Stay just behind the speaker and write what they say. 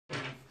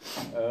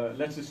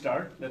Let's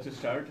start.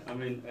 I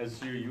mean,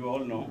 as you all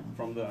know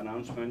from the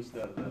announcements,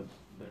 that the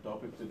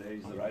topic today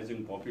is the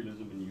rising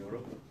populism in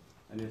Europe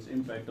and its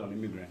impact on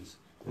immigrants.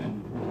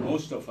 And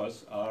most of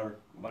us are,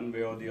 one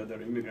way or the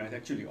other, immigrants.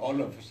 Actually, all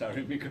of us are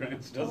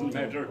immigrants. Doesn't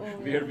matter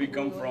where we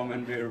come from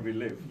and where we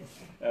live.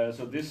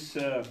 So this,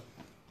 I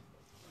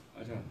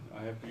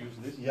have to use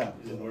this? Yeah,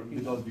 is it working?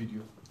 Without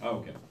video. Oh,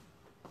 okay.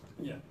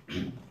 Yeah.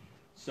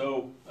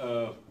 So,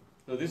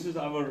 so this is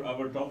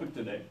our topic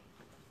today.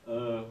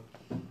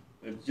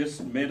 It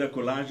just made a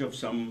collage of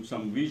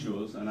some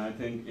visuals, and I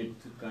think it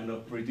kind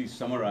of pretty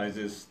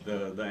summarizes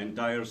the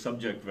entire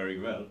subject very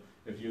well.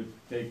 If you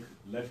take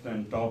left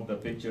and top the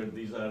picture,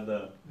 these are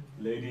the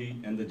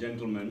lady and the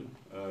gentleman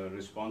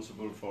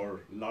responsible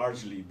for,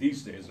 largely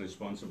these days,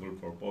 responsible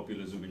for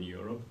populism in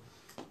Europe.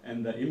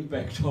 And the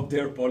impact of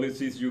their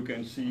policies you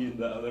can see in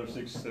the other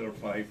 6 or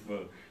 5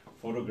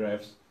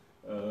 photographs.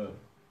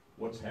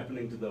 What's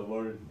happening to the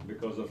world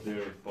because of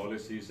their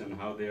policies and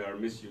how they are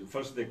misused.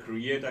 First, they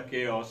create a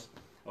chaos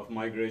of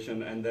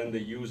migration, and then they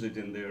use it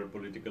in their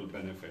political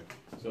benefit.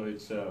 So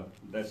it's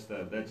that's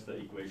the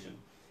equation.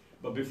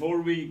 But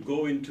before we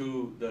go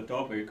into the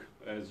topic,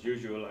 as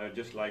usual, I'd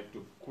just like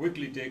to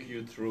quickly take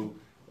you through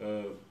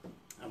a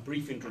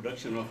brief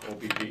introduction of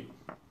OPP.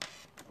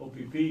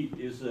 OPP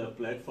is a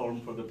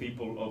platform for the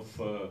people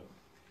of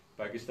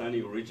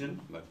Pakistani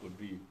origin, that could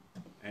be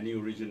any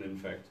origin in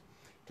fact,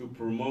 to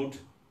promote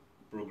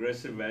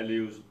progressive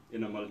values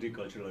in a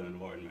multicultural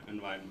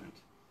environment.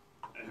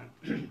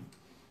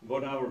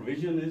 What our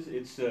vision is,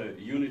 it's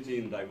unity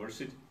in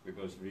diversity,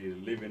 because we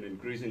live in an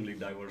increasingly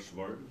diverse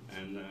world,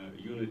 and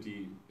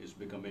unity is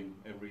becoming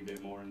every day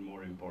more and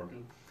more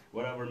important.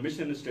 What our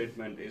mission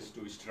statement is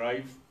to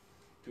strive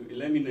to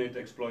eliminate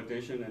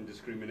exploitation and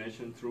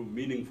discrimination through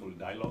meaningful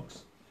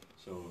dialogues.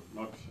 So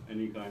not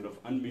any kind of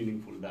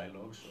unmeaningful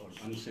dialogues or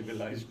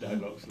uncivilized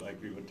dialogues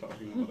like we were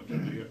talking about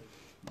earlier,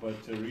 but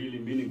really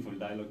meaningful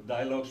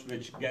dialogues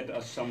which get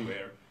us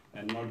somewhere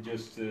and not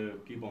just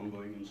keep on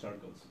going in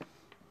circles.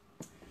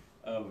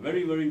 A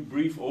very, very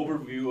brief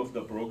overview of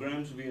the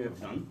programs we have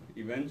done,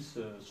 events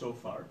so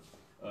far.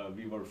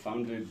 We were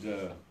founded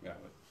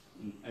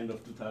end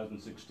of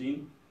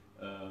 2016.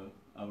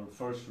 Our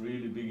first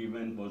really big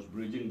event was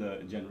Bridging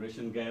the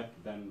Generation Gap,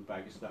 then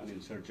Pakistan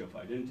in Search of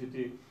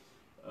Identity,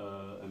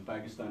 and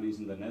Pakistanis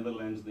in the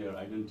Netherlands, their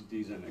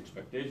identities and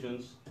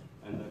expectations,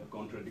 and the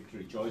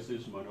contradictory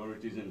choices,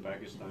 minorities in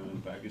Pakistan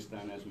and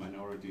Pakistan as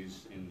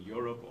minorities in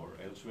Europe or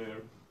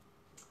elsewhere.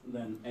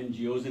 Then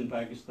NGOs in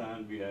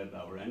Pakistan, we had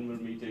our annual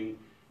meeting,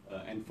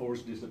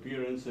 enforced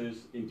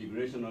disappearances,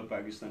 integration of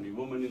Pakistani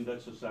women in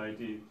that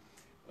society,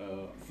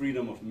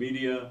 freedom of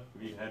media,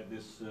 we had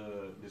this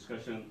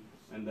discussion,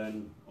 and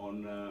then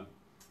on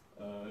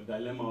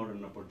dilemma or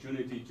an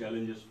opportunity,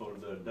 challenges for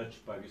the Dutch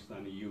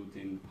Pakistani youth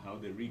in how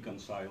they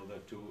reconcile the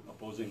two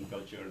opposing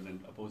cultures and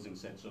opposing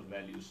sets of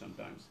values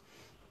sometimes.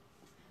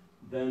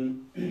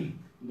 Then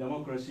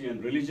democracy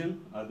and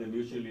religion, are they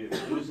mutually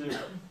exclusive?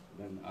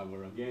 Then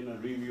again a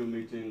review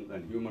meeting,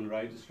 then human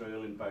rights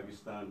trial in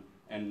Pakistan,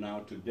 and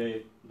now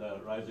today the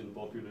rising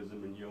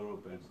populism in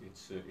Europe and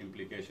its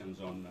implications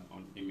on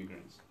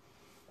immigrants.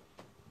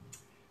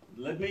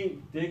 Let me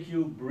take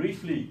you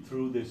briefly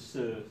through this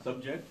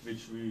subject,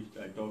 which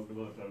I talked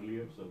about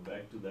earlier, so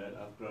back to that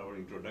after our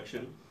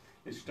introduction.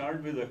 I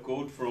start with a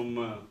quote from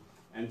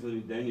Anthony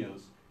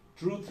Daniels.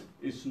 Truth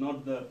is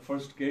not the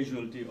first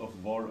casualty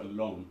of war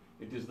alone.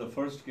 It is the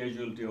first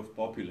casualty of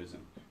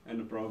populism.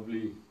 And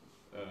probably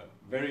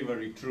very,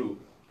 very true,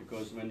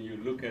 because when you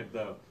look at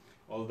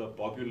all the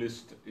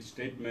populist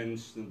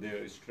statements,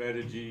 their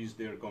strategies,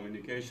 their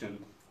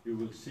communication, you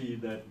will see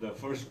that the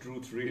first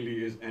truth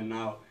really is, and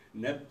now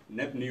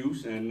net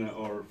news and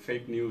or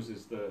fake news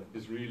is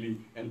really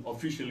an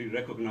officially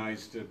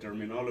recognized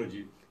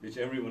terminology, which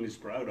everyone is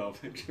proud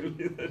of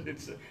actually, that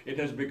it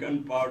has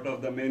become part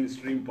of the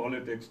mainstream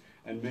politics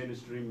and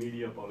mainstream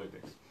media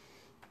politics.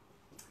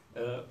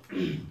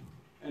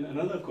 And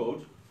another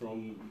quote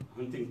from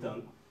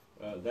Huntington,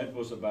 that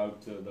was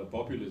about the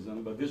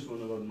populism, but this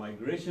one about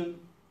migration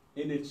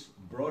in its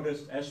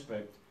broadest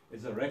aspect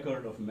is a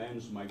record of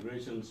man's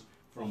migrations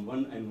from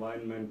one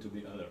environment to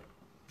the other.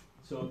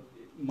 So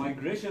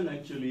migration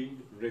actually,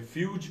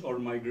 refuge or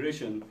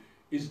migration,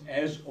 is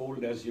as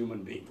old as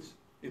human beings.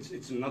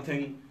 It's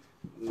nothing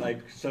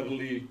like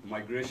suddenly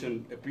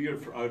migration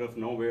appeared out of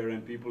nowhere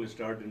and people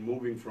started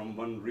moving from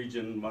one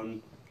region,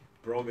 one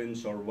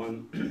province or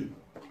one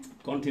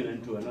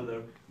continent to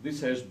another.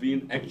 This has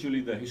been actually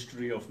the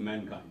history of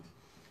mankind.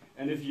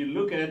 And if you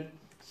look at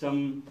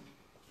some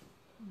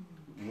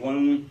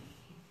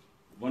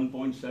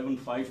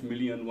 1.75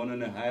 million,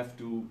 1.5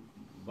 to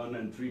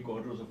 1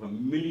 3/4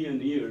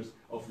 million years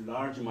of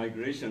large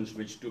migrations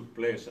which took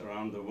place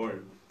around the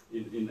world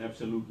in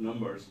absolute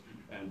numbers,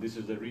 and this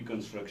is a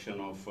reconstruction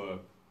of,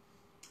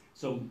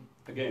 so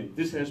again,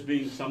 this has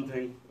been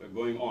something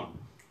going on.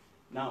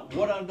 Now,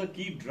 what are the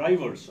key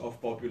drivers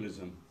of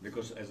populism?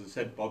 Because as I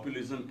said,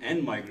 populism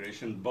and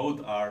migration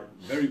both are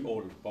very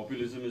old.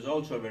 Populism is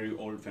also a very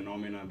old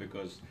phenomenon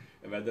because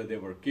whether they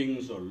were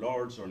kings or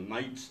lords or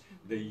knights,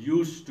 they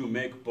used to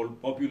make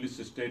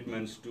populist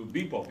statements to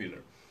be popular.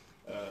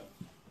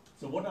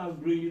 So what are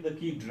really the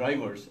key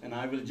drivers? And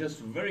I will just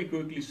very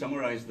quickly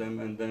summarize them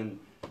and then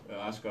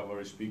ask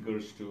our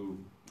speakers to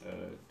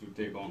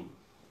take on.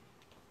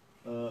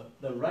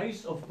 The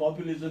rise of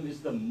populism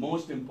is the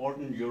most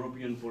important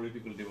European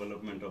political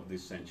development of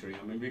this century.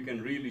 I mean, we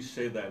can really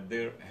say that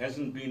there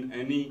hasn't been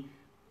any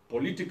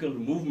political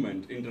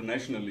movement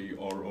internationally,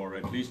 or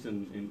at least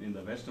in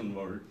the Western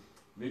world,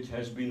 which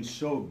has been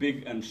so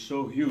big and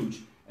so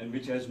huge, and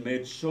which has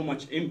made so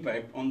much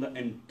impact on the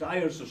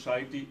entire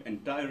society,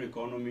 entire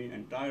economy,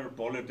 entire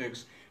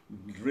politics,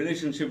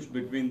 relationships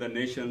between the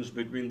nations,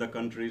 between the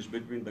countries,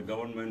 between the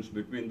governments,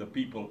 between the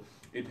people.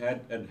 It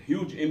had a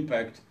huge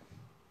impact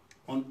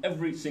on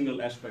every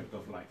single aspect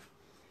of life.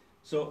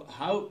 So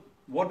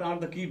what are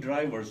the key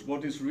drivers?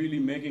 What is really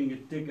making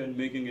it tick and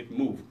making it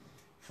move?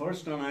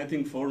 First and I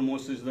think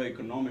foremost is the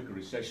economic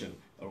recession.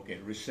 Okay,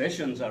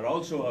 recessions are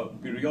also a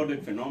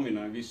periodic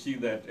phenomenon. We see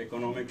that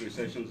economic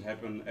recessions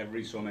happen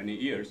every so many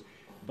years.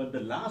 But the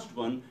last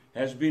one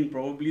has been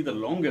probably the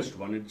longest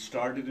one. It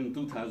started in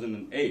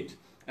 2008.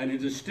 And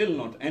it is still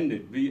not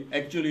ended. We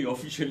actually,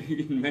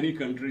 officially, in many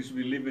countries,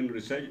 we live in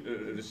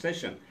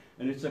recession.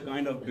 And it's a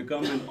kind of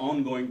become an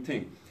ongoing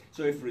thing.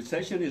 So if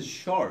recession is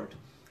short,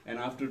 and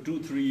after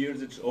 2-3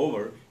 years it's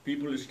over,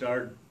 people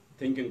start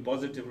thinking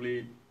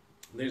positively.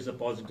 There's a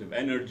positive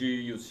energy.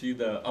 You see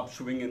the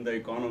upswing in the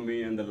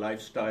economy and the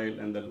lifestyle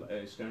and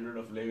the standard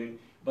of living.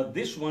 But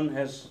this one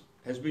has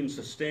been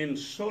sustained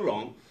so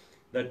long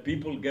that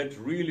people get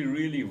really,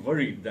 really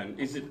worried then.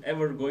 Is it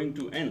ever going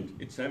to end?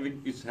 It's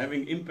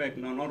having impact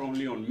now not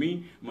only on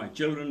me, my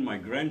children, my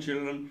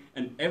grandchildren,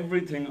 and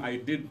everything I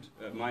did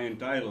my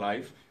entire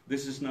life.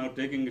 This is now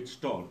taking its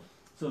toll.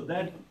 So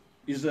that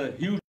is a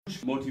huge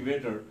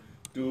motivator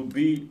to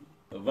be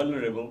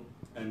vulnerable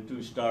and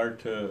to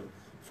start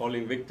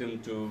falling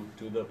victim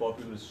to the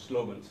populist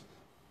slogans.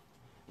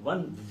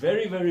 One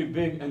very, very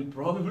big and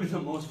probably the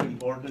most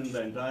important in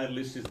the entire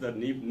list is the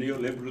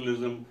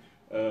neoliberalism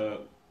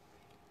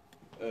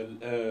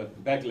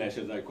backlash,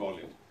 as I call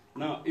it.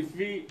 Now, if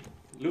we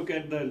look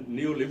at the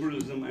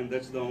neoliberalism, and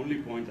that's the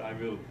only point I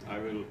will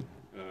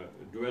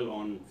dwell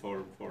on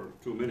for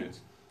 2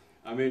 minutes.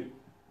 I mean,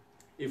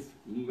 if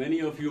many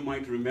of you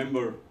might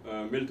remember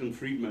Milton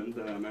Friedman,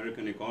 the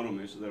American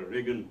economist, the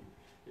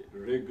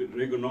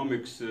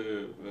Reaganomics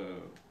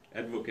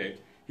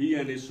advocate, he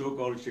and his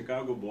so-called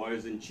Chicago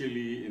boys in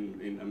Chile,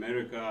 in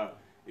America,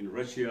 in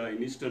Russia,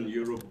 in Eastern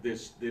Europe,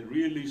 they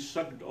really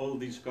sucked all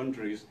these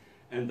countries,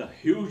 and the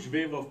huge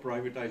wave of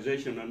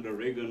privatization under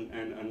Reagan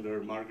and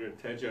under Margaret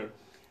Thatcher,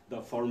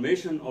 the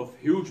formation of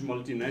huge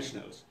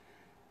multinationals,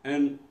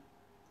 and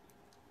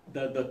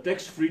the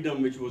tax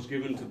freedom which was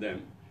given to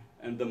them,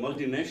 and the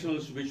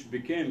multinationals which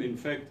became, in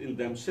fact, in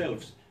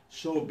themselves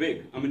so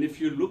big. I mean,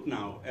 if you look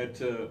now at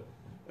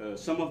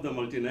some of the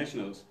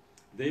multinationals,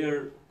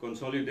 their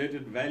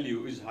consolidated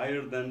value is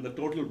higher than the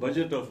total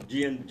budget of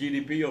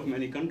GDP of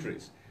many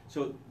countries.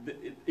 So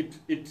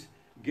it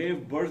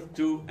gave birth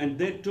to, and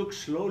they took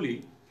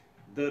slowly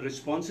the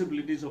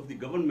responsibilities of the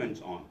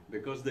governments on,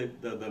 because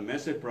the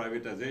massive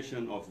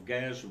privatization of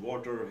gas,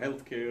 water,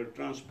 healthcare,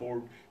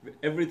 transport,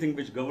 everything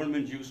which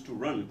government used to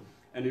run,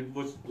 and it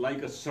was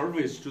like a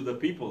service to the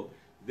people.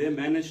 They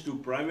managed to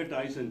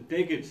privatize and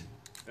take it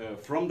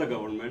from the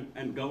government,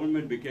 and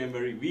government became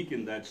very weak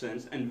in that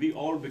sense, and we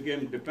all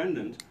became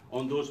dependent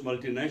on those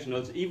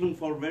multinationals, even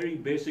for very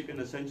basic and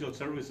essential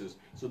services.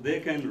 So they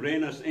can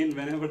rein us in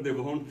whenever they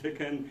want, they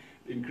can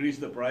increase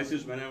the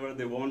prices whenever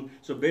they want.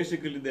 So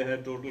basically they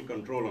had total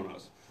control on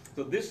us.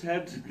 So this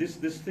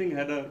thing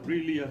had a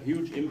really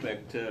huge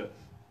impact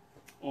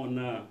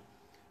on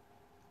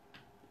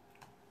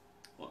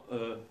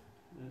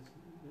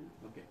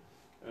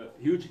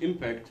huge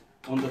impact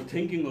on the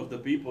thinking of the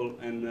people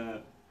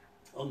and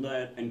on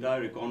the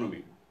entire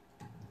economy.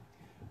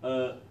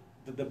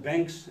 The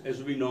banks,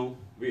 as we know,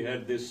 we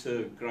had this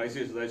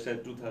crisis, as I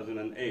said,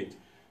 2008.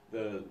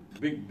 The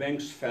big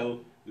banks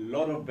fell. A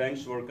lot of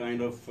banks were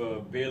kind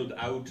of bailed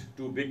out,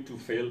 too big to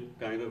fail,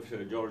 kind of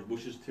George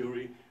Bush's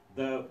theory.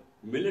 The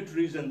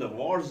militaries and the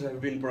wars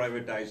have been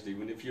privatized.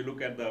 Even if you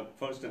look at the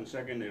first and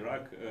second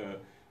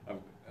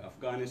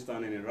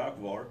Afghanistan and Iraq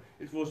war,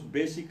 it was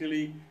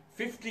basically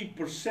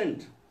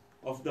 50%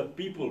 of the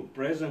people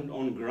present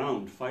on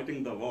ground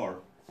fighting the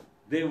war.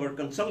 They were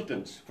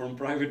consultants from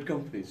private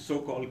companies,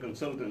 so-called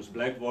consultants.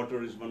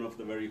 Blackwater is one of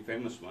the very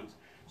famous ones.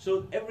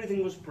 So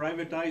everything was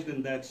privatized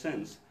in that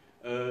sense,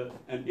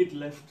 and it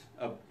left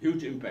a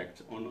huge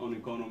impact on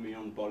economy,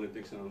 on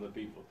politics, and on the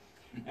people.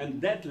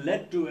 And that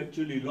led to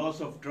actually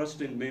loss of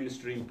trust in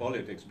mainstream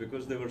politics,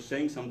 because they were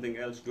saying something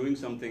else, doing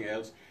something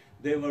else.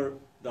 They were,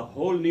 the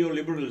whole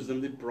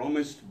neoliberalism, it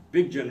promised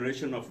big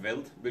generation of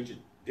wealth, which it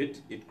did.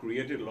 It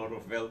created a lot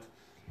of wealth.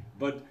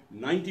 But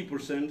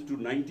 90% to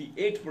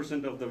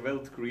 98% of the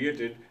wealth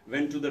created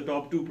went to the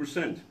top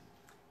 2%.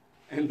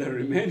 And the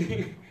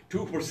remaining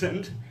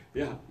 2%,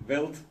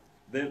 wealth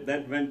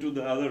that went to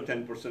the other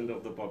 10%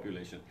 of the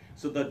population.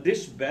 So the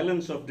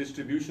disbalance of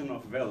distribution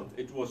of wealth,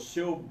 it was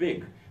so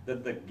big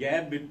that the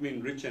gap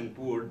between rich and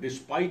poor,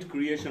 despite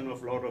creation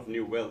of a lot of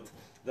new wealth,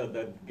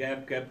 that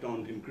gap kept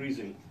on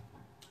increasing.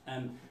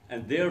 And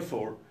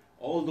therefore,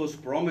 all those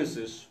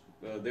promises,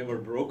 they were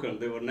broken,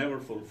 they were never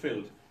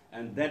fulfilled,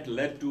 and that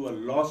led to a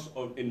loss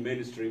in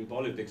mainstream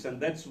politics. And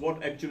that's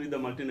what actually the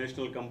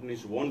multinational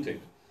companies wanted.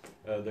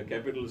 The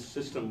capitalist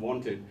system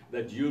wanted,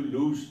 that you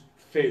lose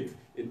faith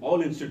in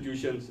all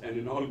institutions and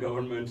in all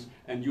governments,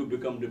 and you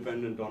become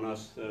dependent on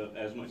us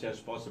as much as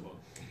possible.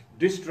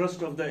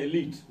 Distrust of the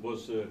elite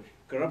was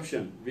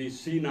corruption. We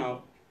see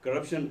now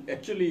corruption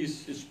actually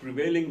is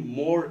prevailing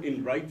more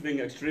in right-wing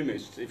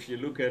extremists. If you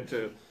look at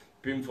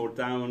Pim for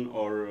Town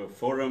or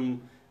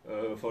Forum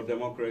for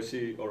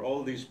Democracy or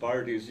all these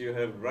parties, you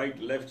have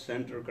right, left,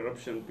 center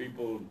corruption,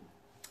 people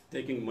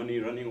taking money,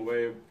 running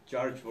away,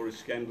 charged for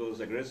scandals,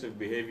 aggressive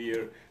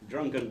behavior,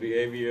 drunken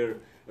behavior,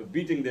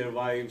 beating their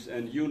wives,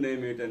 and you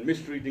name it, and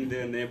mistreating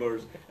their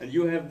neighbors. And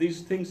you have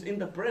these things in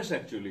the press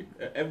actually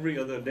every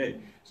other day.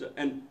 So,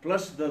 and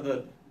plus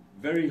the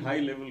very high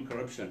level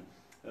corruption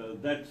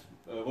that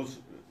was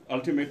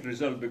ultimate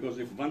result, because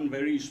if one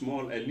very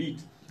small elite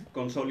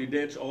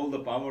consolidates all the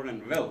power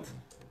and wealth,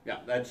 yeah,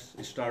 that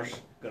starts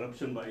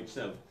corruption by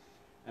itself.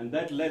 And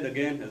that led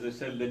again, as I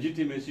said,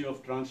 legitimacy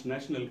of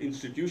transnational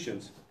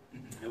institutions.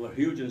 There were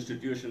huge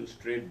institutions,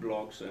 trade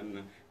blocs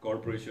and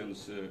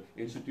corporations,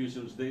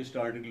 institutions, they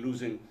started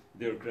losing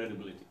their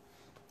credibility.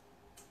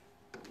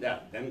 Yeah,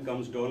 then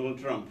comes Donald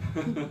Trump.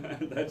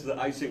 That's the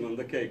icing on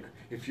the cake,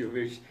 if you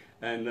wish.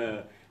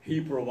 And he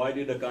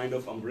provided a kind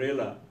of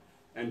umbrella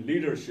and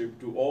leadership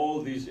to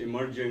all these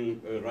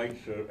emerging right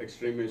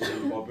extremist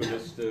and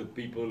populist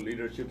people,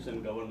 leaderships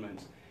and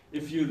governments.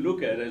 If you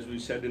look at, as we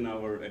said in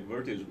our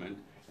advertisement,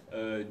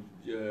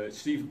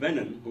 Steve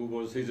Bannon, who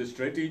was his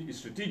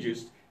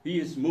strategist, he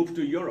has moved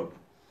to Europe.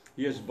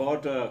 He has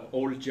bought an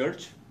old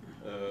church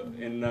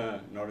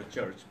not a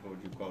church, what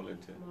would you call it?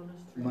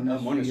 Monastery.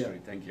 A monastery,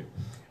 yeah. Thank you.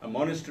 A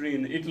monastery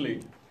in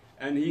Italy.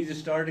 And he's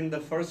starting the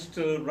first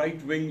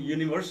right-wing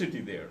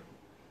university there,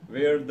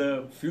 where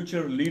the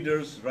future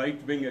leaders,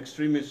 right-wing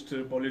extremist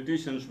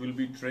politicians will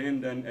be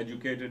trained and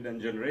educated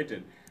and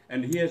generated.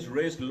 And he has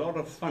raised a lot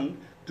of fund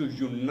to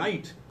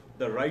unite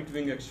the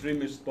right-wing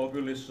extremist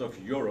populists of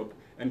Europe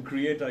and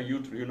create a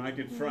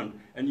united front.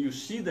 And you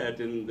see that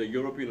in the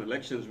European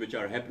elections, which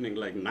are happening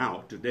like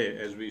now, today,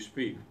 as we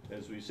speak,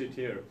 as we sit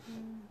here.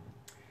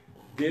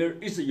 There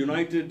is a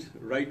united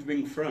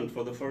right-wing front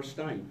for the first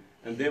time.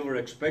 And they were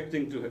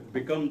expecting to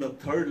become the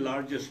third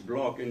largest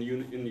bloc in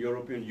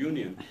European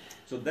Union.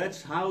 So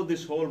that's how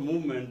this whole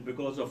movement,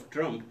 because of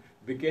Trump,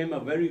 became a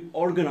very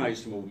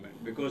organized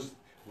movement. Because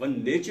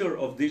one nature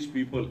of these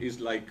people is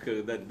like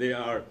that they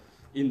are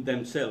in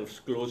themselves,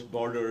 closed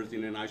borders,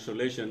 in an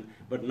isolation,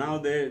 but now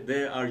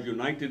they are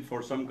united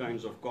for some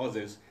kinds of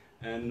causes,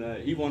 and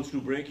he wants to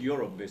break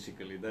Europe,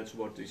 basically. That's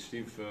what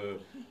Steve,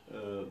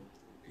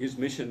 his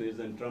mission is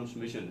and Trump's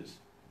mission is.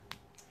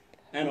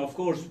 And of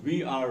course,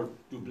 we are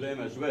to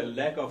blame as well.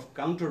 Lack of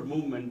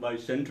counter-movement by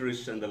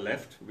centrists and the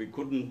left. We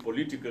couldn't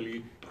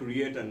politically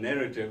create a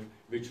narrative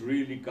which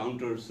really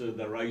counters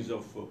the rise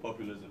of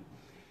populism.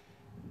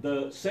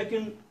 The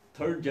second,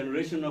 third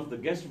generation of the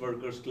guest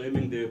workers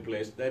claiming their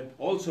place, that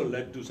also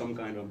led to some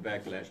kind of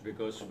backlash,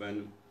 because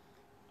when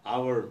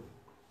our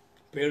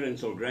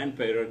parents or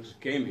grandparents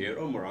came here,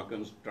 or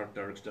Moroccans,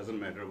 Turks, doesn't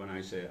matter when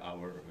I say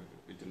our,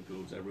 it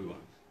includes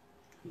everyone.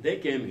 They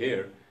came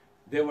here,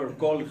 they were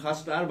called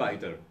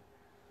Gastarbeiter,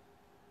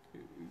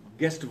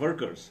 guest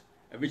workers,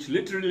 which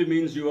literally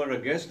means you are a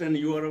guest and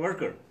you are a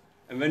worker.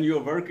 And when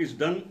your work is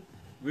done,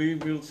 we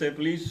will say,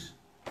 please,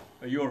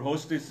 your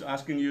host is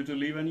asking you to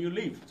leave, and you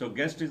leave. So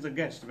guest is a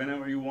guest.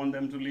 Whenever you want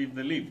them to leave,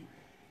 they leave.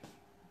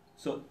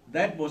 So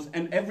that was,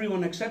 and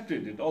everyone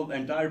accepted it, all the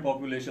entire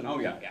population.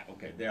 Oh yeah,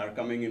 okay, they are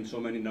coming in so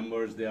many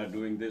numbers, they are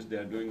doing this, they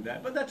are doing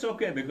that. But that's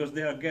okay, because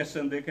they are guests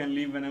and they can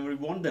leave whenever we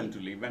want them to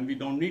leave. When we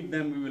don't need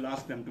them, we will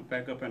ask them to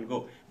pack up and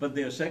go. But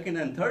their second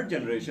and third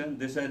generation,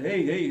 they said,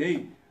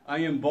 hey, I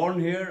am born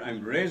here,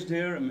 I'm raised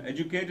here, I'm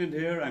educated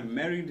here, I'm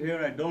married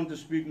here, I don't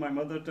speak my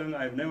mother tongue,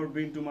 I've never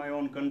been to my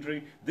own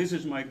country, this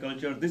is my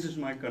culture, this is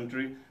my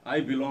country,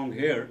 I belong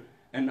here,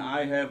 and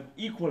I have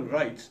equal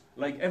rights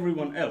like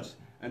everyone else.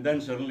 And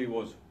then suddenly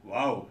was,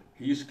 wow,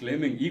 he's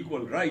claiming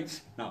equal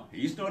rights. Now,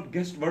 he's not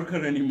guest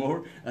worker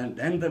anymore, and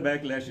then the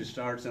backlash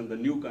starts and the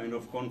new kind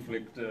of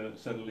conflict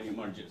suddenly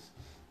emerges.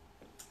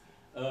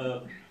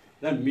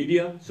 Then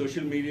media,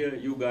 social media,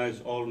 you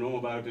guys all know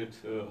about it,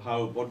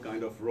 what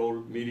kind of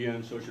role media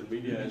and social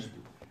media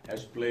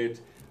has played,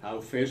 how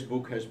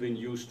Facebook has been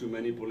used to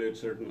manipulate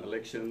certain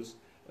elections,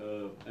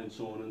 and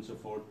so on and so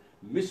forth.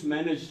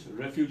 Mismanaged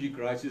refugee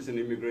crisis and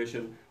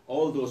immigration,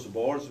 all those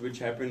wars which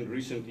happened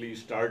recently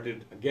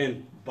started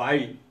again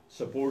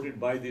supported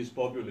by these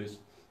populists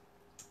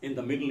in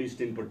the Middle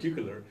East in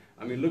particular.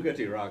 I mean, look at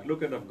Iraq,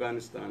 look at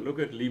Afghanistan, look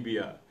at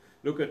Libya,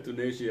 look at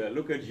Tunisia,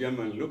 look at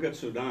Yemen, look at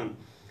Sudan.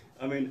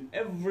 I mean,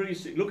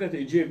 look at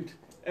Egypt,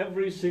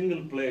 every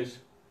single place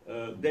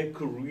they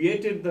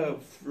created the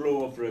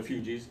flow of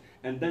refugees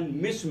and then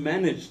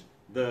mismanaged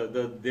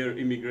their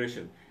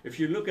immigration. If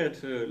you look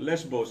at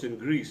Lesbos in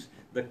Greece,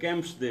 the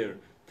camps there,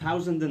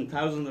 thousands and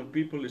thousands of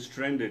people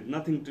stranded,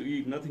 nothing to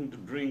eat, nothing to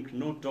drink,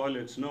 no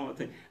toilets,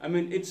 nothing. I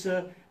mean, it's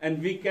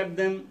and we kept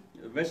them,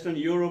 Western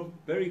Europe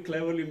very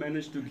cleverly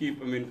managed to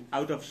keep, I mean,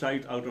 out of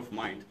sight, out of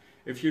mind.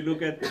 If you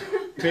look at,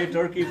 pay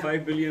Turkey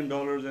 $5 billion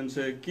and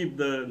say, keep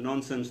the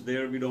nonsense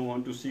there, we don't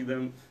want to see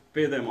them,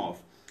 pay them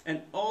off.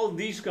 And all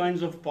these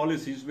kinds of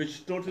policies,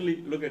 which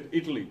totally, look at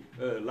Italy,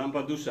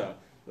 Lampedusa,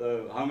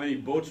 how many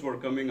boats were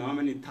coming, how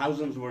many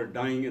thousands were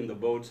dying in the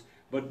boats,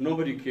 but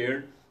nobody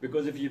cared,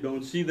 because if you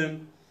don't see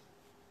them,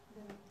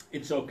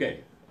 it's okay.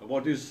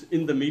 What is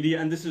in the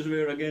media, and this is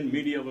where again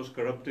media was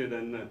corrupted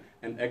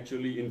and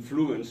actually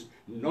influenced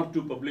not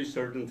to publish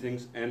certain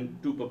things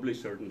and to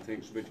publish certain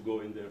things which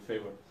go in their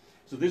favor.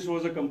 So this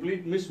was a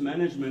complete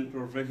mismanagement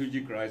of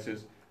refugee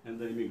crisis and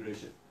the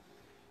immigration.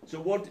 So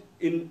what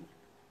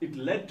it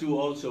led to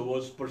also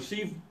was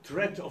perceived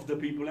threat of the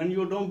people, and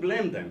you don't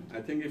blame them.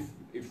 I think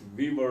if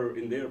we were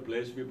in their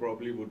place, we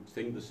probably would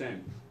think the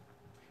same.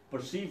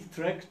 Perceived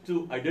threat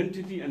to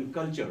identity and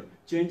culture,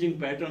 changing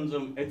patterns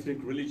of ethnic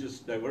religious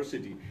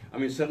diversity. I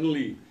mean,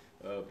 suddenly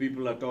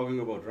people are talking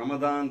about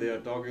Ramadan, they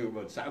are talking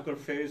about soccer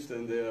feast,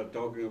 and they are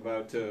talking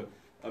about,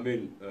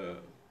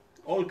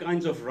 all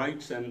kinds of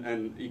rights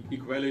and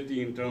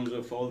equality in terms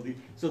of all the,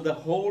 so the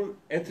whole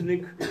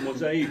ethnic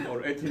mosaic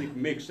or ethnic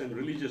mix and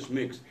religious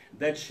mix,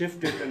 that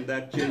shifted and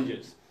that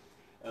changes.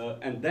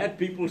 And that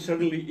people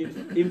suddenly,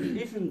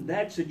 if in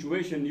that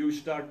situation you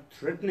start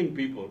threatening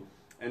people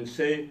and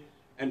say,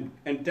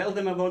 and tell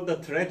them about the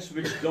threats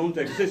which don't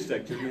exist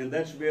actually, and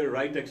that's where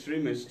right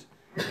extremists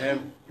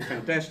have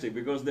fantastic,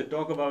 because they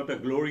talk about a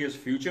glorious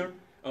future,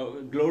 a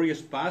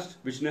glorious past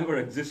which never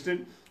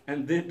existed,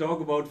 and they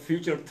talk about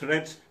future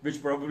threats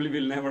which probably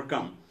will never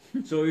come.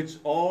 So it's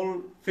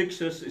all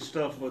fictitious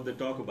stuff what they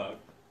talk about.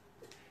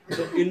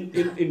 So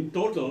in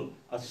total,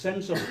 a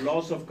sense of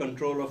loss of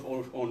control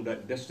on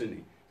that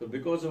destiny. So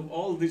because of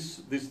all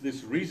these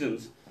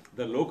reasons,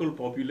 the local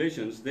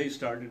populations, they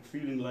started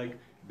feeling like,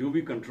 do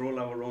we control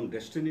our own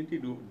destiny?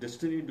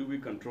 Do we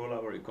control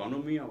our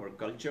economy, our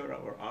culture,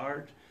 our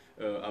art,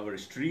 our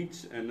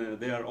streets? And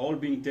they are all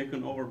being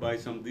taken over by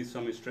some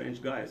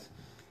strange guys.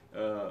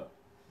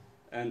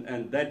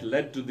 And that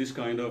led to this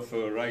kind of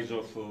rise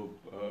of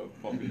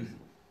populism.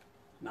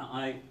 Now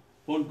I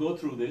won't go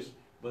through this,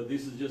 but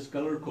this is just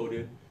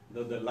color-coded.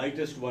 The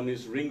lightest one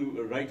is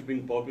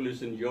right-wing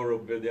populists in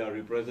Europe, where they are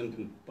represented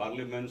in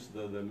parliaments.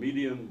 The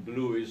medium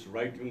blue is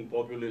right-wing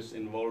populists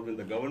involved in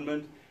the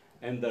government.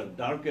 And the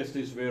darkest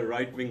is where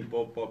right-wing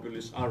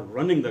populists are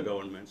running the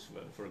governments,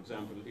 for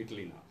example,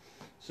 Italy now.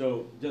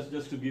 So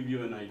just to give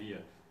you an idea.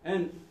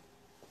 And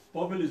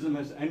populism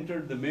has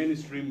entered the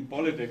mainstream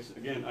politics.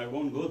 Again, I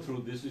won't go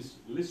through this. Is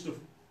list of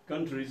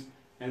countries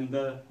and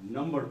the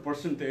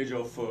percentage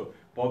of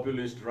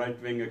populist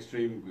right-wing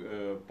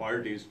extreme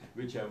parties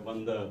which have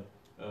won the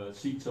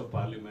seats of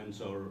parliaments,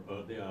 or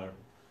they are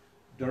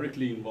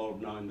directly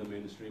involved now in the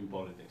mainstream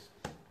politics.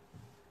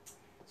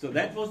 So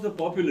that was the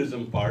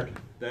populism part,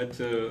 that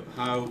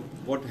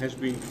what has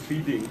been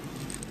feeding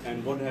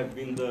and what have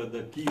been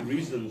the key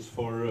reasons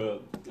for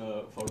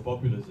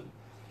populism.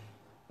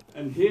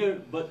 And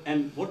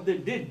what they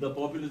did, the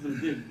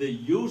populism did, they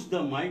used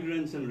the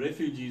migrants and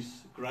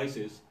refugees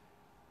crisis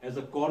as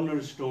a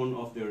cornerstone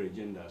of their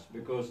agendas,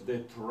 because they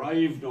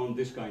thrived on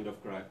this kind of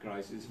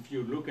crisis. If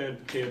you look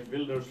at Geert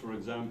Wilders, for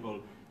example,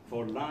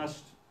 for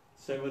last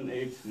 7,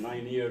 8,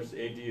 9 years,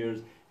 8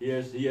 years, he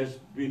has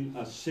been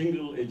a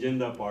single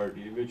agenda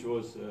party, which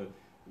was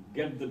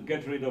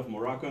get rid of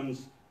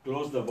Moroccans,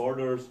 close the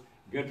borders,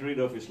 get rid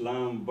of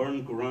Islam,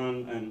 burn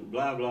Quran, and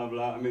blah, blah,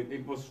 blah. I mean,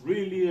 it was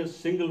really a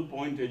single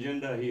point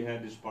agenda he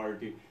had, his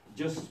party,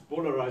 just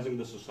polarizing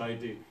the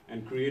society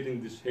and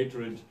creating this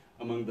hatred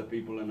among the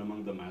people and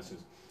among the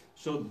masses.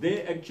 So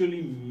they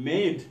actually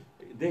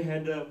they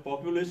had a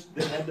populist,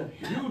 they had a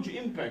huge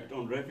impact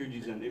on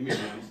refugees and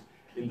immigrants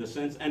in the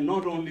sense, and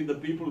not only the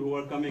people who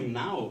are coming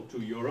now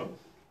to Europe,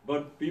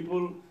 but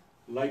people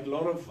like a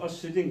lot of us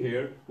sitting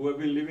here who have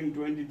been living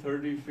 20,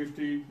 30,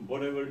 50,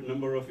 whatever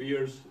number of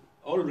years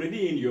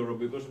already in Europe,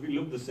 because we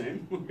look the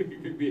same,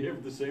 we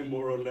behave the same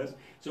more or less.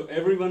 So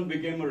everyone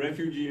became a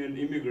refugee and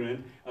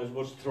immigrant, as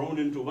was thrown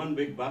into one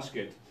big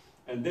basket,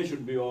 and they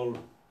should be all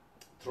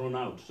thrown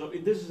out. So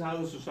this is how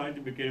the society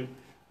became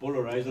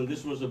polarized, and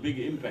this was a big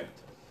impact.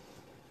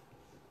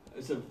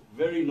 It's a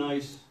very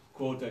nice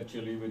quote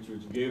actually, which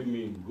gave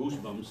me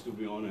goosebumps, to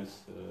be honest.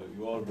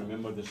 You all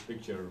remember this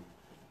picture.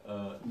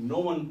 No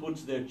one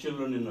puts their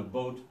children in a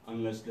boat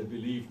unless they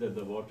believe that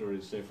the water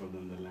is safer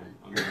than the land.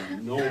 I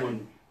mean, no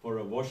one, for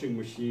a washing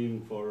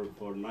machine for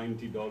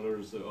 $90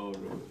 or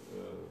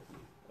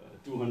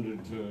 200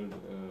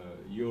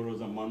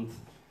 euros a month,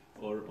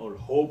 or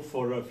hope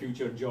for a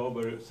future job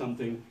or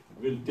something,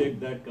 will take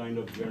that kind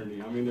of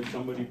journey. I mean, if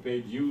somebody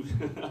paid you,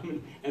 I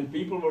mean, and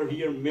people were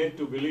here made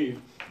to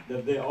believe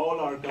that they all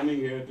are coming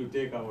here to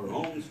take our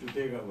homes, to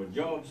take our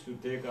jobs, to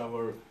take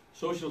our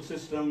social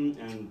system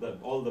and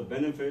all the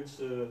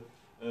benefits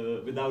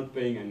without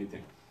paying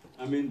anything.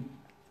 I mean,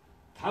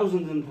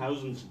 thousands and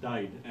thousands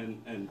died,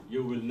 and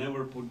you will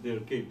never put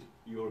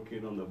your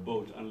kid on the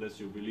boat unless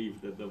you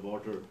believe that the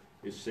water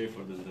is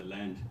safer than the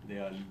land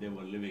they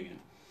were living in.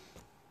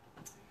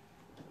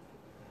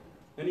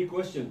 Any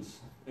questions?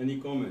 Any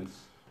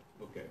comments?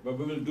 Okay, but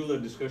we will do the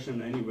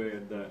discussion anyway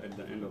at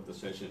the end of the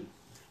session.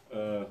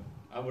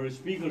 Our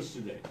speakers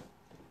today,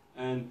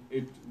 and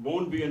it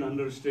won't be an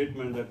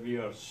understatement that we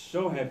are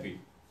so happy,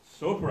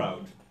 so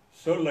proud,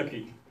 so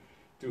lucky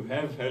to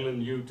have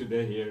Helen Yu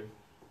today here,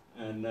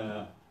 and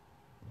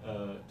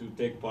to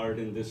take part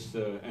in this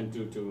and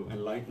to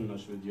enlighten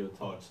us with your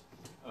thoughts.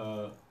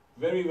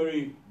 Very,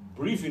 very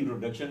brief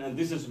introduction, and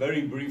this is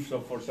very brief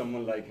for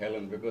someone like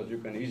Helen, because you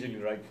can easily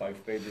write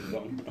 5 pages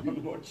on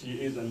what she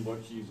is and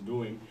what she's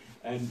doing,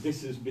 and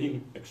this is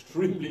being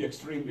extremely,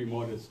 extremely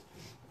modest.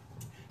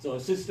 So,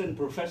 Assistant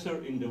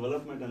Professor in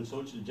Development and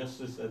Social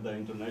Justice at the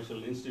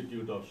International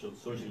Institute of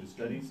Social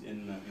Studies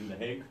in The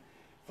Hague.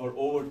 For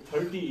over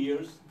 30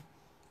 years,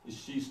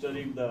 she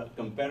studied the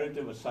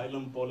comparative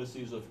asylum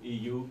policies of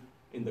EU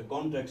in the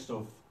context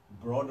of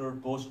broader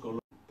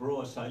post-colonial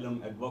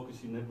pro-asylum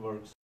advocacy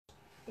networks,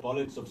 the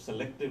politics of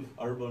selective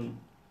urban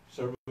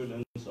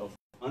surveillance of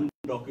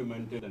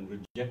undocumented and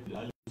rejected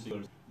asylum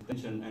seekers,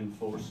 detention and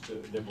forced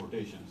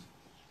deportations.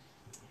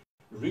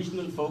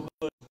 Regional focus,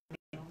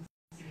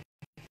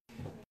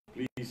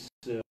 please.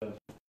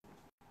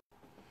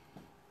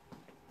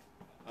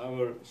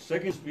 Our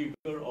second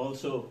speaker,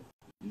 also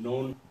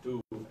known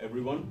to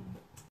everyone,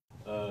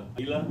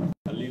 Alila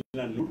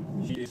Noor.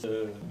 She is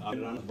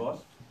Iran's boss.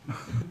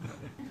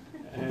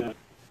 And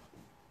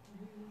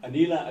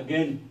Anila,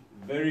 again,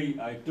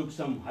 I took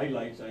some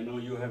highlights. I know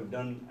you have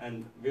done,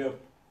 and we are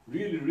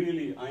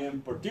really, I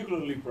am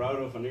particularly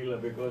proud of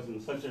Anila, because in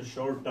such a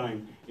short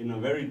time, in a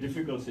very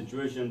difficult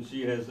situation,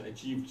 she has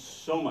achieved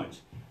so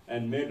much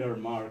and made her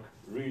mark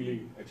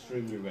really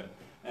extremely well.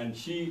 And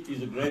she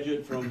is a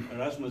graduate from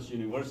Erasmus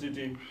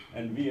University,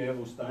 and we have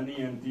Ustani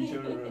and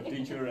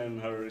teacher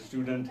and her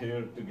student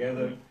here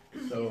together.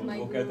 So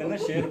वो कहते हैं ना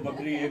शेर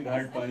बकरी एक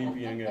घाट पानी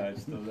पिएंगे आज.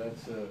 So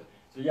that's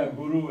so yeah,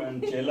 Guru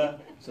and Chela.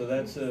 So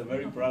that's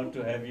very proud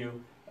to have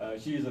you.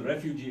 She is a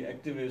refugee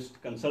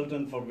activist,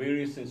 consultant for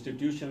various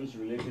institutions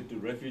related to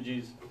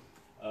refugees,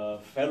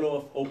 fellow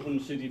of Open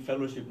City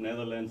Fellowship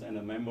Netherlands, and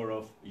a member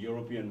of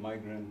European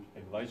Migrant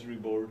Advisory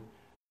Board,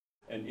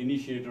 an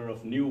initiator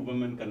of New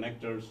Women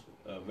Connectors,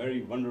 a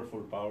very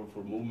wonderful,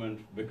 powerful movement,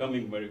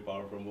 becoming very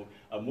powerful,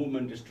 a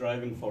movement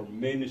striving for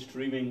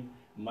mainstreaming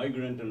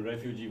migrant and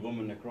refugee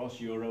women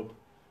across Europe,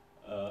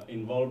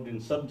 involved in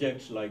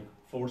subjects like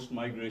forced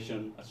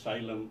migration,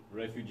 asylum,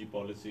 refugee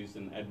policies,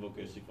 and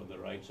advocacy for the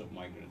rights of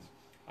migrants.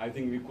 I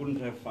think we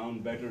couldn't have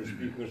found better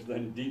speakers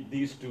than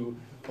these two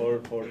for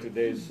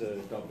today's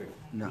topic.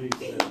 No. Please,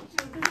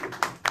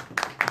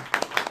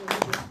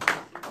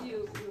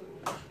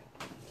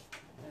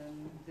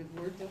 the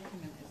Word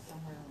document is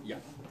somewhere. Yeah,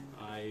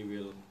 I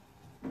will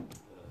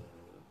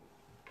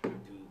do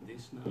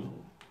this now.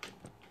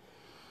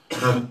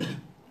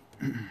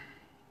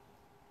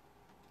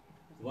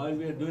 While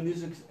we are doing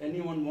this, if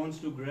anyone wants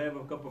to grab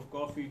a cup of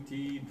coffee,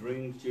 tea,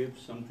 drink,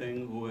 chips,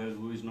 something,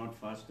 who is not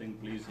fasting,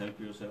 please help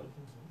yourself.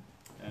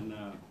 And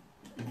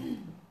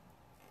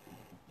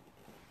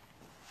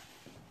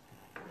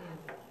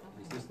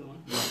is this the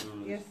one?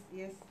 No, yes.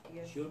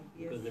 Sure?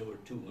 Yes. Because there were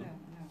two. No,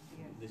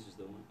 yes. This is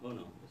the one. Oh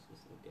no, this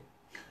is okay.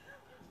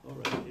 All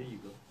right, there you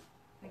go.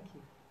 Thank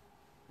you.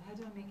 How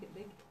do I make it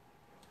big?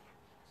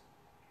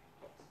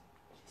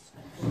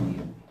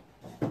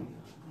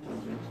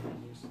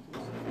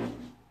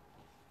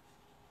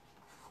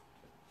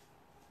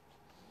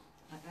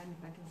 And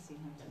if I can see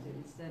how to do it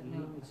instead.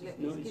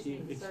 It's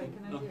here. Sorry,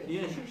 can I do it?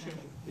 Yeah, sure.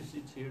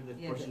 It's here, that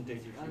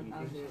percentage. I'll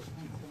do it.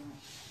 Thanks very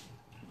much.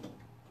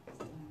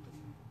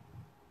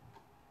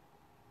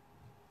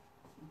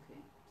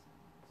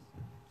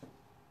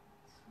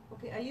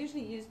 Okay, I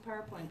usually use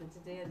PowerPoint, but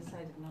today I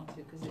decided not to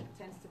because it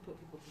tends to put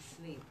people to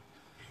sleep.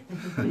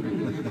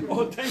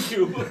 Oh, thank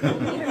you.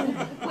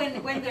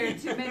 when there are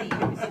too many,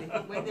 obviously.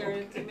 When there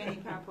are too many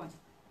PowerPoints.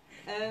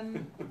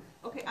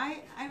 Okay,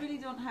 I really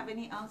don't have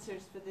any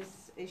answers for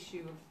this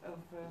issue of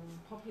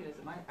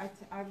populism.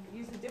 I've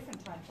used a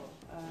different title.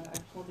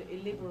 I've called it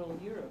Illiberal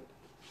Europe.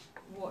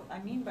 What I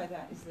mean by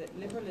that is that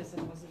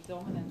liberalism was a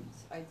dominant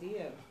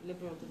idea of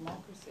liberal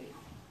democracy.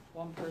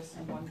 One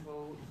person, one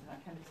vote,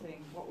 that kind of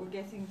thing. What we're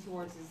getting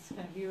towards is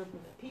kind of Europe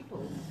of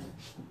peoples.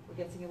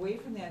 We're getting away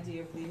from the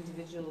idea of the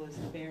individual as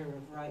the bearer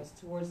of rights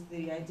towards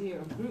the idea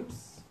of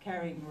groups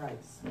carrying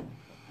rights.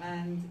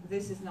 And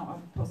this is not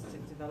a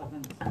positive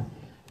development.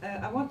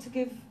 I want to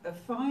give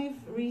 5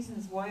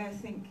 reasons why I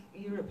think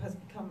Europe has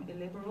become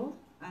illiberal.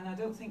 And I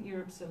don't think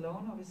Europe's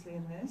alone, obviously,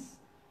 in this.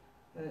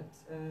 But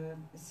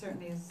it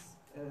certainly is,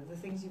 the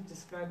things you've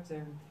described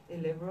are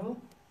illiberal.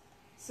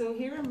 So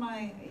here are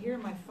my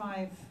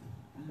five.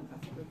 I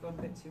think we've gone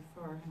a bit too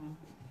far. Hang on.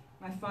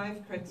 My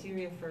 5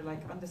 criteria for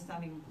like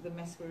understanding the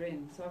mess we're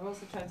in. So I've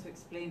also tried to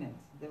explain it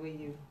the way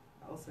you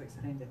also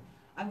explained it.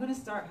 I'm going to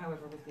start,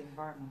 however, with the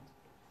environment,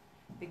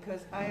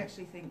 because I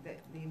actually think that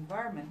the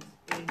environment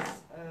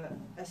is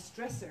a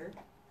stressor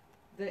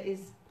that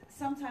is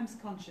sometimes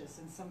conscious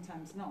and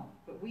sometimes not.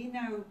 But we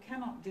now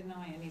cannot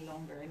deny any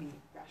longer, any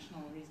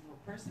rational, reasonable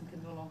person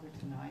can no longer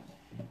deny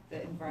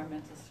that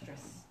environmental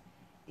stress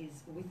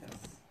is with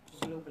us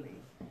globally.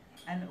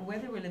 And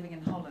whether we're living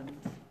in Holland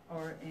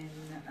or in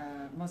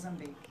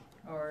Mozambique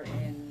or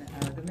in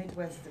the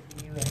Midwest of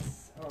the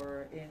US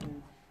or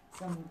in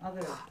some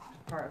other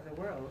part of the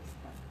world,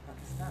 like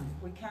Pakistan,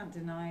 we can't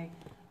deny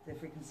the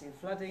frequency of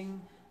flooding,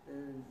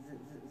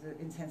 the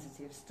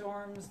intensity of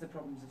storms, the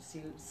problems of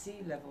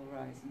sea level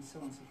rise, and so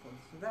on and so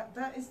forth. So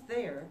that is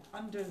there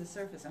under the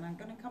surface, and I'm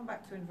going to come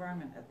back to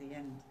environment at the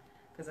end,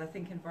 because I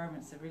think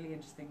environment's a really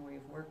interesting way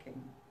of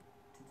working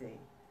today.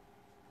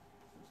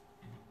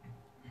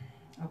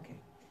 Okay,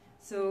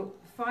 so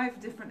 5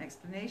 different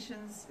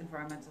explanations: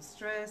 environmental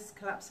stress,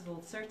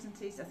 collapsible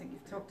certainties. I think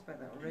you've talked about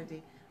that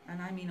already,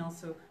 and I mean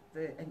also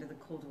the end of the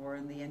Cold War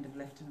and the end of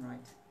left and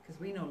right, because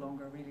we no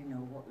longer really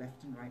know what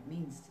left and right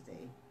means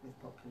today with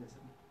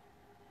populism.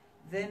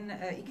 Then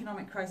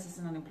economic crisis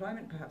and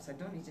unemployment. Perhaps I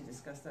don't need to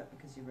discuss that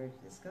because you already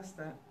discussed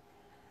that.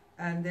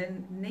 And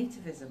then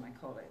nativism, I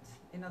call it.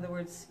 In other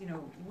words, you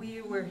know,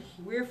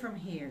 we're from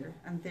here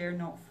and they're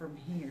not from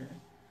here.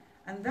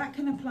 And that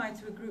can apply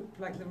to a group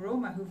like the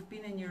Roma, who've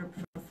been in Europe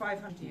for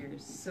 500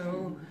 years,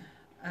 so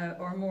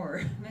or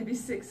more, maybe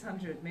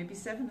 600, maybe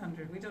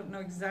 700. We don't know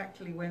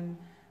exactly when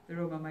the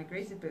Roma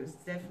migrated, but it was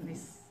definitely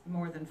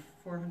more than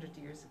 400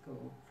 years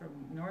ago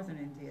from northern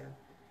India.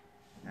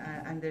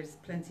 And there's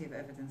plenty of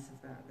evidence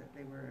of that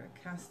they were a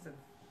caste of,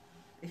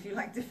 if you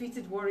like,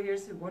 defeated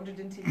warriors who wandered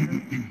into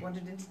Europe,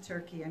 wandered into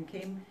Turkey and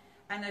came,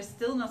 and are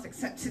still not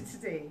accepted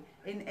today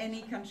in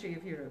any country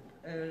of Europe.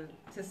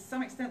 To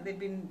some extent,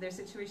 their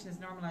situation is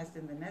normalized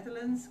in the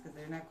Netherlands, because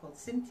they're now called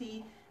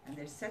Sinti, and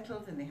they're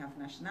settled and they have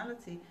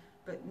nationality,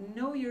 but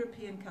no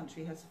European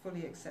country has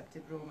fully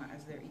accepted Roma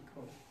as their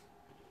equal.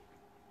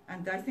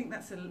 And I think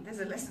there's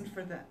a lesson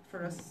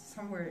for us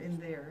somewhere in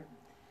there.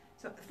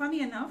 So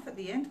funny enough, at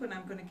the end, when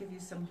I'm going to give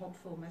you some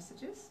hopeful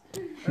messages,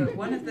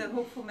 one of the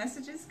hopeful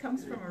messages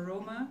comes from a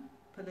Roma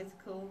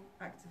political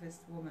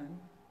activist woman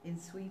in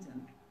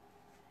Sweden.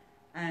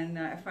 And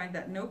I find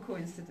that no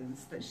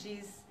coincidence that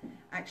she's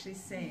actually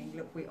saying,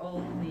 look, we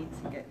all need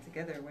to get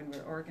together when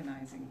we're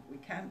organizing. We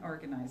can't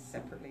organize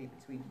separately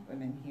between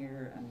women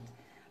here.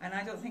 And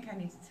I don't think I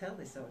need to tell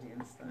this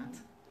audience that.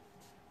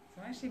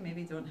 So I actually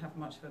maybe don't have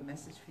much of a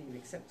message for you,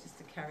 except just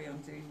to carry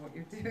on doing what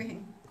you're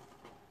doing.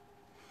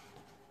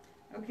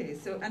 Okay,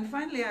 so, and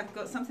finally I've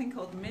got something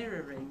called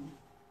mirroring,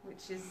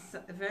 which is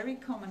very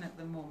common at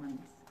the moment,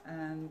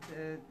 and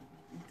it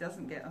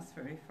doesn't get us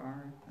very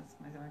far. That's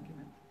my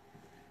argument.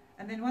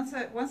 And then once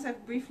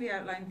I've briefly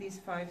outlined these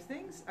 5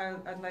 things,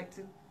 I'd like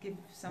to give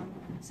some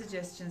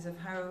suggestions of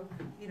how,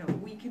 you know,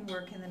 we can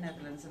work in the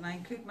Netherlands, and I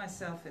include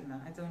myself in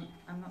that.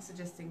 I'm not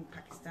suggesting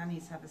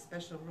Pakistanis have a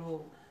special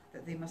role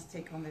that they must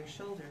take on their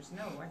shoulders.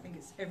 No, I think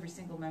it's every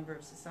single member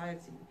of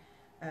society.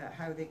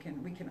 How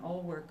we can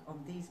all work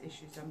on these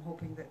issues. I'm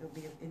hoping that they'll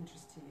be of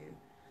interest to you.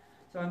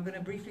 So I'm going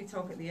to briefly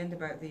talk at the end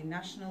about the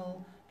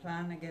National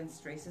Plan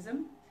Against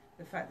Racism,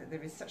 the fact that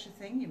there is such a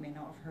thing. You may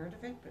not have heard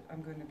of it, but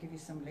I'm going to give you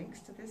some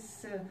links to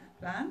this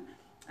plan,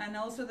 and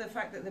also the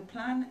fact that the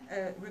plan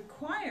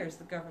requires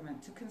the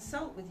government to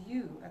consult with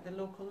you at the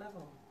local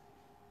level,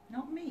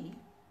 not me,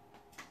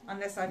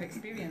 unless I've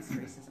experienced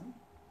racism,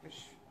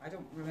 which I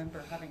don't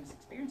remember having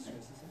experienced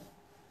racism.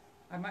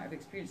 I might have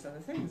experienced other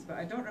things, but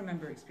I don't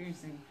remember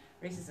experiencing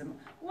racism.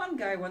 One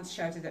guy once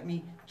shouted at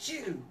me,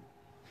 "Jew!"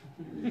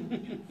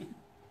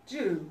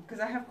 Jew, because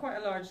I have quite a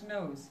large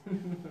nose.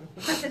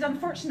 I said,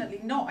 "Unfortunately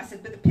not." I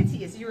said, "But the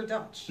pity is you're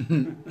Dutch."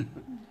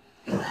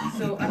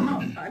 So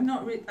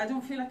I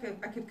don't feel like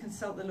I could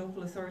consult the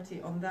local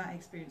authority on that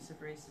experience of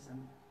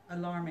racism,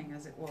 alarming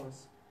as it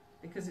was,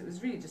 because it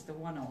was really just a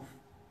one-off,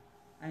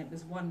 and it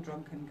was one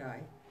drunken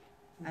guy,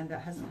 and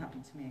that hasn't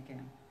happened to me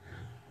again.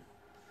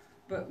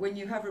 But when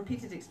you have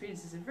repeated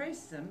experiences of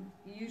racism,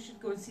 you should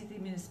go and see the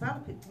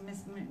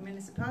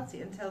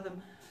municipality and tell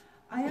them,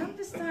 I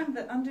understand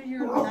that under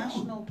your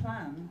national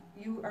plan,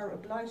 you are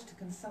obliged to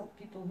consult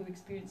people who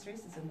experience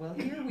racism. Well,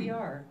 here we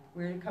are.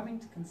 We're coming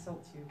to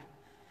consult you.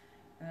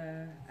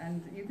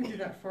 And you can do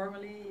that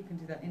formally, you can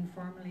do that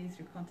informally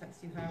through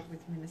contacts you have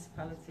with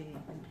municipality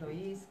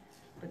employees,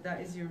 but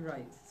that is your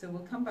right. So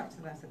we'll come back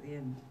to that at the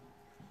end.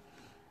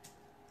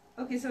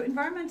 Okay, so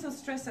environmental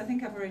stress, I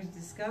think I've already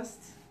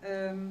discussed.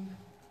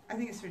 I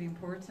think it's really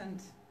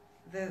important.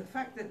 The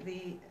fact that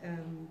the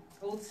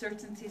old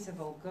certainties have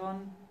all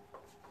gone.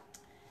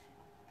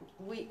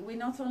 We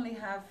not only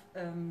have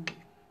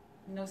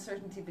no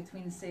certainty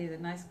between, say, the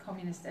nice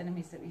communist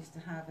enemies that we used to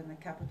have and the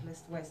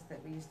capitalist West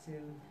that we used to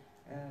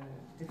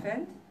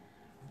defend,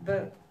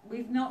 but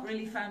we've not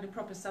really found a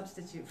proper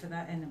substitute for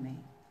that enemy.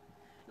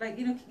 like,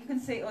 you know, you can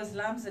say, oh,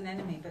 Islam's an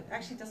enemy, but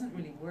actually it doesn't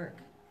really work,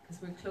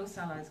 because we're close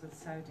allies with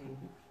Saudi.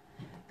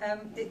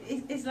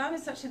 Islam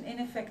is such an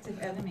ineffective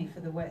enemy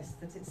for the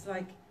West that it's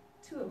like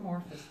too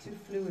amorphous, too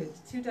fluid,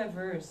 too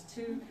diverse,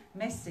 too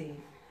messy.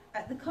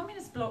 The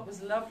communist bloc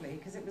was lovely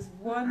because it was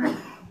one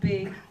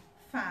big,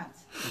 fat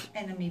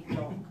enemy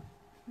bloc.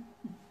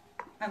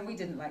 And we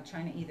didn't like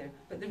China either.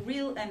 But the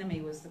real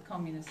enemy was the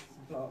communist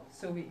bloc,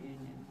 Soviet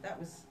Union. That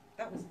was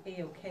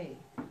A-okay.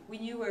 We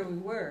knew where we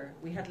were.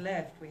 We had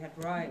left, we had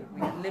right, we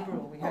had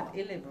liberal, we had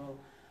illiberal,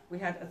 we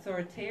had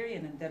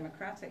authoritarian and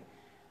democratic.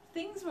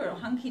 Things were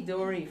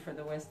hunky-dory for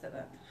the West at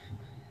that time,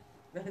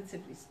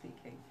 relatively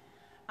speaking.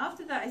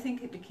 After that, I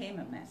think it became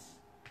a mess.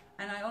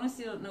 And I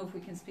honestly don't know if we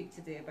can speak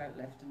today about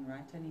left and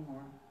right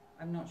anymore.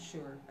 I'm not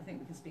sure. I think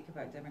we can speak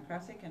about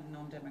democratic and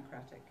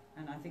non-democratic.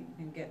 And I think we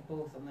can get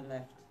both on the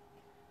left.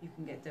 You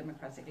can get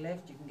democratic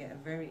left, you can get a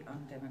very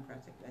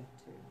undemocratic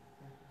left too.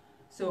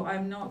 So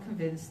I'm not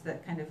convinced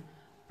that kind of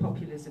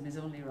populism is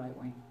only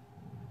right-wing.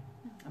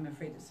 I'm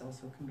afraid it's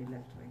also can be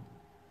left-wing.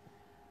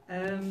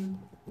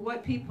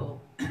 White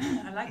people.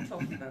 I like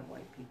talking about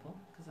white people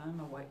because I'm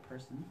a white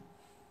person.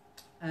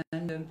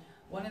 And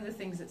one of the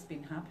things that's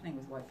been happening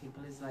with white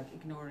people is like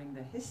ignoring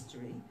the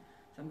history.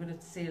 So I'm going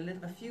to say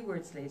a few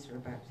words later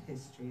about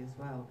history as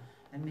well,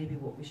 and maybe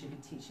what we should be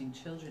teaching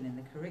children in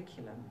the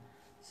curriculum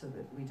so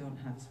that we don't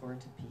have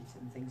Zwarte Piet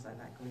and things like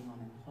that going on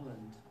in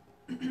Holland.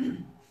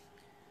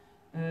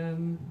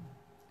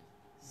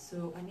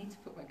 So I need to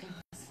put my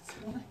glasses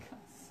on, I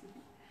can't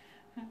see.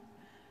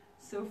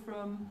 So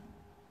from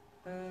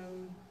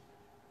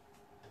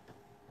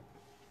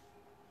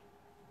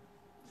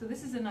so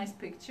this is a nice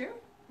picture.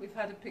 We've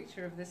had a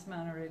picture of this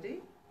man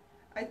already.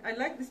 I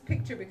like this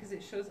picture because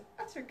it shows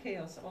utter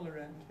chaos all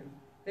around him.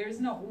 There is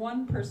not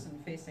one person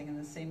facing in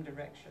the same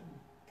direction.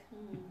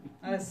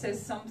 And it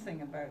says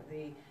something about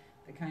the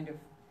kind of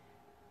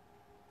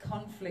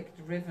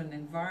conflict-riven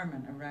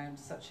environment around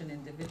such an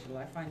individual.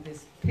 I find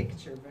this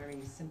picture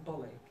very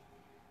symbolic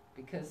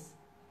because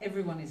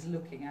everyone is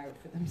looking out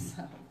for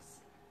themselves.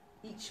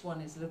 Each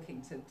one is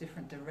looking to a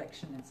different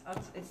direction.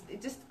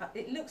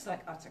 It looks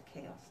like utter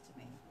chaos to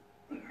me.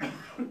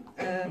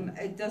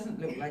 It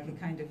doesn't look like a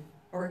kind of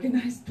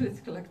organized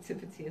political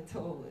activity at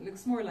all. It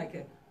looks more like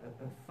a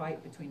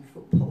fight between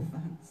football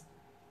fans.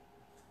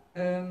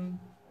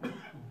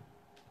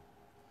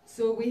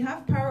 So we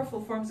have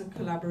powerful forms of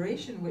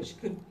collaboration which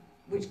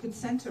could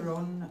center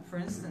on, for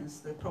instance,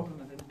 the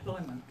problem of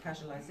employment,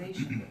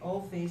 casualization. We're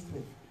all faced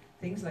with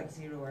things like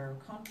zero-hour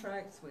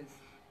contracts, with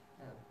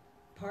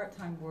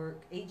part-time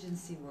work,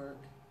 agency work,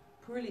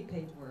 poorly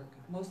paid work,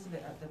 most of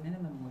it at the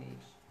minimum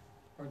wage,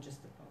 or just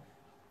above,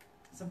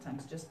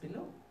 sometimes just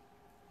below.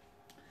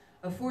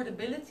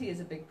 Affordability is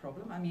a big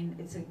problem. I mean,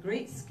 it's a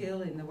great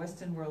skill in the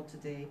Western world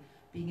today,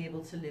 being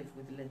able to live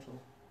with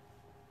little.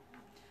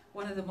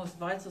 One of the most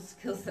vital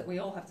skills that we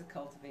all have to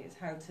cultivate is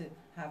how to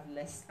have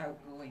less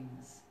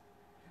outgoings.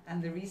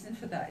 And the reason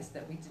for that is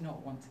that we do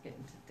not want to get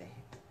into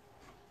debt.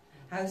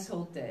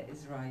 Household debt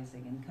is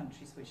rising in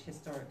countries which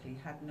historically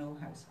had no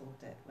household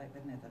debt, like the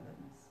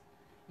Netherlands.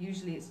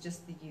 Usually it's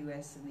just the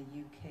US and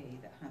the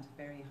UK that had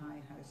very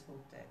high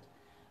household debt.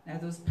 Now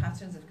those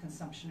patterns of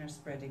consumption are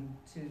spreading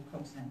to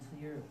continental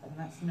Europe, and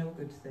that's no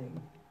good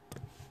thing.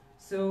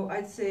 So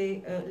I'd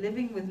say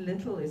living with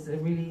little is a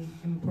really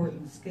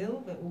important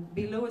skill, but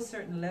below a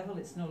certain level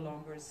it's no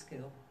longer a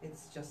skill.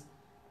 It's just,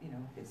 you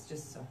know, it's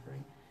just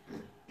suffering.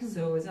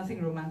 So there's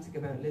nothing romantic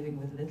about living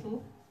with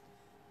little.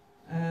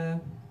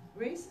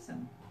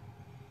 Racism.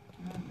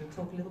 I'm going to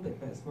talk a little bit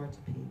about Zwarte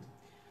Piet.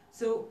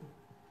 So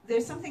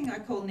there's something I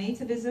call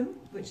nativism,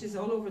 which is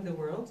all over the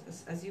world.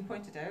 As you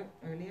pointed out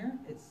earlier,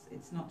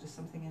 it's not just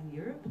something in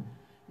Europe.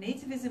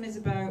 Nativism is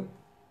about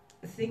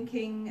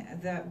thinking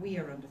that we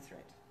are under threat.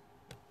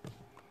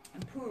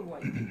 And poor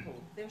white people,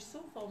 they're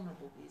so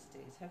vulnerable these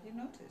days. Have you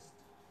noticed?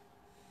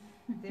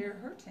 They're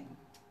hurting.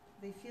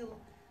 They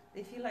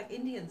feel like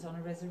Indians on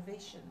a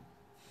reservation.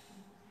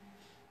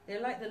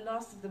 They're like the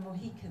last of the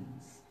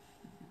Mohicans.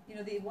 You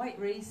know, the white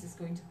race is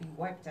going to be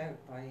wiped out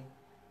by,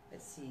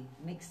 let's see,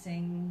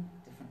 mixing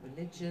different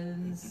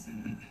religions,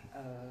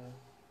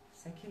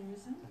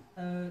 secularism.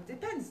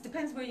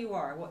 Depends where you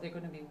are, what they're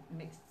going to be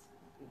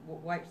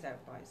wiped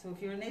out by. So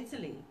if you're in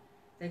Italy,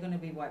 they're going to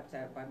be wiped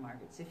out by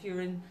migrants. If you're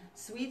in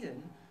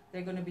Sweden,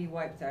 they're going to be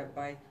wiped out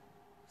by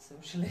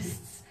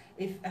socialists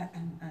and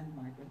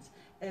migrants,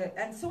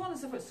 and so on and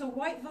so forth. So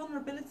white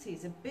vulnerability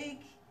is a big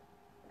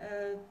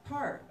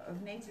part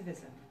of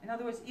nativism. In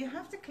other words, you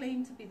have to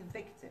claim to be the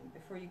victim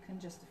before you can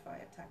justify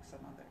attacks on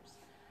others.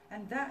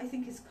 And that, I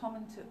think, is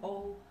common to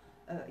all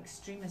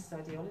extremist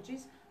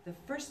ideologies. The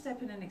first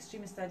step in an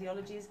extremist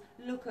ideology is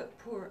look at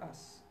poor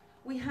us.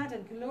 We had a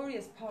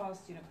glorious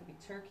past, you know, it could be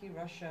Turkey,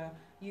 Russia,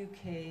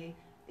 UK,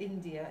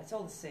 India, it's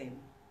all the same.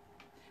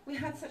 We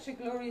had such a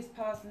glorious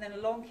past, and then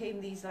along came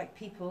these like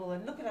people,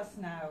 and look at us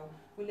now,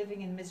 we're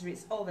living in misery,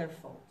 it's all their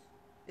fault.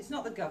 It's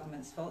not the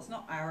government's fault, it's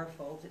not our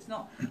fault, it's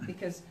not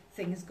because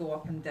things go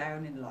up and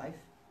down in life.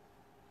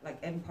 like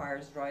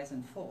empires rise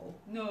and fall.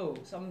 No,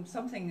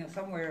 something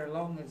somewhere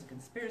along there's a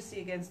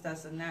conspiracy against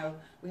us, and now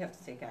we have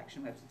to take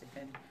action. We have to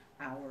defend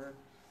our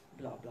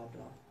blah blah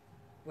blah.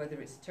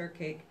 Whether it's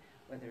Turkic,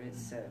 whether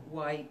it's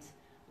white,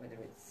 whether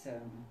it's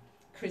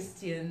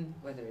Christian,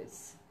 whether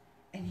it's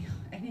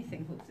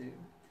anything will do.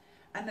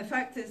 And the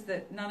fact is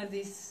that none of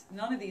these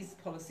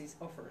policies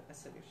offer a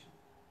solution,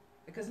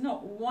 because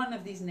not one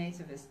of these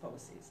nativist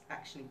policies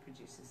actually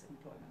produces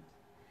employment.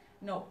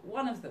 Not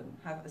one of them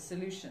have a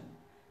solution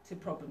to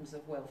problems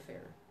of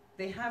welfare.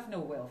 They have no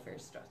welfare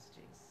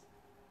strategies.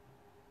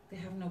 They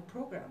have no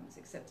programs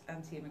except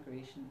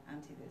anti-immigration,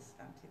 anti-this,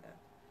 anti-that.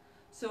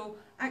 So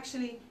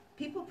actually,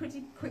 people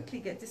pretty quickly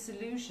get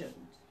disillusioned.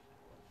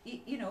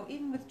 You know,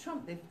 even with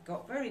Trump, they've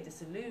got very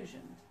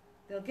disillusioned.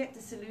 They'll get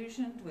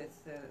disillusioned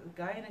with the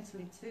guy in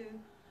Italy too,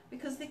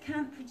 because they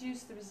can't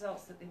produce the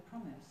results that they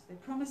promise. They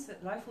promise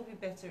that life will be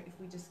better if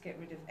we just get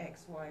rid of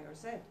X, Y, or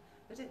Z,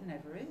 but it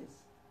never is.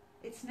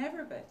 It's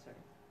never better.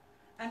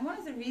 And one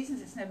of the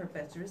reasons it's never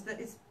better is that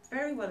it's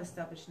very well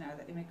established now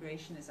that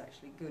immigration is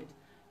actually good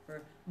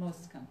for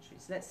most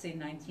countries. Let's say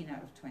 19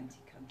 out of 20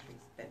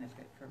 countries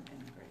benefit from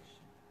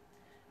immigration.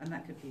 And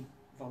that could be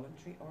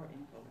voluntary or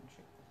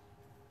involuntary.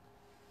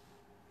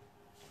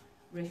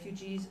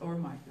 Refugees or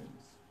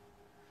migrants.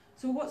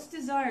 So what's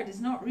desired is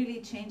not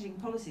really changing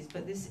policies,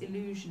 but this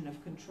illusion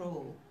of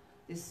control,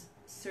 this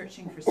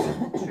searching for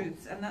simple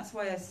truths. And that's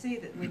why I say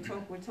that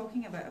we're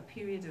talking about a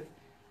period of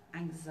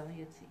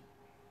anxiety.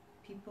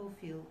 People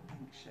feel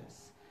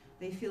anxious.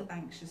 They feel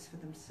anxious for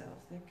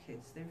themselves, their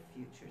kids, their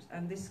futures.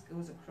 And this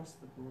goes across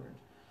the board.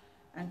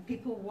 And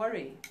people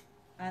worry,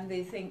 and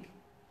they think,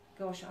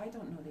 gosh, I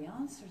don't know the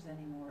answers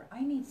anymore.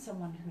 I need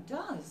someone who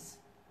does.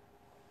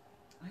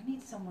 I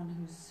need someone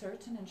who's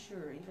certain and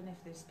sure, even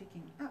if they're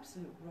speaking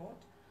absolute rot.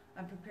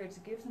 I'm prepared to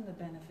give them the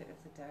benefit of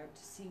the doubt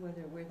to see where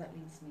that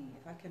leads me.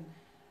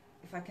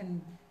 If I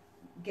can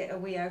get a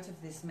way out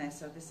of this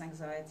mess or this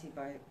anxiety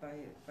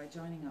by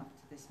joining up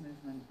to this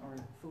movement or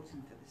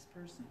voting for this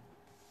person.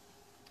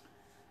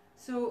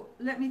 So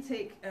let me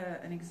take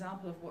an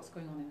example of what's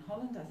going on in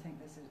Holland. I think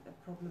there's a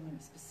problem,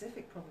 a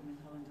specific problem in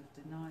Holland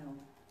of denial.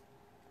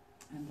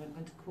 And I'm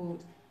going to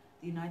quote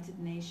the United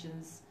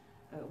Nations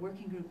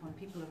Working Group on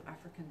People of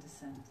African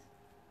Descent.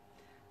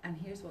 And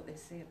here's what they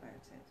say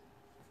about it.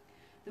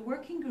 The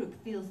working group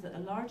feels that a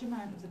large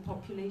amount of the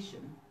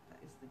population, that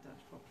is the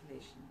Dutch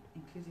population,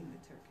 including the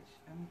Turkish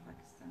and the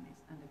Pakistanis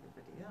and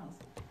everybody else,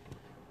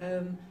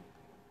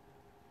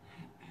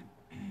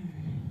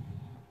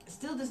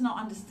 still does not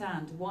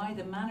understand why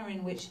the manner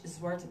in which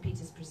Zwarte Piet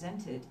is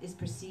presented is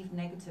perceived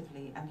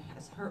negatively and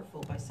as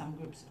hurtful by some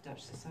groups of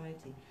Dutch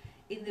society.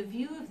 In the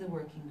view of the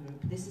working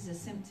group, this is a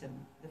symptom,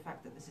 the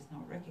fact that this is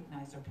not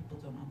recognized or people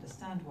don't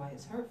understand why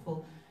it's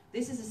hurtful.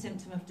 This is a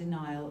symptom of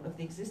denial of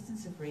the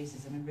existence of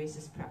racism and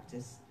racist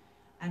practice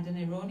and an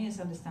erroneous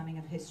understanding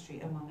of history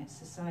among its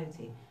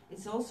society.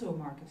 It's also a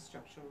mark of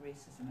structural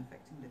racism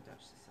affecting the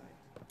Dutch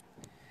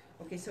society.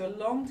 Okay, so a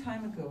long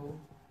time ago,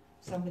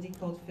 somebody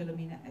called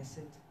Philomena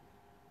Essed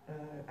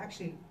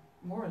actually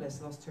more or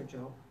less lost her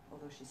job,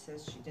 although she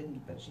says she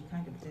didn't, but she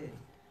kind of did.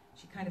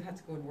 She kind of had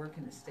to go and work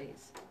in the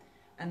States.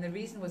 And the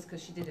reason was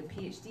because she did a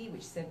PhD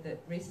which said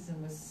that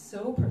racism was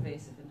so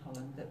pervasive in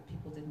Holland that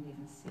people didn't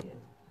even see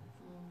it.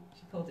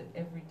 She called it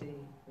everyday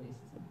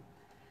racism.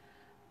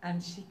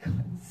 And she got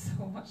in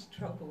so much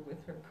trouble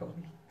with her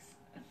colleagues.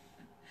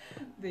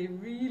 They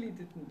really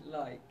didn't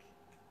like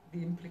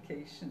the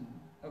implication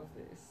of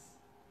this,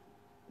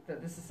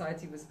 that the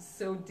society was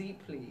so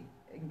deeply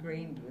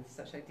ingrained with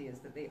such ideas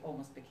that they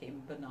almost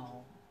became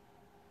banal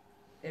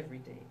every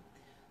day.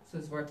 So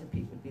Zwarte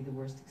Piet would be the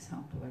worst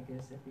example, I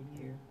guess,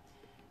 every year.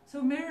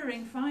 So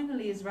mirroring,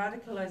 finally, is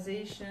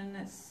radicalization.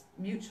 It's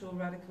mutual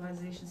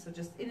radicalization. So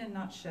just in a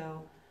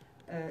nutshell,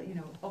 you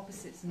know,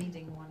 opposites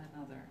needing one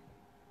another.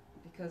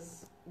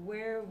 Because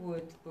where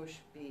would Bush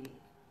be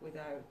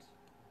without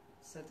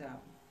Saddam?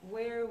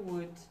 Where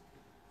would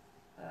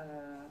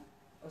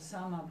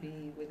Osama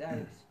be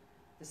without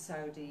the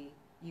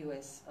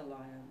Saudi-US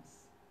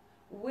alliance?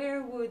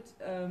 Where would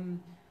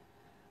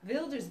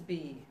Wilders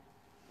be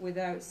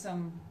without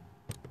some,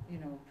 you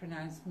know,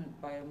 pronouncement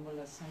by a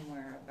mullah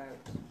somewhere about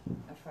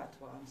a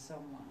fatwa on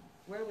someone?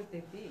 Where would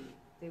they be?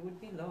 They would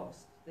be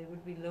lost. They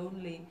would be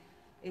lonely.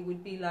 It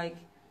would be like,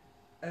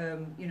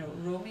 you know,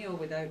 Romeo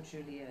without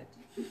Juliet.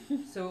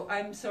 So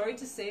I'm sorry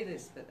to say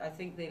this, but I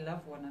think they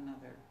love one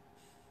another.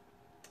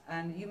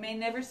 And you may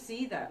never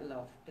see that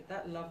love, but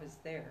that love is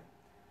there.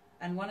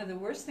 And one of the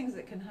worst things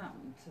that can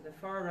happen to the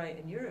far right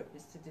in Europe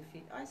is to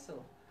defeat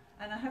ISIL.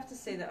 And I have to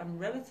say that I'm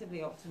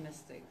relatively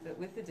optimistic that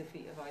with the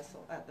defeat of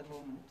ISIL at the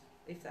moment,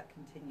 if that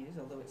continues,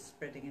 although it's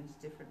spreading into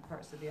different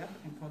parts of the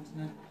African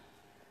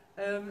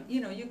continent,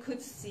 you know, you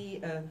could see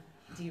a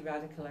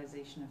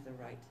de-radicalization of the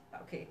right.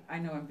 Okay, I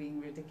know I'm being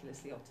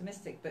ridiculously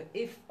optimistic, but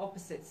if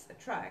opposites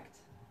attract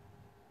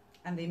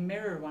and they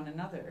mirror one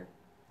another,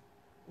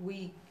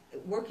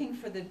 working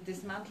for the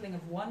dismantling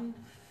of one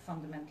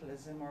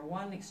fundamentalism or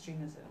one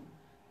extremism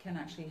can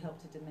actually help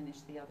to diminish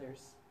the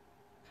other's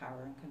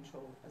power and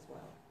control as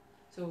well.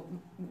 So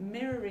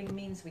mirroring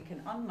means we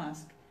can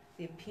unmask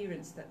the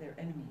appearance that they're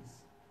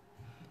enemies.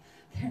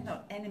 They're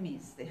not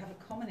enemies. They have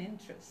a common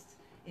interest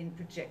in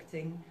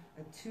projecting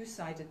a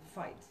two-sided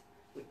fight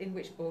in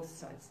which both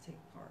sides take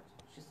part,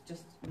 which is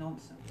just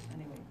nonsense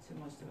anyway to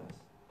most of us.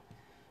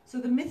 So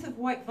the myth of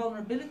white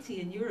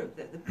vulnerability in Europe,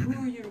 that the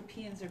poor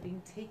Europeans are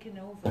being taken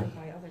over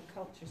by other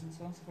cultures and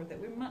so on and so forth, that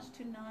we're much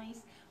too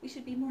nice, we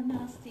should be more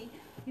nasty,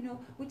 you know,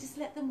 we just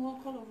let them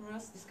walk all over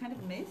us, this kind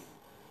of myth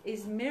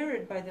is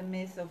mirrored by the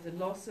myth of the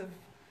loss of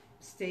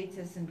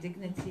status and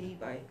dignity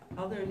by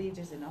other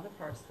leaders in other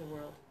parts of the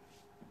world,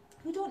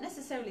 who don't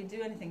necessarily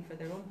do anything for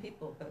their own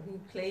people, but who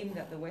claim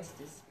that the West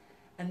is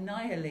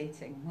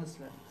annihilating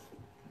Muslims.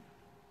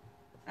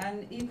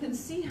 And you can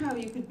see how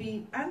you could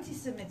be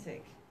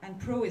anti-Semitic and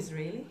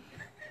pro-Israeli.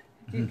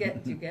 Do you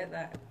get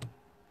that?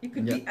 You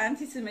could be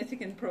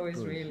anti-Semitic and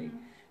pro-Israeli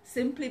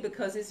simply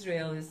because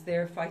Israel is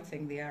there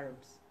fighting the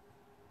Arabs.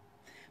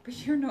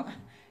 But you're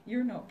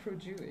not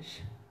pro-Jewish.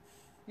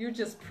 You're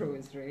just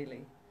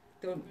pro-Israeli.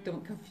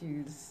 Don't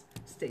confuse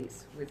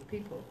states with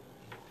people.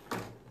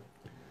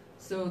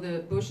 So the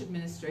Bush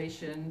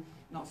administration,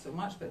 not so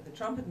much, but the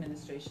Trump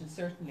administration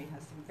certainly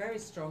has some very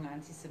strong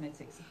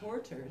anti-Semitic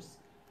supporters,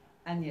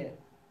 and yet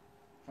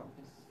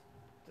Trump's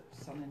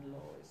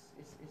son-in-law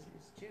is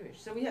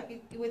Jewish. So we have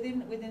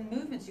within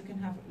movements you can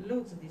have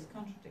loads of these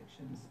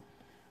contradictions.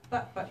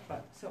 But.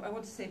 So I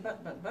want to say but,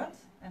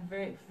 and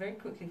very, very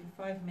quickly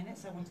for 5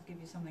 minutes I want to give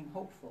you something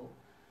hopeful.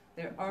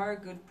 There are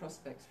good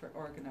prospects for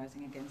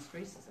organising against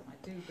racism. I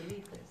do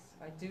believe this.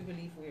 I do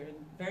believe we're in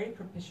very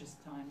propitious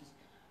times.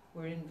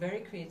 We're in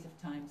very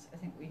creative times. I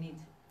think we need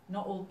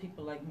not old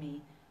people like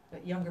me,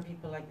 but younger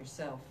people like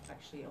yourself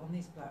actually on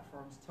these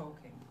platforms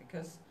talking,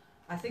 because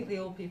I think the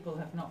old people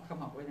have not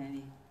come up with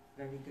any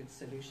very good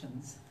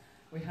solutions.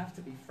 We have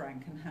to be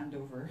frank and hand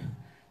over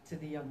to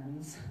the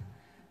young'uns,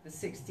 the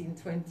 16,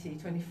 20,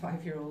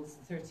 25-year-olds,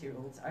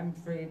 30-year-olds. I'm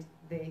afraid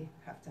they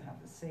have to have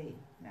a say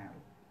now,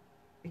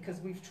 because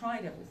we've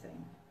tried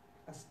everything,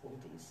 us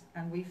oldies,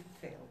 and we've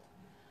failed.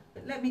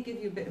 But let me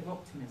give you a bit of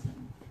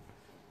optimism.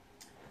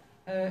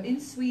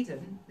 In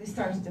Sweden, they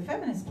started a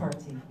feminist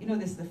party. You know,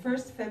 this is the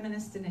first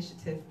feminist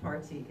initiative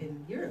party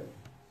in Europe.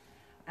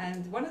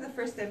 And one of the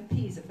first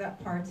MPs of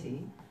that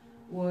party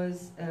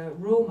was a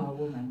Roma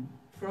woman,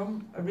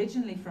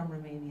 originally from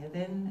Romania,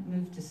 then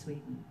moved to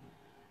Sweden.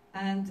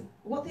 And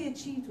what they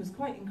achieved was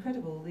quite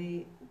incredible.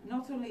 They,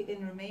 not only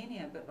in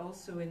Romania, but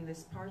also in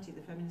this party,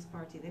 the feminist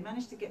party, they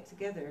managed to get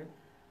together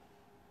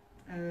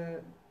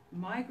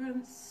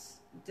migrants,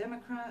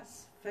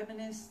 Democrats,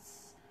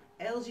 feminists,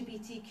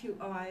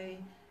 LGBTQI,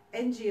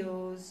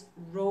 NGOs,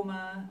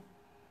 Roma,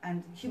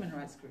 and human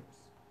rights groups,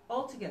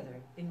 all together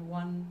in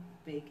one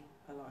big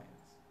alliance.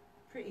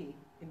 Pretty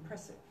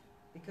impressive,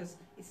 because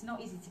it's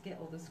not easy to get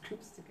all those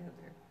groups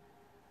together,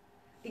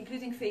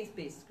 including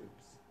faith-based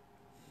groups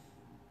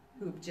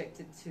who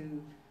objected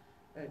to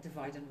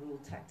divide and rule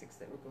tactics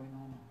that were going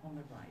on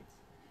the right.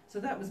 So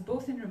that was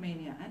both in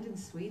Romania and in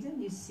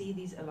Sweden. You see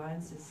these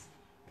alliances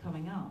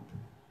coming up.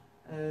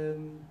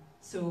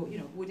 So, you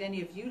know, would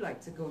any of you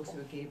like to go to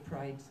a gay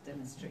pride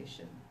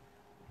demonstration?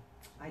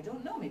 I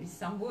don't know, maybe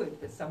some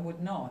would, but some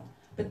would not.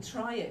 But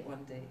try it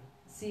one day.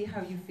 See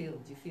how you feel.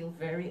 Do you feel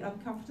very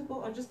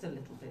uncomfortable or just a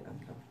little bit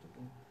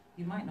uncomfortable?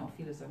 You might not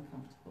feel as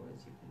uncomfortable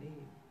as you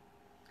believe.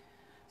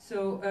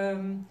 So,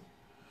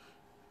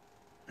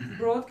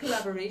 broad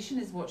collaboration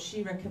is what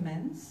she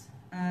recommends.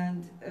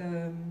 And,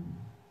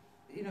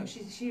 you know,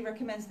 she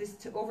recommends this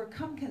to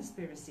overcome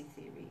conspiracy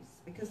theories,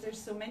 because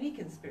there's so many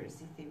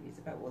conspiracy theories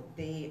about what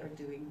they are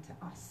doing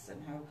to us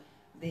and how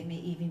they may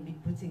even be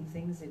putting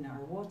things in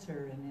our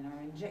water and in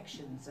our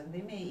injections, and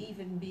they may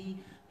even be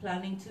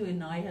planning to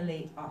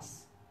annihilate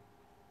us.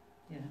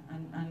 Yeah,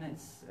 and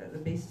it's the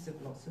basis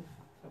of lots of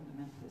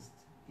fundamentalist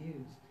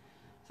views.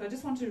 So I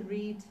just want to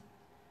read,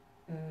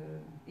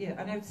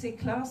 and I would say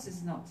class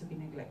is not to be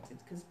neglected,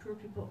 because poor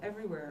people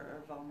everywhere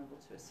are vulnerable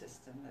to a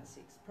system that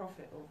seeks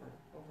profit over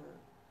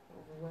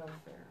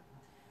welfare.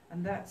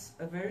 And that's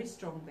a very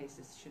strong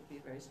basis, should be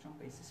a very strong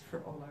basis for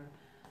all our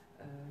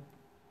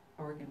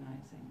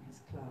organizing as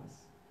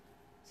class.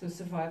 So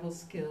survival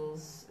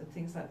skills and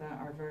things like that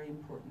are very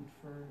important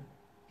for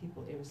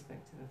people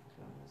irrespective of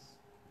class.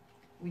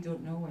 We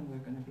don't know when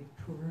we're going to be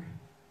poor.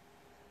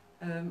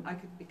 I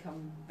could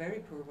become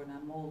very poor when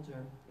I'm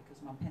older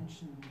because my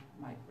pension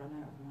might run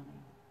out of money.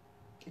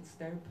 It's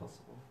very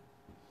possible.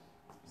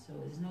 So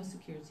there's no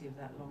security of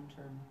that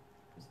long-term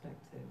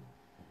perspective.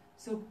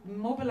 So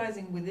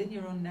mobilizing within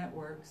your own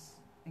networks,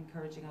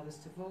 encouraging others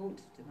to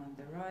vote, demand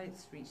their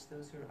rights, reach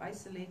those who are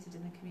isolated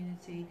in the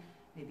community,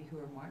 maybe who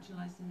are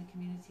marginalized in the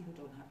community, who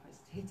don't have high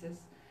status,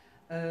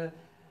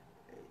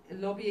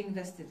 lobbying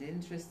vested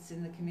interests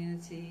in the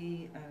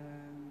community,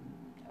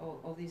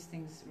 all these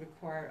things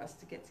require us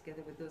to get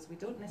together with those we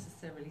don't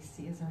necessarily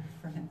see as our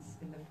friends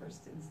in the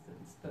first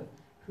instance, but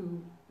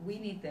who we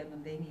need them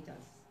and they need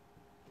us.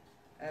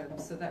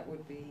 So that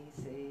would be,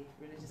 say,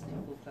 religious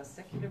people plus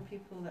secular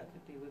people, that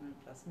could be women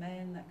plus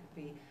men, that could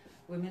be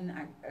women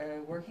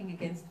working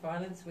against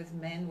violence with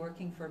men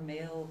working for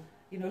male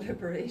you know,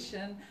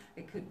 liberation.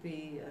 It could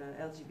be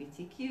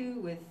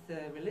LGBTQ with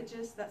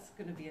religious. That's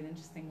going to be an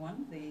interesting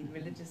one. The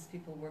religious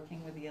people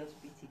working with the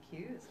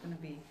LGBTQ. It's going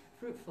to be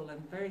fruitful and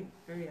very,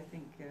 very, I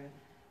think,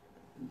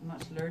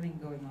 much learning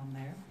going on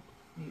there,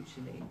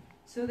 mutually.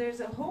 So there's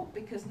a hope,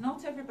 because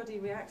not everybody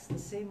reacts the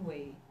same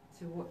way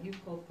to what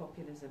you've called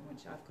populism,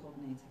 which I've called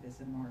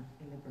nativism or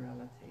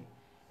illiberality.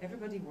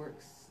 Everybody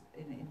works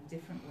in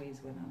different ways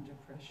when under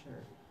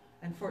pressure.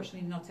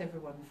 Unfortunately, not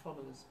everyone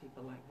follows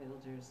people like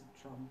Wilders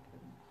and Trump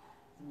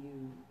and the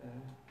new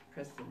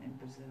president in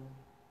Brazil.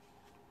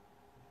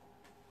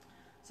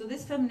 So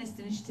this feminist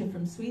initiative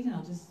from Sweden,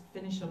 I'll just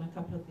finish on a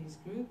couple of these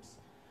groups.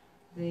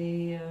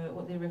 They,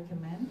 what they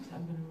recommend,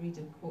 I'm going to read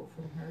a quote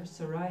from her.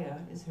 Soraya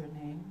is her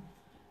name.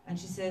 And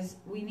she says,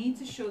 we need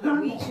to show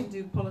that we can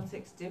do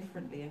politics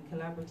differently and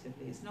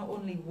collaboratively. It's not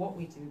only what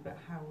we do, but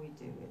how we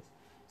do it.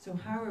 So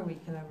how are we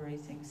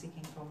collaborating,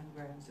 seeking common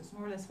ground? So it's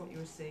more or less what you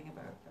were saying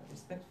about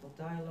respectful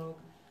dialogue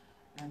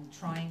and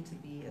trying to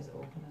be as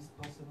open as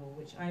possible,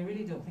 which I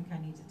really don't think I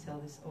need to tell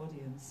this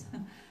audience.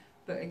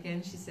 But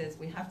again, she says,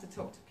 we have to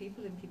talk to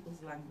people in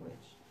people's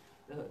language.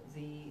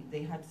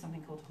 They had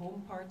something called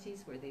home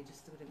parties, where they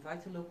just would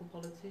invite a local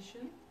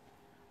politician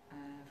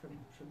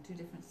from two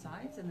different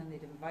sides, and then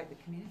they'd invite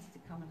the community to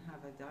come and have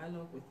a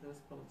dialogue with those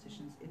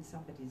politicians in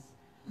somebody's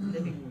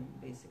living room,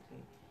 basically.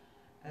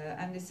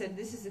 And they said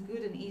this is a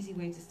good and easy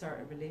way to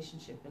start a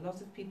relationship. A lot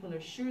of people are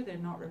sure they're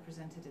not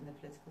represented in the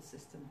political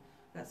system.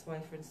 That's why,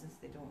 for instance,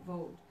 they don't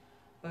vote.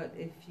 But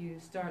if you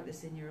start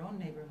this in your own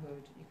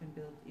neighbourhood, you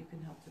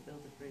can help to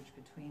build a bridge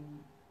between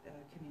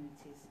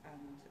communities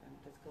and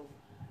political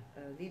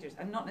leaders,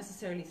 and not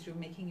necessarily through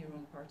making your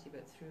own party,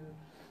 but through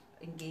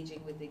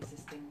engaging with the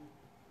existing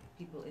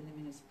people in the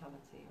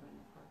municipality or in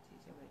the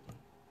parties already.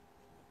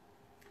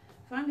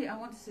 Finally, I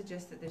want to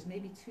suggest that there's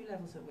maybe two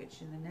levels at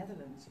which in the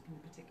Netherlands you can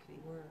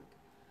particularly work.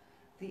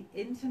 The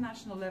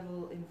international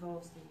level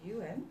involves the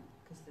UN,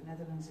 because the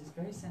Netherlands is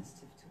very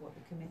sensitive to what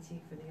the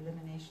Committee for the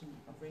Elimination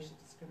of Racial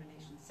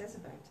Discrimination says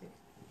about it.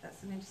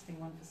 That's an interesting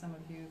one for some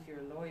of you, if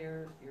you're a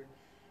lawyer, if you're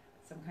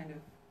some kind of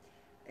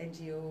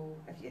NGO,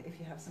 if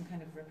you have some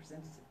kind of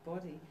representative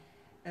body.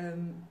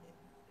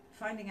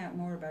 Finding out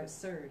more about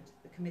CERD,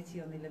 the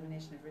Committee on the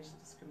Elimination of Racial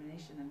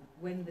Discrimination, and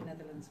when the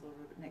Netherlands will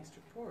next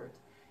report,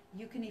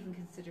 you can even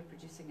consider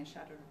producing a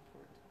shadow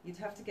report. You'd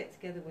have to get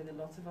together with a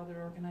lot of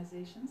other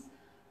organisations,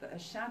 but a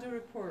shadow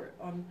report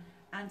on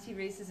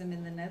anti-racism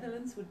in the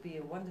Netherlands would be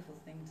a wonderful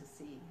thing to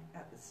see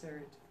at the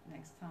CERD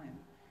next time,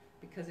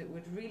 because it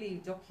would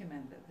really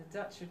document that the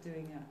Dutch are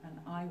doing an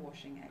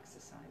eye-washing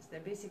exercise.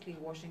 They're basically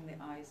washing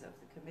the eyes of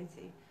the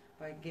committee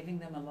by giving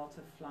them a lot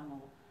of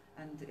flannel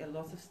and a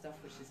lot of stuff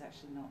which is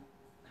actually not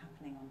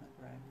happening on the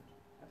ground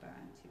about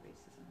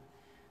anti-racism.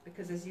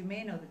 Because as you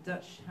may know, the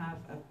Dutch have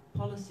a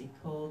policy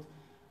called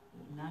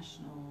the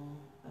National,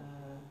 I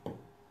can't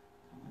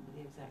remember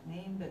the exact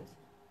name, but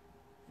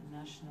the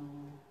National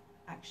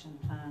Action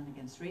Plan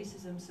Against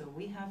Racism. So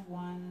we have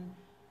one.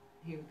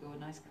 Here we go, a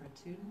nice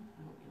cartoon.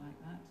 I hope you like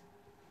that.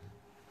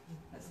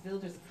 That's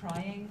Wilders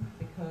crying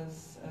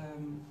because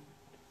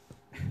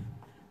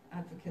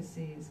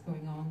advocacy is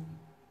going on,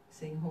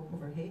 saying hope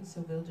over hate,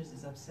 so Wilders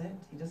is upset.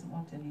 He doesn't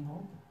want any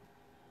hope.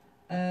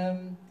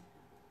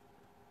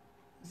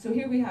 So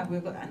here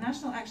we've got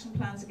national action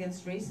plans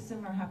against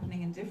racism are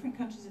happening in different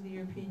countries of the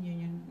European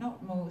Union,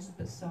 not most,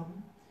 but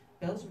some.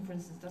 Belgium, for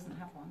instance, doesn't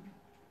have one,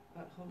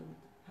 but Holland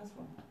has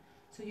one.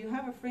 So you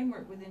have a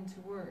framework within to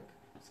work.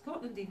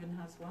 Scotland even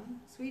has one,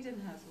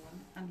 Sweden has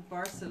one, and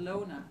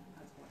Barcelona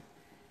has one.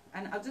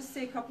 And I'll just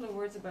say a couple of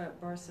words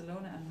about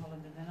Barcelona and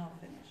Holland, and then I'll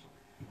finish.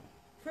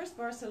 First,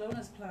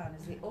 Barcelona's plan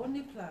is the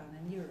only plan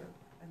in Europe,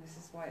 and this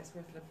is why it's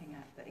worth looking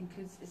at, that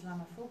includes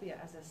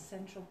Islamophobia as a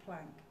central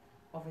plank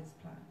of its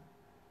plan.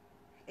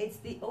 It's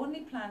the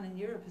only plan in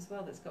Europe as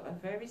well that's got a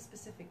very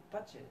specific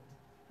budget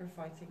for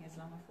fighting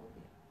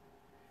Islamophobia.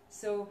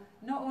 So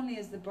not only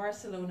is the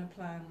Barcelona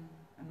plan,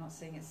 I'm not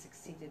saying it's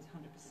succeeded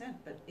 100%,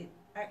 but it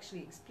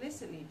actually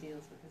explicitly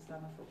deals with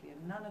Islamophobia.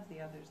 None of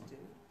the others do.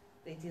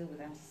 They deal with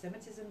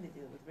anti-Semitism, they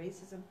deal with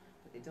racism,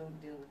 but they don't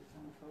deal with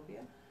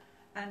Islamophobia.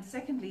 And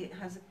secondly, it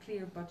has a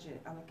clear budget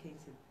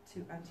allocated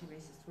to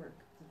anti-racist work.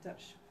 The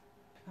Dutch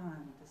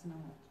plan does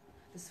not.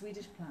 The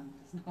Swedish plan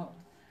does not.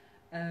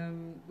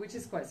 Which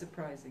is quite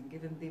surprising,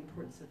 given the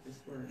importance of this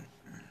work.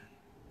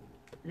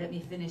 Let me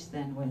finish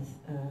then with,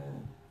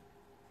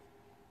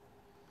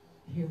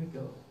 here we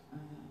go.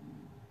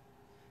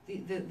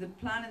 The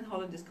plan in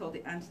Holland is called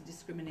the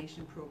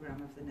Anti-Discrimination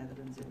Programme of the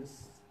Netherlands. It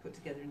was put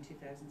together in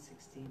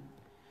 2016.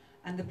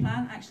 And the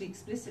plan actually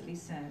explicitly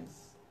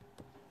says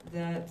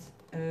that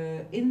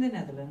in the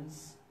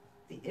Netherlands,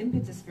 the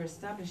impetus for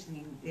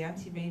establishing the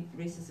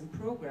anti-racism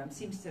programme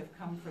seems to have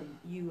come from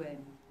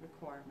UN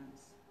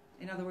requirements.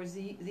 In other words,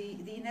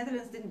 the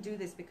Netherlands didn't do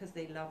this because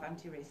they love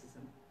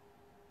anti-racism.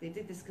 They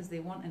did this because they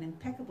want an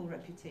impeccable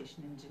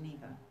reputation in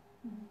Geneva.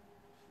 Mm-hmm.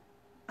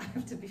 I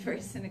have to be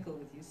very cynical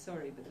with you,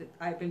 sorry, but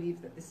I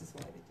believe that this is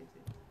why they did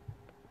it.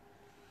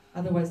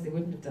 Otherwise they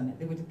wouldn't have done it.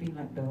 They would have been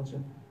like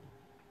Belgium.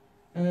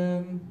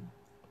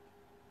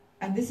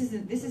 And this is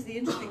the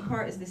interesting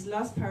part, is this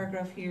last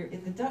paragraph here.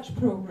 In the Dutch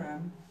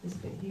program, this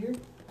bit here,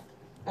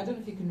 I don't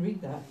know if you can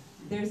read that.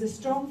 There's a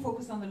strong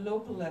focus on the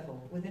local level,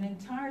 with an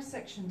entire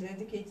section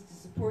dedicated to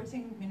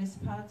supporting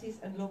municipalities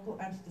and local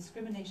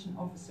anti-discrimination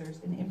officers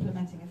in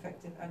implementing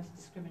effective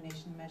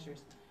anti-discrimination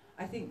measures.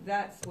 I think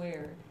that's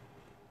where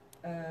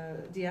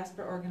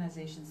diaspora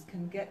organizations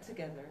can get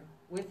together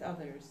with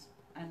others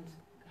and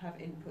have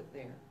input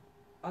there.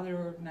 Other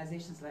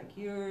organizations like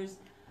yours,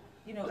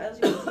 you know,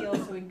 LGBT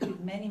also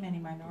include many, many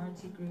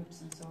minority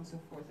groups and so on and so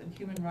forth, and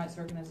human rights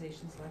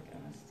organizations like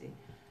Amnesty.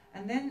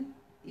 And then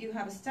you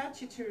have a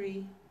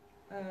statutory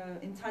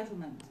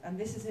entitlement, and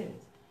this is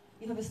it.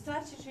 You have a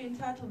statutory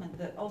entitlement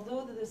that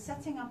although the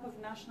setting up of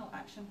national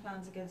action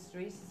plans against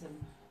racism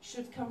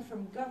should come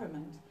from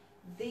government,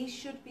 they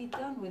should be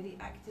done with the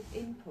active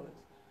input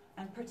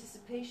and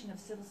participation of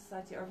civil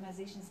society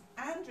organizations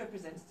and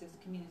representatives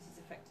of communities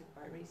affected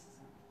by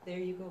racism. There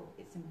you go.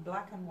 It's in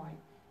black and white.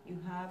 You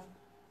have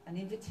an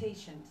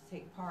invitation to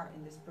take part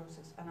in this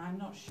process, and I'm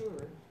not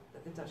sure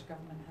that the Dutch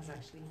government has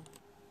actually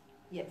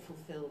yet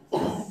fulfilled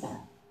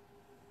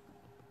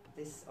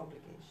this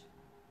obligation.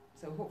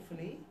 So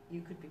hopefully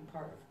you could be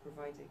part of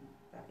providing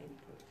that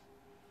input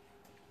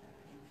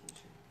in the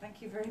future.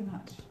 Thank you very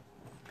much.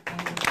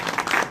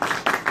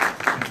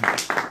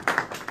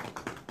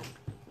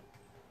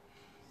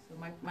 So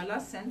my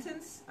last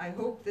sentence, I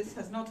hope this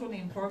has not only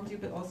informed you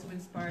but also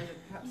inspired and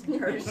perhaps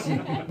encouraged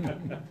you.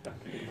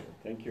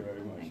 Thank you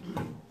very much. Thank you.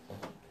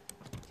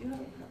 Do you have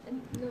a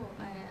No,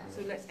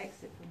 So let's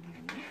exit from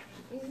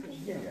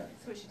here. Yeah.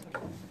 Switch it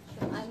over.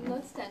 So I'm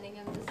not standing,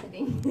 I'm just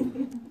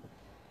sitting.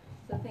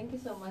 So thank you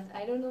so much.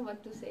 I don't know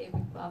what to say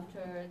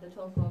after the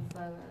talk of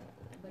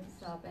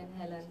Batisab and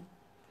Helen.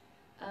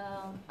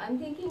 I'm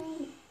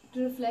thinking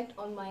to reflect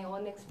on my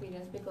own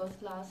experience, because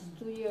last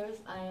 2 years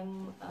I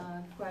am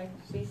quite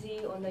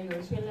busy on the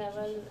European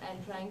level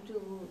and trying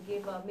to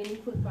give a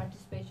meaningful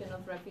participation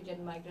of refugee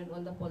and migrant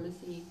on the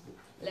policy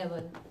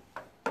level.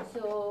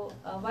 So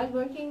while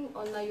working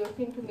on the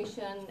European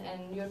Commission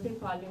and European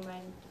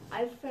Parliament,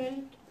 I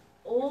felt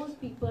all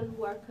people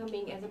who are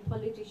coming as a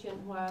politician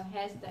who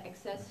has the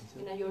access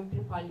in a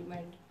European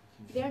Parliament,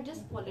 they are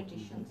just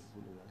politicians.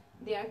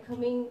 They are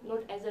coming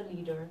not as a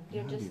leader, they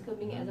are just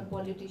coming as a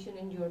politician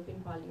in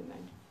European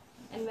Parliament.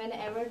 And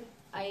whenever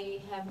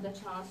I have the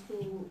chance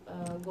to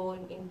go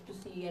in to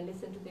see and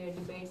listen to their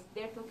debates,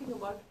 they are talking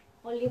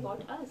only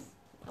about us,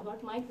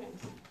 about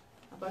migrants,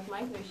 about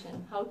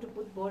migration, how to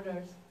put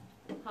borders,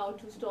 how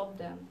to stop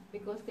them,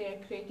 because they are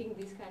creating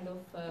this kind of,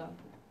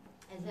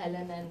 as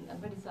Helen and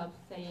Batisab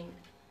saying,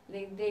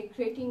 they're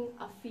creating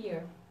a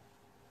fear.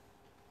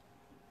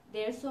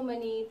 There are so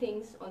many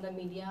things on the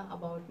media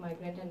about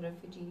migrant and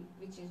refugee,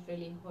 which is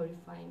really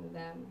horrifying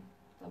them,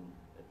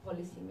 the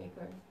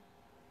policymaker.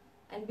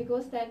 And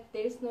because that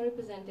there is no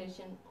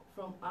representation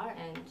from our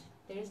end,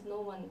 there is no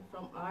one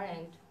from our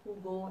end who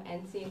go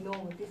and say,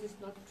 no, this is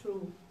not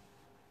true.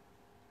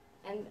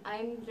 And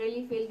I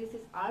really feel this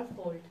is our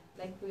fault,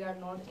 like we are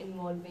not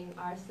involving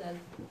ourselves,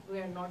 we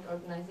are not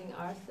organizing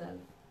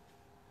ourselves.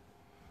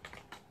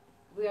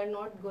 We are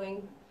not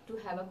going to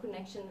have a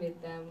connection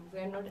with them. We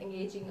are not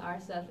engaging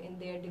ourselves in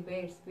their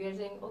debates. We are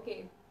saying,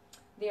 okay,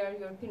 they are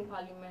European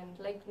Parliament.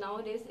 Like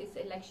nowadays,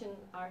 elections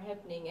are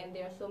happening and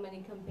there are so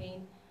many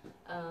campaigns.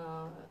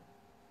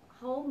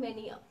 How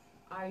many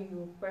are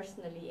you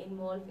personally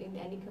involved in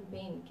any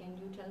campaign? Can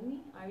you tell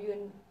me? Are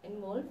you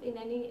involved in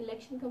any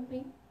election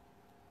campaign?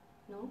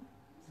 No?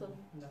 So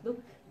no.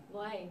 Look,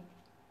 why?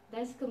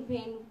 That's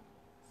campaign,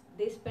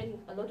 they spend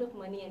a lot of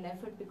money and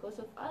effort because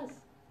of us.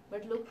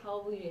 But look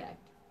how we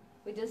react.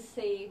 We just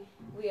say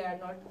we are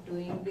not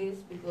doing this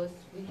because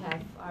we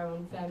have our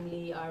own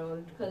family, our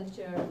own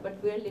culture,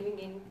 but we are living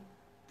in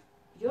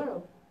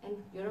Europe, and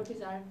Europe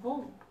is our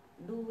home.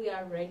 Do we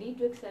are ready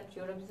to accept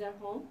Europe is our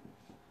home?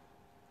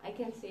 I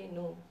can say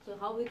no. So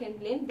how we can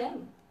blame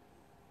them?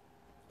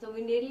 So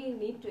we really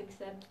need to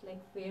accept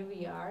like where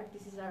we are,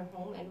 this is our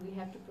home and we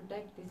have to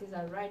protect, this is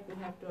our right, we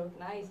have to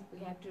organize,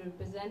 we have to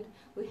represent,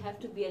 we have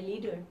to be a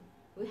leader.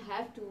 We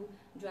have to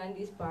join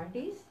these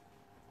parties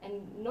and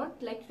not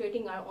like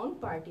creating our own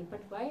party, but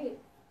why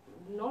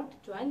not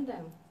join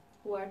them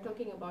who are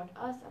talking about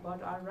us,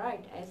 about our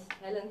right. As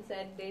Helen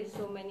said, there's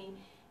so many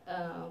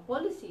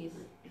policies,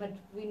 but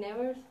we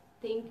never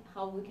think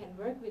how we can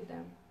work with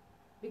them.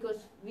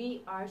 Because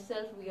we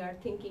ourselves, we are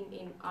thinking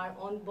in our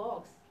own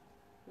box.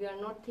 We are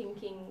not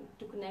thinking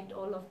to connect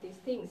all of these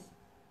things.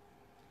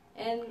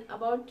 And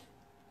about,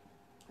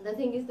 the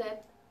thing is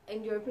that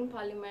in European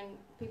Parliament,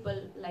 people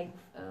like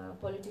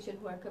politicians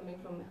who are coming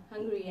from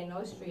Hungary and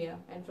Austria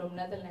and from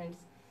Netherlands,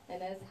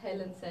 and as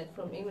Helen said,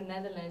 from even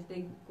Netherlands,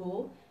 they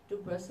go to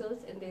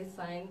Brussels and they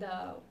sign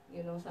the,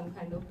 some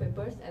kind of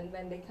papers, and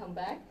when they come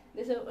back,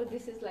 they say, oh,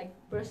 this is like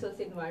Brussels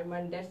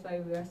environment, that's why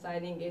we are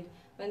signing it.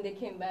 When they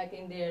came back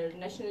in their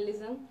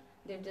nationalism,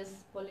 they're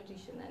just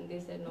politicians, and they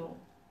said, no,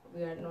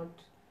 we are not.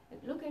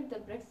 Look at the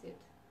Brexit.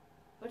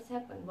 What's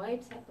happened? Why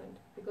it's happened?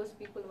 Because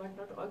people were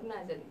not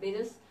organized. And they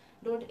just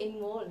don't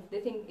involve. They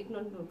think it's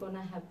not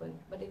gonna happen,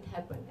 but it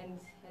happened, and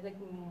it has like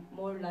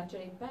more larger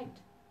impact.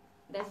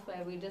 That's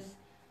why we just.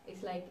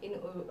 It's like in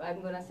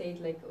I'm gonna say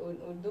it like in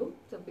Urdu,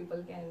 so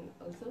people can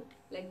also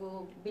like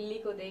वो बिल्ली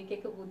को देख के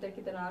कबूतर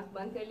की तरह आँख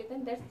बंद कर लेते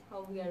हैं. That's how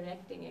we are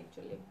reacting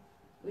actually.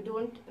 We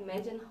don't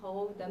imagine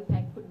how the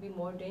impact could be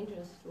more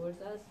dangerous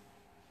towards us.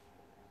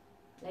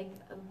 Like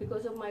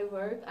because of my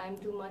work, I'm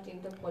too much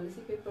into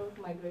policy paper of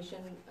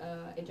migration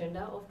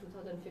agenda of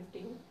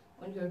 2015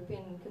 on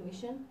European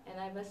Commission, and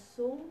I was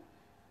so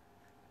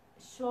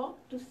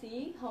shocked to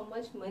see how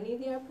much money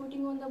they are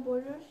putting on the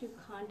borders. You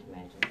can't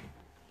imagine.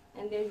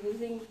 And they're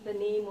using the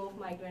name of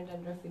migrant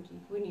and refugee.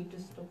 We need to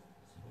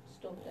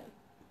stop them.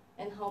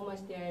 And how much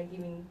they are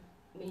giving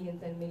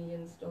millions and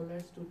millions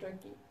dollars to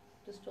Turkey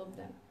to stop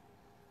them.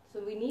 So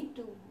we need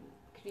to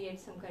create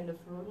some kind of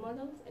role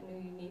models, and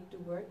we need to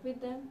work with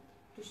them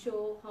to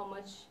show how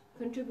much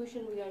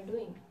contribution we are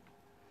doing.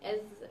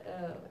 As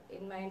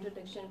in my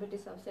introduction,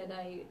 Batisab said,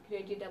 I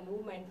created a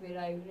movement where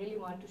I really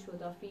want to show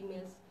the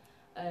females,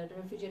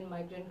 refugee and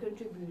migrant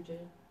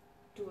contributor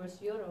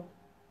towards Europe,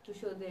 to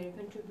show their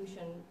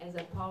contribution as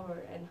a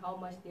power and how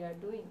much they are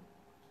doing.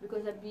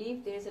 Because I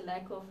believe there is a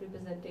lack of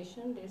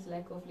representation, there is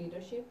lack of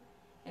leadership,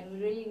 and we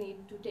really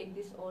need to take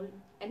this all,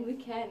 and we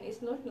can.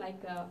 It's not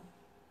like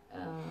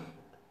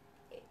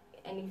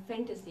any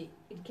fantasy.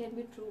 It can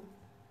be true.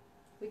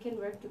 We can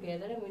work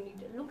together, and we need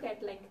to look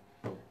at like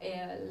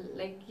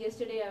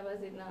yesterday I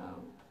was in a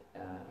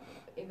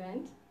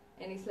event,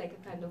 and it's like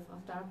a kind of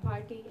aftar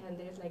party, and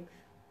there's like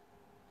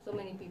so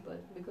many people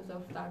because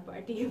of aftar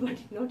party, but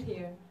not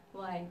here.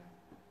 Why?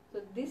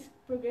 So this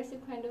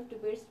progressive kind of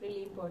debate is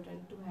really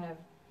important to have,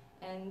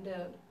 and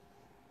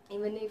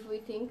even if we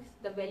think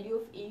the value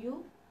of EU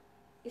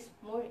is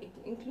more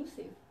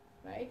inclusive,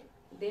 right?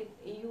 That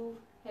EU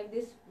have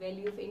this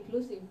value of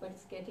inclusive, but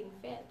it's getting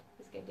fed,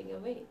 it's getting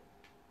away,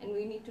 and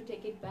we need to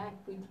take it back.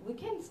 We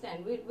can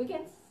stand. We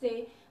can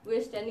say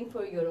we're standing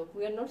for Europe.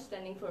 We are not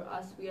standing for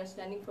us. We are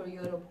standing for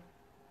Europe,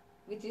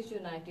 which is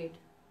united,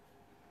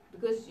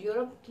 because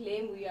Europe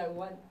claim we are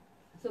one.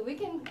 So we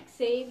can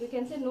say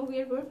no, we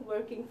are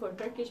working for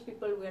Turkish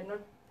people, we are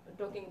not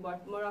talking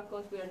about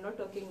Moroccans, we are not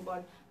talking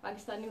about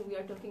Pakistani, we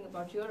are talking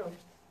about Europe.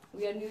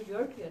 We are New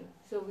European,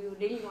 so we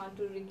really want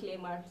to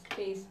reclaim our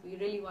space, we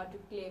really want to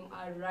claim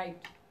our right.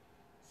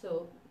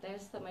 So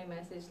that's my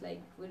message,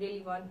 like we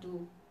really want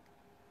to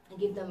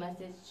give the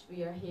message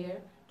we are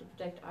here to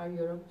protect our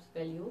Europe's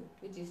value,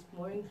 which is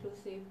more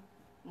inclusive,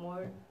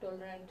 more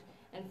tolerant,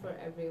 and for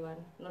everyone,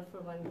 not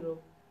for one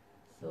group.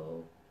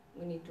 So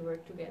we need to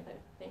work together.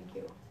 Thank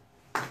you.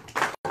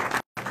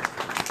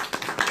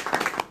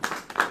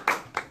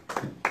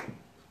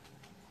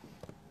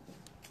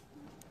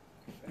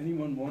 If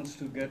anyone wants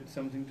to get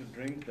something to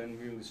drink, then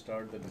we will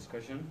start the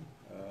discussion.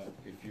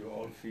 If you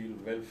all feel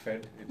well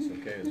fed, it's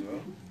okay as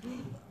well.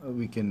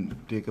 We can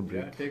take a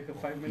break. Yeah, take a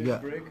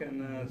 5-minute break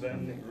and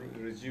then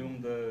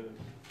resume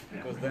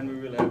because then we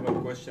will have a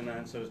question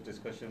answers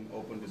discussion,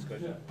 open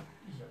discussion.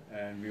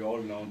 And we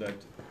all know that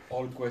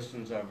all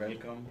questions are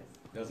welcome.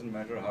 Doesn't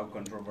matter how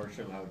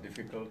controversial, how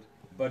difficult,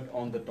 but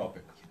on the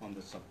topic, on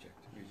the subject.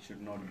 It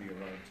should not be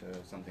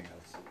about something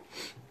else.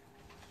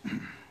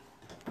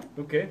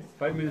 Okay,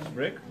 5 minutes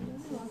break.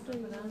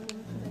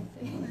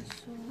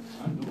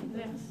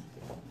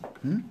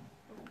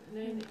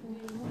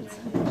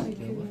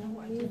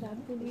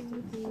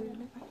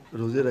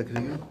 रोजे रख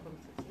रही हो?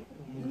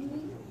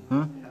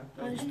 हाँ?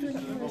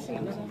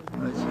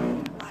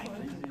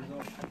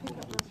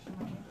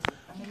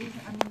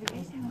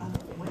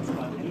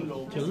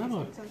 चलना ना?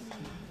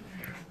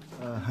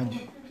 हाँ जी,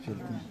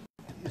 चलते हैं।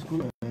 इसको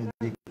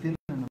देखते हैं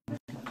ना?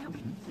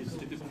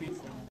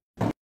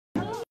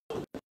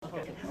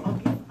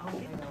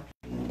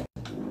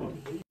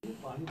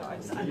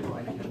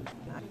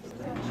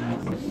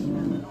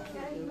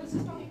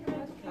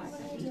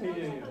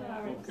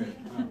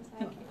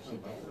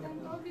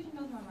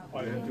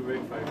 I have to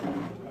wait 5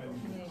 minutes.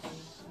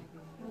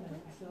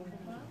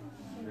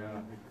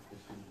 Yeah.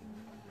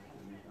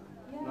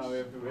 Now we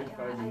have to wait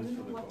 5 minutes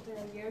for the call.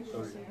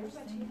 Sorry.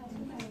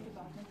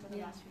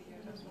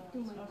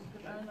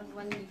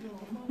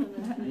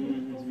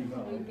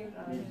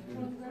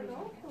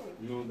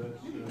 No, that's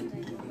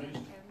Thursday or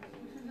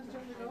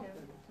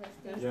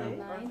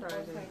Or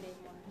Friday? Friday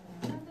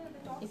morning.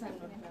 If I'm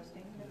not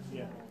traveling.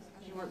 Yeah.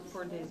 You work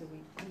 4 days a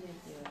week.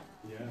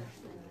 yeah.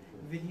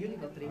 Will you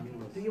not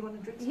drink? Do you want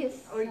to drink?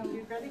 Yes. Or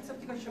you grabbing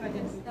something, or should I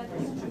get it?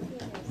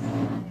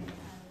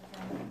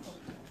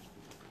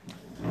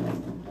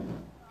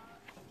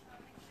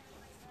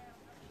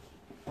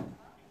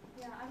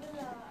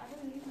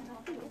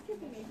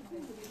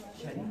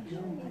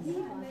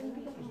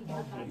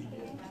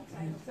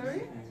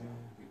 Sorry?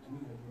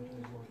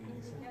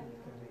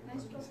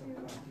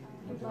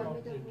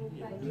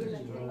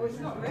 Oh, it's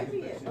not ready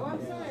yet. Oh,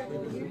 I'm sorry. I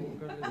didn't hear you.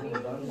 That's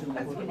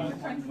what you were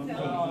trying to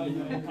tell me.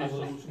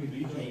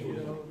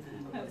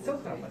 So,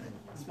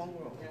 small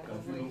world.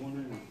 Kafi logon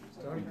hai.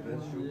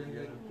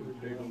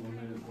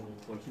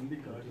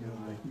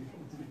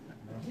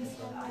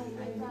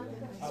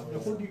 आप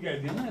लोगों की कह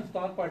दिया ना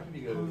star party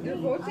नहीं कर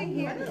You're voting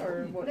here or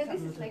what? No,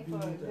 this is like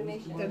for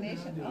donation.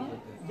 Donation. Oh.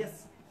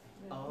 Yes.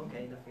 Oh,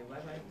 okay, love you.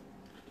 Bye bye.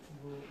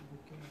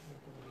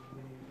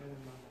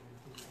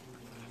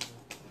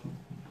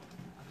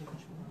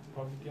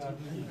 क्या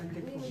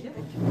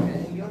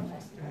Your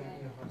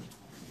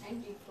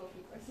And the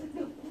coffee person.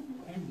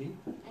 MD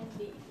And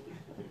the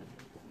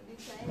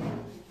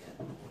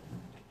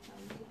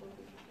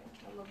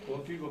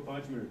Coffee for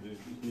 5 minutes.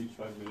 It needs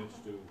 5 minutes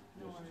to.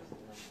 No just,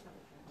 worries.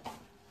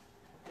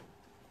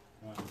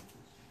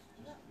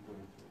 just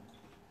going through.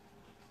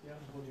 क्या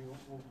बोल रही हो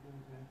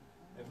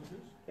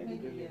Evidence? Maybe,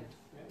 Maybe, yes.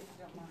 If you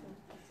don't mind.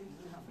 It seems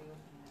to not be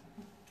open yet.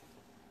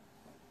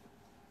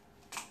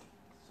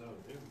 So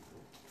there we go.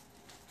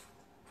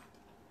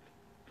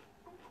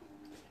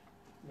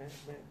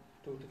 मैं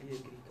totally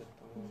agree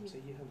करता हूँ आपसे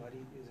ये हमारी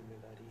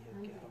जिम्मेदारी है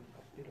कि हम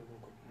अपने लोगों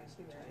को भी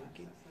समझाएं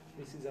कि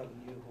this is our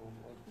new home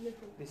और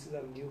this is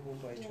our new home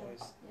by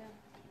choice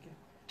ठीक है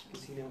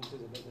किसी ने हमसे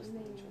ज़बरदस्ती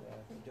नहीं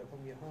छुड़ाया जब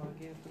हम यहाँ आ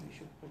गए तो we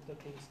should put the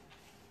things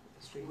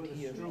straight Well,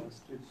 here it's true.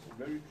 first. It's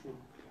very true.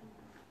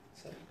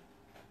 Sir,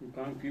 You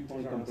can't keep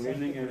on Sir,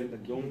 complaining sir,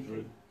 and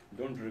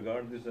don't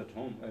regard this at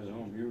home as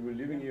home. You've been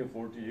living here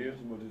 40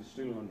 years, but it's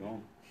still not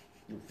home.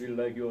 You feel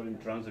like you're in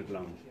transit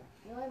lounge.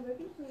 No, I'm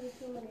working for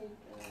so many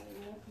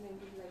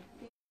investments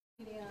like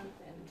Immigrants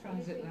and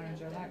Transit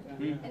lounge, I like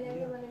that. Hmm. and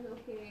everyone is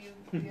okay.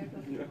 We are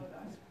talking about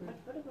us.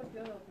 But what about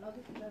Europe? Now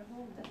this is our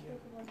home. Let's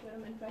talk about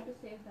Europe and try to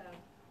save the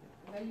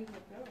values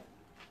of Europe,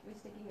 which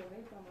is taking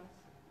away from us.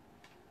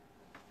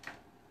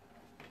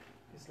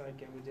 it's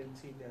like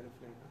emergency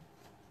airplane. Huh?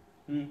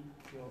 Hmm.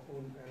 Your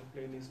own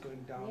airplane is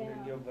going down Yeah.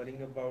 and you're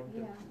worrying about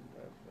the, Yeah.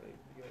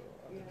 your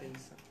other Yeah.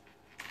 things.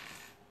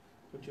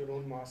 Put your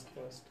own mask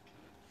first.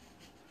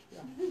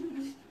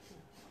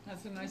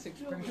 That's a nice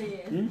expression.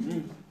 Yes.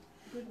 Mm-hmm.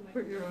 Good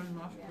Put your own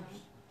mask Yeah.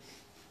 first.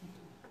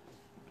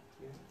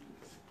 Yeah.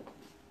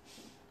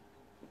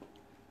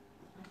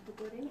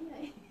 पकोड़े नहीं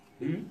आए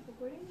Hmm?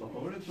 पकोड़े नहीं आए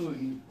पकौड़े तो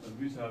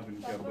अभी साहब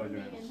इनके अब्बा जो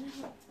हैं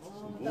वो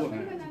वो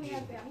हैं। बनाने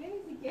आते हमने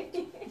नहीं सीखे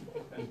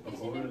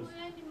पकौड़े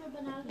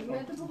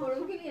मैं तो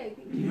पकोड़ों के लिए आई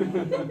थी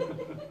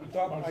तो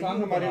आप आइए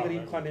हमारे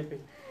गरीब खाने पे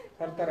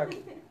हर तरह के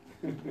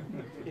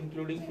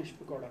including fish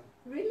pakora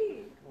really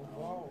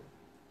wow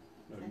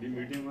अगली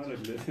मीटिंग में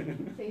रख लेते हैं।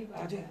 सही बात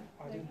आज है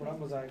आज बड़ा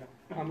मजा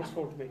आएगा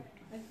आमसफोर्ड में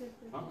अच्छा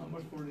हाँ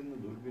अमरफोर्ड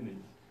इनमें दूर भी नहीं।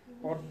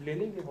 और ले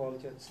लेंगे हॉल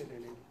चर्च से ले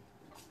लेंगे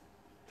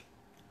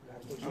घर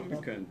को We छोटा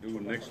can do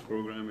next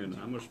program in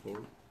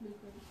Amersfoort.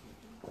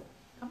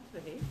 Come to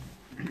The Hague.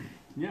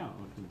 Yeah,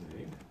 or to the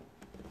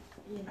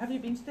Hague. Have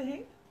you been to The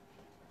Hague?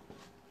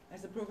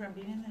 Has the program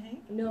been in The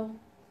Hague? no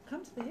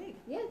Come to The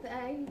Hague. yes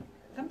I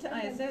Come to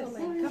I've done ISS.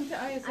 so many. Come to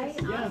ISS. asked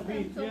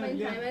them so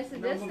many times. I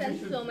suggest them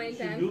so many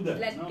times.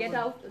 Let's get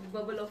out the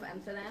bubble of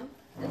Amsterdam.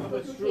 Let's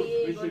go to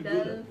Hague or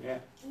Delft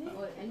Yeah.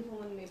 or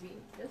Eindhoven maybe.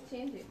 Just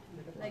change it.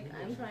 Like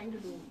I'm trying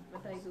to do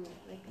what I do.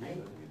 Like I.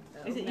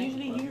 Is it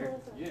usually here?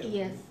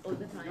 Yes, all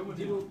the time.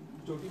 जी वो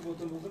छोटी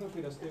बोतल होता ना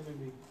फिर रास्ते में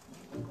भी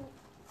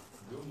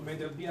मैं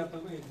जब भी आता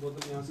हूँ ना एक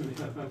बोतल यहाँ से ले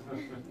जाता हूँ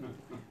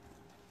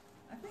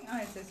I think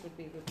ISS would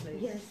be a good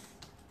place. Yes.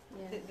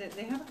 They, Yes.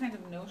 they have a kind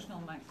of notional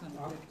maximum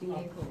of 50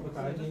 people. So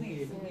I don't think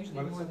it's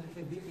usually more than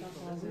 50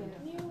 people, is it?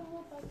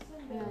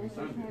 Yeah, it's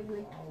just have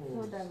like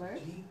so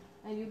diverse,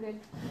 and you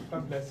get का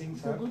blessings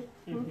so है good,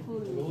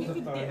 fruitful. Rose You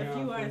could आता get a है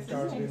few यहाँ ISS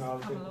चार दिन students all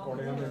to के come along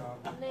कोड़ियाँ as में well.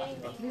 All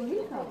They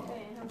will come.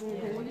 They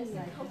really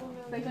like it.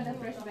 Especially the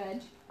fresh veg.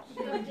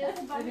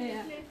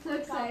 Yeah. So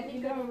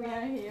excited that we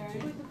are here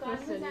for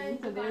studying.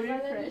 So they're very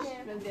fresh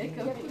when they're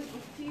coming.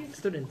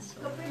 Students.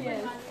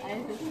 Yes,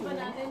 ISS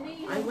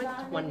students. I went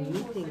to one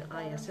meeting,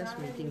 ISS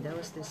meeting. There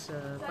was this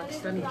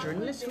Pakistani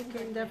journalist who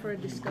came there for a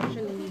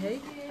discussion in The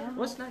Hague. It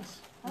was nice.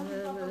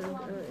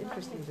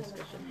 Interesting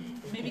discussion.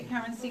 Maybe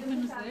Karen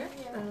Siegman was there?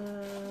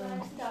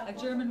 A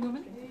German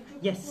woman?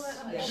 Yes,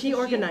 she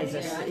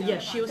organizes.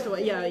 Yes, she was the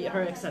one. Yeah,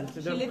 her accent.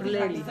 She lived in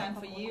Clearly. Pakistan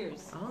for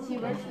years. She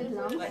works with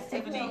lumps. Like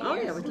 7, 8 Oh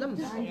years. yeah, with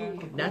Lums.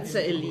 That's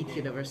an elite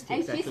university,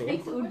 And she exactly.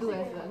 speaks Urdu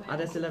as well. Oh,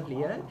 that's lovely,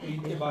 yeah?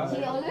 Eid के बाद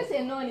She always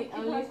say no,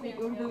 only speak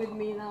Urdu with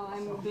me now.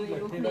 I'm doing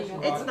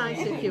opening. It's nice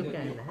if you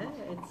can, huh?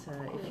 It's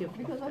if you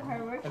Because of her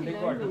work, she ठंडे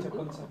को learned आटी Urdu.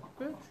 चप्पल सा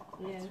good.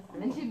 Yes,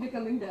 and she's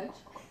becoming Dutch.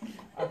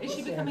 Is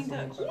she becoming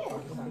Dutch?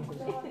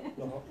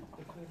 बहुत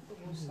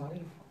सारे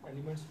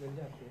elements मिल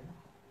जाते हैं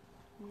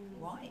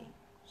Why?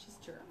 She's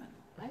German.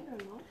 I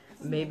don't know.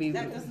 Maybe.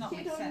 That does not She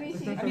make told me sense.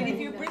 she's I mean, if becoming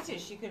you're Dutch.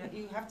 British,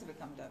 you have to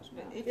become Dutch.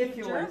 But if If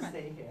you you're want to German,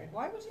 stay here.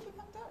 why would you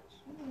become Dutch?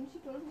 She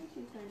told me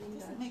she's learning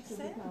Doesn't Dutch make to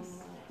become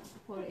sense.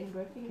 for in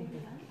working in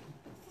Milan.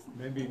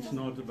 Maybe it's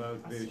not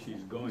about where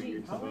she's going,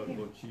 it's about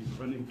what she's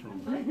running from.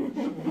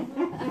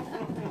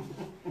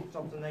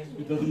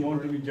 She doesn't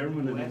want to be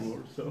German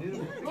anymore, so.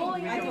 Oh,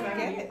 I don't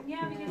get it.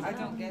 Yeah, because I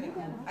don't get it.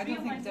 I Three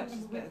don't of my think Dutch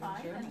is siblings better were than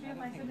 5, German. and 3 I of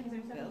don't my think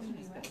siblings are 7 Belgian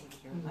in is the better US. than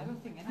German. I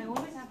don't think I any.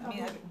 always have I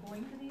mean, problems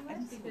going to the I US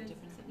don't see what because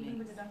difference it even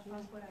with makes. the Dutch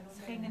passport, I don't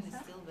get Schengen is visa.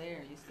 still there.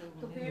 You still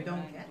So live fair- in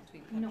don't line get?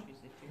 between No.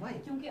 countries if you Why?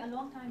 क्योंकि a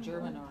long time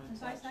German ago, or and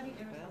so I Dutch studied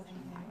or aerospace Belgian.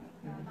 engineering.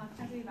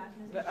 Pakistan से भी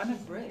bachelor's But I'm a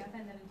degree Brit. किया था,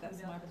 and then in That's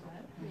my Belgium as well.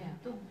 problem. Yeah.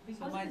 So So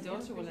because my of this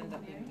daughter will aerospace end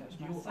up being engineering, Dutch.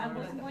 My I son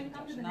will was end up going being to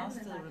come Dutch. to the And I'll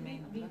Netherlands still actually, remain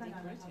बीस bloody साल का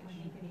था British.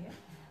 पढ़ने के लिए.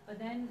 But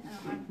then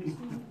our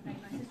student, like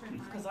my sister and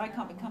I, Because I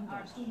can't become our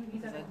Dutch. student visa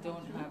Because I got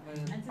don't through. have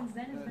a And since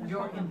then it's been a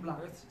You're problem. in black.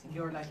 birth certificate.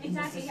 You're like in the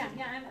Exactly, system.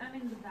 I'm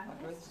in the My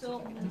blacklist. birth So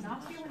certificate.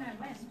 last year when I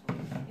went,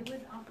 it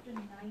was after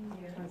 9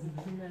 years.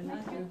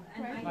 Thank you.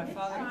 And I My did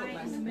father try put in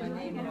my the middle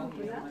name to get a wrong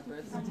visa on my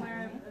birth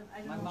somewhere, certificate.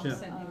 I My don't mom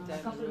know, sent him a down the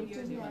couple road of to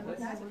years do ago my with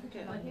birth that,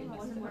 certificate. but it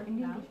wasn't working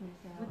out. With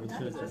What's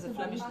that, that? As a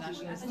Flemish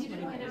nationalist, and you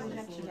didn't get a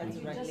rejection. she had to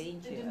You write just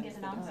Leentje didn't get as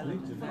an the answer.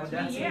 Belgian. For Oh, 3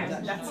 that's- years.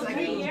 that's For like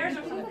 3 a- years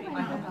or something.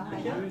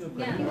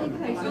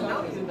 Yeah. So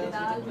now it's in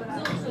Belgium.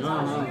 So हाँ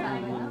last हाँ year I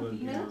हाँ,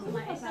 went, हाँ, so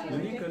my SC नहीं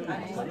नहीं करना I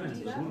है, got a करना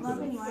visa है, ज़रूर करो।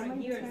 for a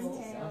year ago.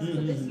 Hmm,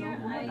 So this hmm, year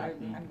hmm, I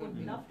I'm would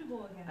good. love to go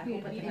again. I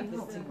hope I can have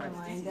this But thing right to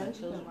teach my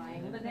children.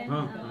 then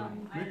हाँ, I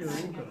नहीं tried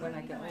ज़रूर to करो। When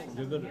I get old.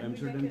 जगह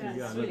Amsterdam के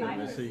लिए अलग है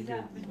वैसे ही के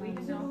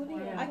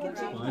I can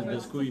change पाँच my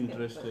दस को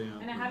इंटरेस्ट है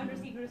and I यहाँ haven't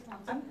received a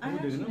response. I'm पे। वो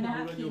देखना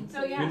actually पूरा जो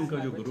So, yeah. फिल्म का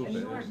जो ग्रुप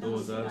है British.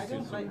 2000 I से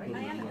don't like शुरू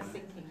I am हुआ a है।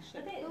 sinking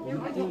ship. But I don't you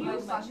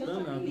like my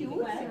children ना, being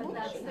well, British.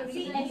 that's the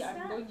See, reason.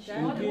 I'm going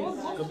down.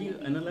 उनके कभी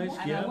एनालाइज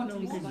And किया I आपने want to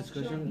उनके be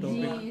discussion such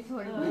topic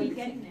We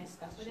get it,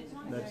 but it's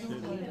not That's very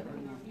it.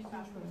 easy.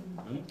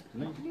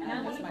 नहीं And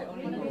I want my to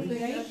only go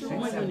motivation.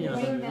 समझ में नहीं आ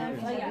रहा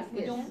Oh yeah,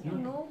 we don't.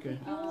 Okay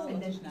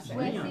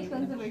International.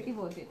 Conservative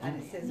होते थे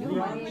And it says जो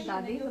British. हमारे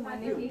दादी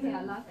ज़माने के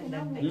ख्यालात थे And ना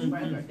then वो next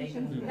forever, they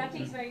can do That it.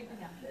 takes very,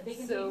 yeah, they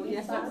can So take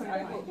yes, you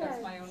I hope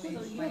that's my only.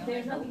 So My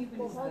there's only nothing you can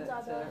hope do. is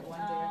that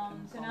one day I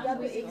can So come now to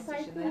we're this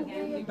excited competition and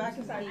again. be back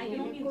in the I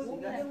can only EU.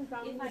 hope that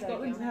if I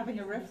Scotland's having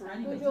a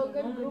referendum So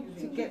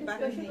to get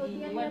back in the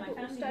EU. Well, my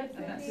family lives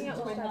there. That's in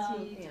So,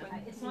 2020.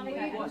 it's not like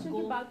I want to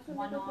go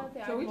one off.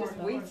 So we're just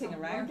waiting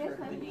around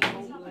for the EU.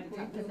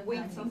 We've been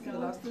waiting for the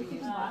last 3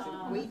 years.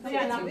 Waiting.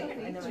 Yeah,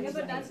 And then Yeah,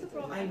 but that's the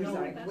problem. I was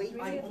like, That's wait,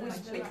 I really always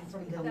the- wait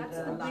from the that's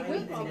the line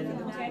big and then problem.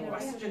 the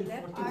question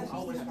for 2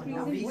 hours for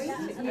no Waiting.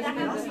 reason. And that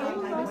happens that's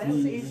all the why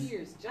time. 6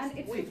 years. Just And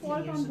it's a wait. fault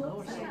on years ago both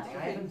or something.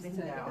 sides. I haven't been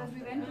there Because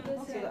we after went to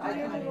this So I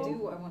year can ago do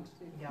what I want to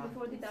do. Yeah.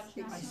 before the Dutch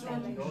I national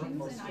spent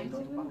elections, and I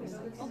told him, Europe this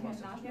for is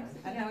most not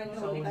And now I know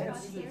So I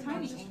that's have a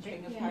tiny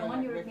inkling of yeah, how I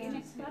non-European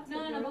reckon. expats. No,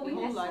 no, but with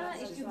Whole ESTA,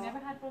 life if is you've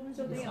never had problems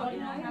So with they ESTA, you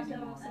don't organize have to the-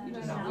 and We're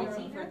you just don't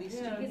waiting have for to. these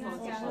Yeah, student because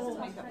politicians to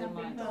yeah, make up their yeah,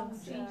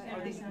 minds. yeah, Or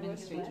these yeah,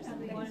 administrators and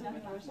yeah, things.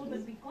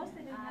 but because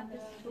they didn't have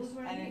this, those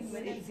were And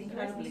it's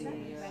incredibly.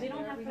 they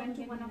don't have We went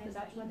to one of the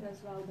Dutch ones as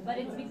well. But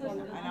it's because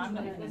And I'm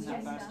not even in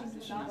that bad last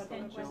position. I've got a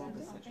 10 job, questions,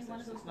 etc. something, one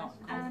of So those it's not.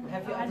 questions.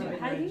 Have you Has ever your- been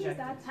has your-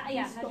 rejected?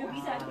 Yeah, has your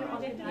visa ever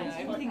rejected?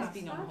 Yeah, everything's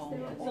been on hold.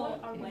 So,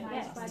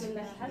 yes, by the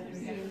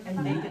husband. And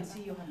they can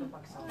see you have a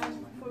Pakistan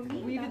passport. For me,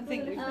 We even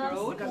think we've grown,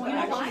 but you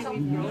know why? actually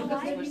we've grown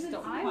Because because we're even I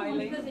stockpiling.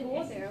 wanted to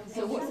go there. So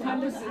what's to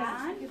happened is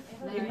understand the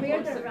where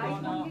imports the have right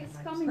gone money up, is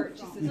coming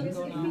purchases from. have Because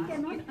gone if we up,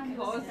 cannot because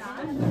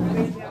understand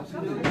where they are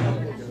coming from,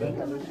 and they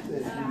cannot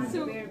understand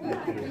So- where we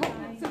are coming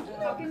from,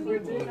 how can we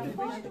do the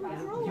first You one?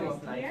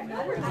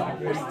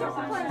 apply.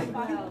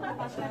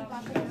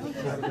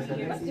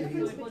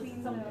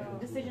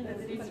 Decision that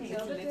they take.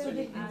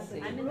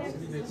 I'm in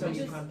there. So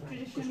you can't.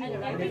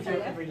 And every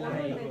time,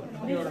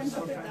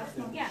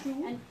 yeah,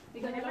 and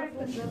Because a lot of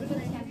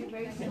conservatives can be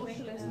very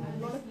socialist, and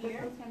a lot of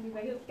liberals can be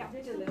very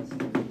capitalist.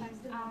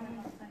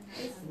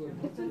 This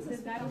difference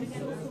is that we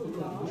can also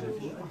large,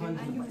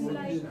 and you feel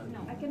like, no,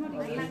 I cannot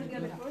explain to the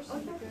other person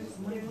because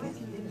there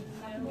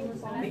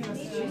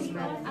is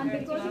nothing. And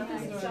because of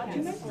this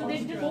judgment, so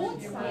there's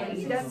both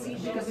sides. That's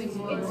because it's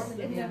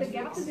the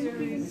gap is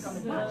increasing so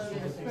much.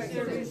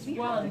 Whereas we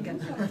have to get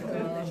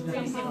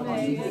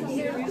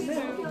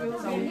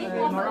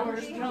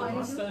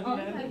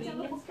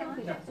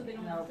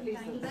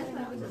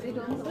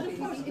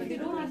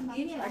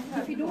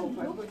if you don't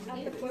look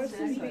at the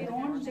person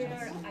beyond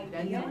their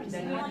ideas, who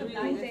they are,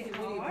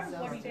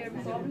 what their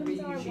problems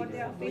are, what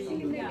they are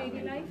facing in their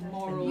daily life,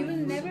 you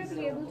will never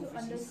be able to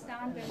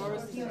understand where the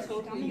person is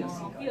coming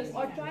from,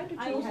 or try to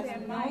change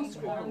their mind,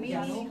 or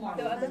maybe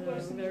the other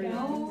person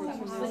knows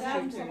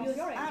somehow from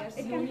your ideas.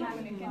 It can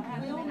happen in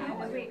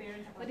either way.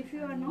 But if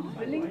you are not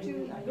willing to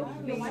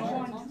look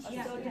beyond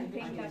certain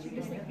things that you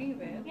disagree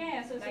with,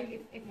 yeah, so like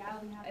if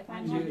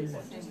I'm not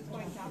just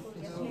for example,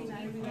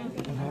 yesterday we went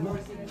to the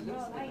course as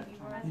well, like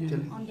we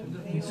were on the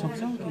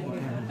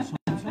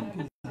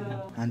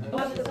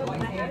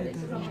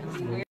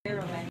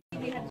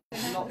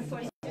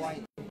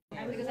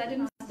because I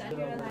didn't study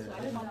it, so I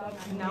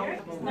didn't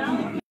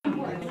know.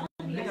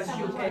 Because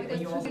you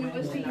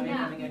university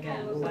coming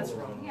again. That's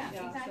wrong. Yeah,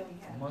 exactly.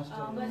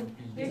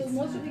 So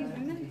most of these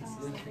women,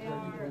 they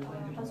are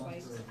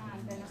housewives,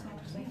 and then it's not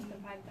saying the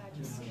fact that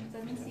she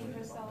doesn't see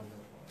herself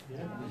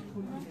making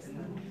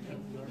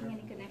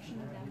any connection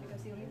with them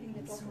because the only thing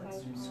they talk about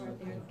are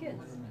their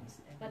kids.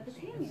 But the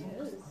thing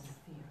is,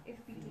 if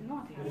we do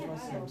not have a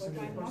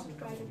dialogue or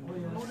try to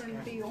know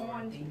them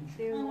beyond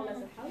their role as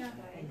a house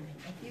guy,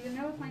 you will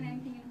never find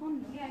anything in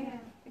common with them.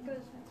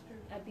 Because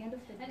at the end of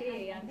the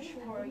day, I'm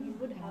sure you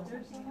would have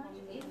something in common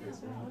with them as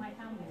well.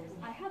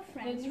 I have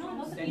friends from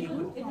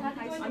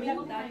high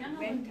school that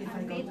went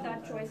and made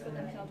that choice for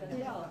themselves as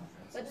well.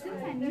 But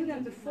since I knew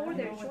them before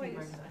their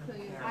choice,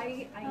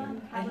 I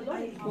have a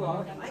lot in common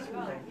with them as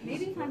well.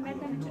 Maybe if I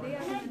met them today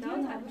as an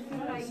adult, I would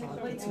feel like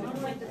it's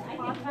not like the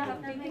path that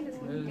I've taken is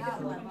going to be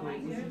different from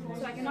mine.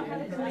 So I cannot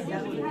have a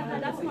conversation with them, but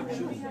that's not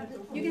true.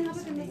 You can have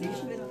a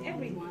conversation with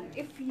everyone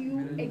if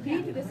you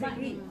agree to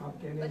disagree.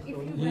 But if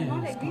you do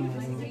not agree to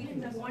disagree,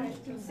 if you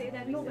want to say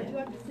that, no, but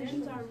your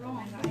decisions are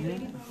wrong, I really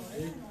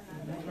don't.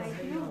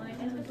 Like, no,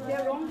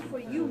 they're wrong for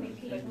you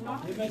maybe, but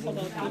not for me.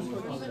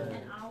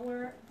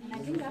 And I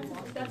think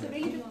that's a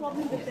really big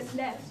problem with the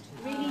left.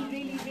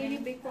 Really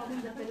big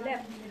problem with the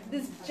left.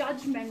 This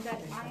judgment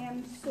that I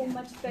am so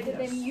much better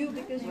than you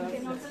because you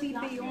cannot see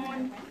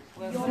beyond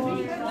your...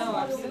 No,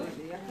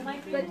 absolutely.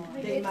 But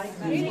it's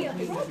really a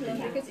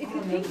problem because if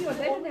you think you're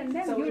better than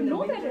them, you're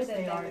no better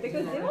than them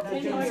because they don't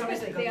think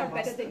they are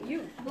better than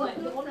you. But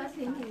all are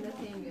thinking the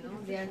same, you know,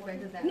 they are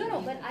better than you.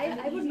 No, but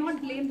I would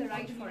not blame the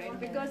right for it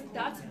because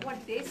that's what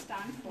they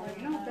stand for.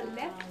 You know, the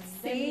left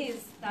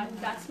says that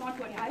that's not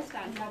what I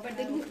stand for, but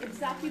they do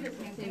exactly the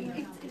same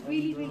thing. It's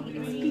really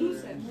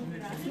exclusive.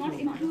 It's not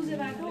inclusive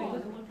at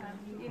all.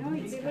 You know,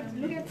 they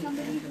would look at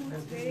somebody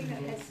who's wearing a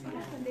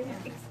headscarf and they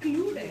would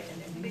exclude it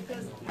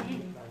because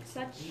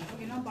such,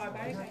 you know,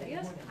 barbaric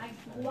ideas.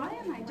 Why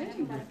am I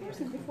judging that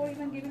person before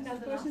even giving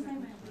that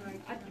person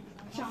a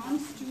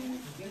chance to,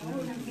 you know,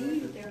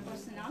 reveal their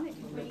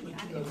personality?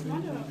 And it's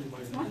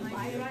not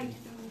my right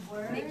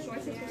to make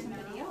choices for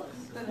somebody else.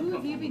 But who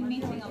have you been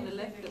meeting on the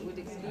left that would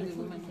exclude a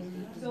woman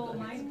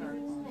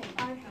from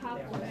I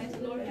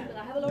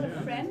have a lot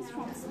of friends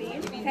from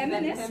Spain,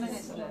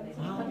 feminists,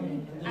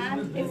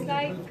 and it's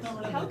like,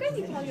 how can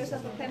you call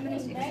yourself a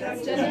feminist if you are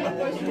judging a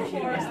person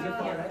for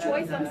a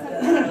choice on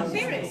something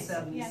appearance?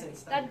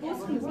 That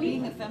goes completely.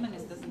 Being a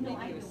feminist doesn't make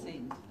you a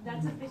saint.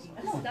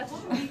 No, that's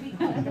true.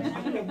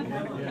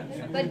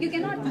 But you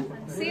cannot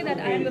say that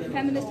I am a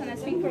feminist and I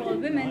speak for all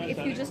women if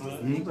you just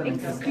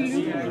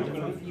exclude,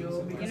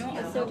 you know,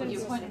 a certain.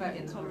 Your point about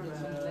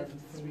intolerance on the left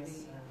is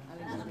really.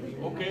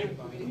 Okay.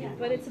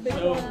 But it's a bit I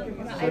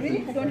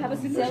really don't have a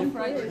suggestion.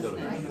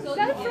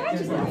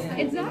 Self-righteousness,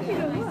 exactly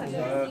the word.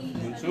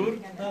 Mansoor,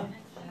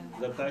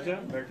 Zartaja,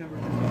 बैठे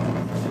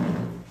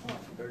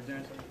बैठ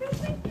जाएं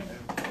सब.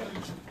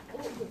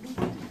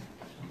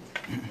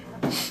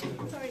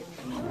 Sorry.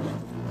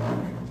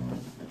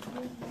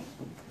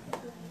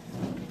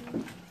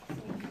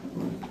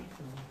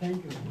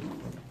 Thank you.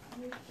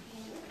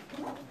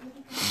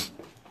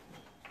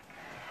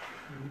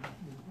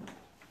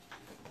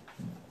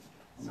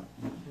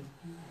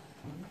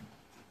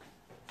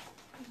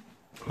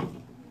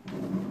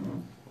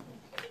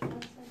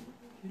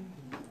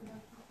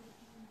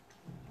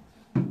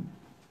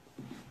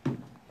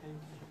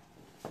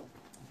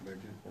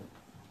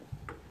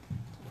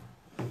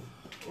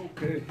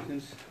 Okay,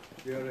 since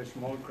we are a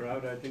small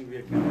crowd, I think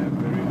we can have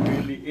very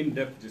really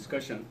in-depth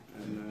discussion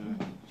and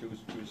choose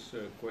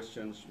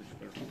questions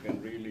which we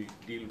can really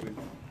deal with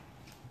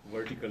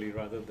vertically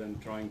rather than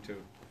trying to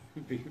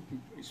be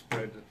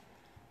spread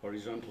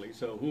horizontally.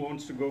 So who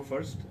wants to go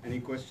first? Any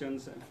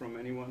questions from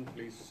anyone?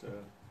 Please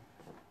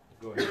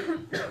go ahead.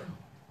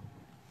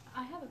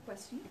 I have a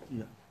question.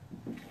 Yeah.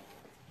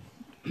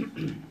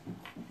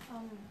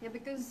 Yeah,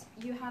 because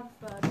you have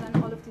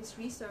done all of this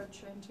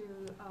research into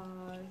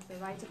the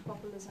rise of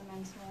populism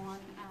and so on,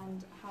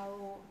 and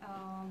how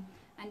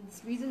and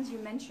the reasons you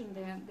mentioned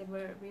there, they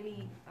were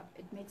really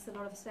it makes a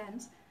lot of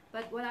sense.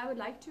 But what I would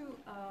like to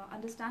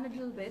understand a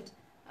little bit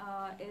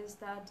is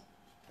that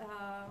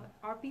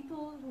are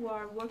people who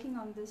are working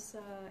on this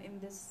in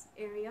this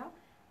area,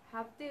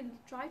 have they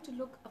tried to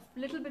look a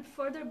little bit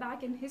further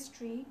back in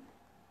history,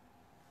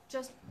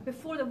 just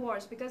before the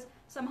wars? Because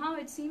somehow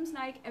it seems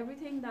like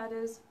everything that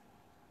is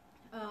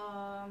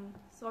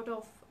sort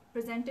of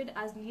presented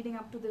as leading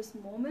up to this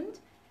moment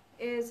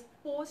is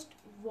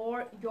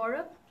post-war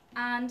Europe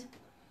and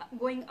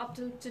going up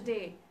to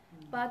today.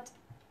 But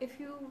if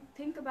you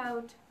think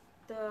about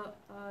the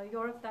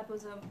Europe that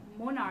was a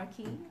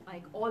monarchy,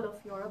 like all of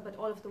Europe, but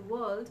all of the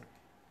world,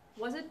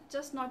 was it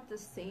just not the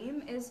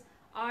same?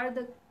 Are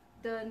the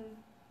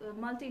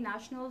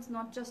multinationals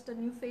not just a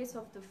new face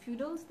of the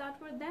feudals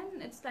that were then?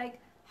 It's like,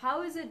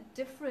 how is it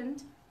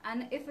different?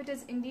 And if it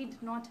is indeed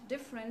not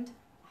different,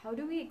 how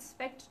do we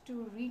expect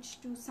to reach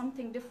to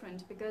something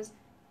different? Because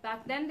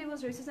back then there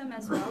was racism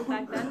as well.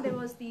 Back then there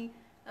was the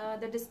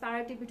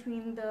disparity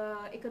between the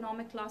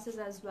economic classes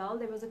as well.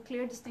 There was a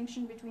clear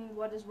distinction between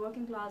what is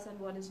working class and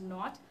what is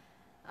not.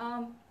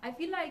 I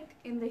feel like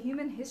in the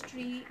human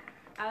history,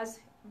 as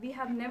we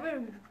have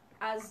never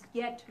as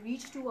yet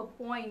reached to a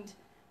point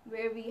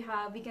where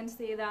we can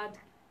say that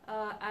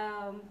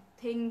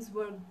things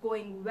were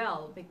going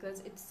well, because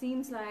it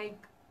seems like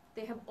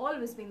they have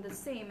always been the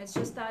same. It's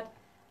just that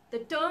the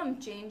term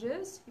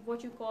changes.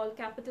 What you call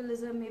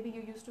capitalism, maybe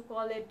you used to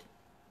call it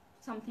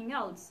something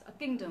else, a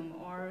kingdom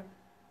or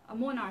a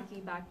monarchy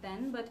back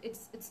then, but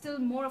it's still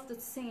more of the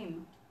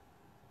same.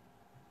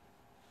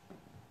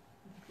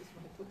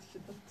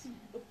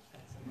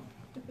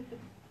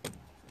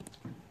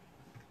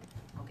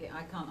 Okay,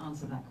 I can't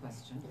answer that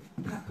question.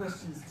 That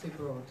question's too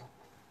broad.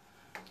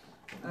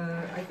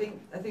 I think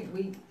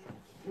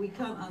we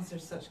can't answer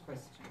such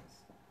questions.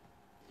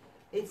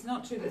 It's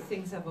not true that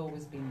things have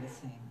always been the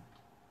same.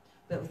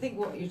 But I think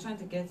what you're trying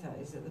to get at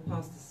is that the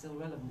past is still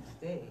relevant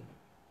today.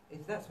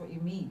 If that's what you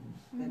mean,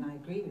 then I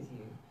agree with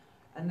you.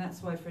 And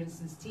that's why, for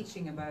instance,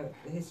 teaching about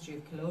the history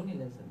of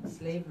colonialism,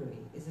 slavery,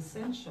 is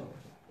essential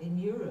in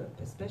Europe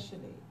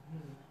especially.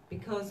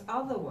 Because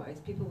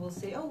otherwise people will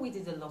say, oh, we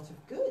did a lot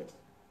of good.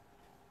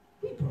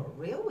 We brought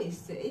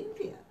railways to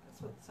India.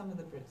 That's what some of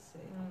the Brits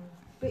say.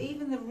 But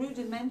even the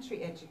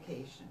rudimentary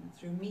education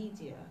through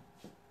media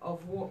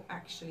of what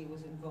actually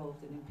was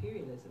involved in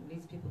imperialism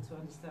leads people to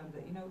understand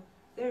that, you know,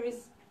 there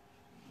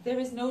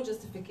is no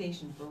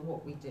justification for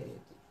what we did.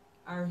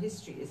 Our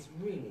history is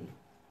really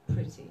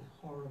pretty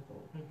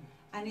horrible.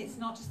 And it's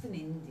not just in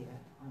India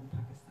or in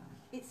Pakistan.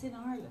 It's in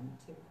Ireland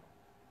too.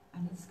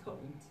 And in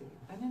Scotland too.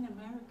 And in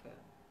America.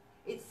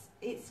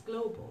 It's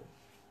global.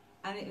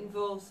 And it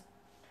involves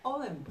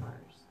all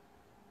empires.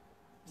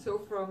 So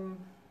from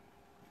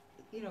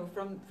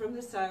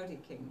the Saudi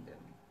kingdom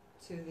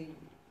to the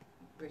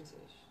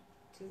British,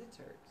 to the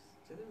Turks,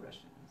 to the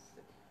Russians,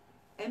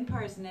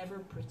 empire's never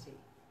pretty.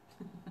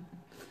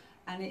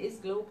 And it is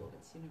global,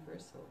 it's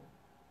universal.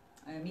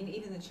 I mean,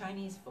 even the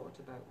Chinese fought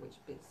about which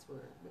bits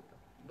were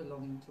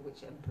belonging to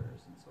which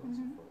emperors and so on and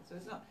so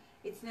forth. So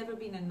it's never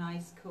been a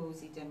nice,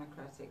 cozy,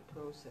 democratic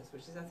process,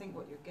 which is, I think,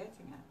 what you're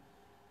getting at.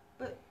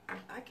 But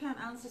I can't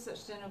answer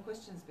such general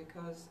questions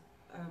because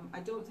I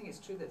don't think it's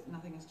true that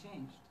nothing has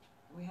changed.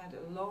 We had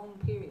a long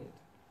period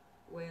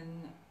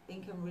when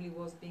income really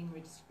was being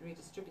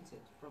redistributed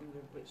from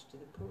the rich to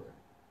the poor.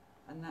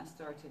 And that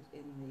started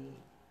in the,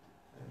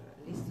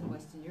 at least in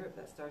Western Europe,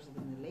 that started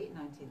in the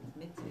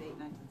mid to late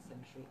 19th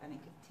century, and it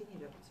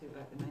continued up to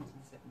about the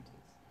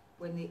 1970s,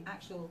 when the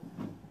actual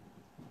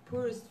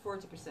poorest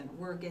 40%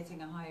 were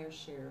getting a higher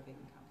share of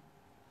income.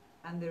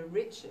 And the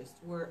richest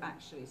were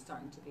actually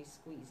starting to be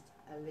squeezed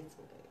a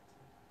little bit.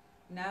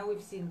 Now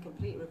we've seen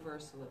complete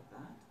reversal of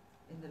that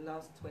in the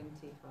last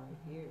 25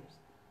 years.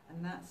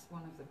 And that's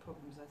one of the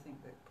problems, I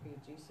think, that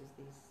produces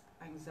these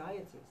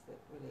anxieties that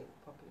relate to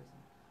populism.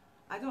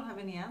 I don't have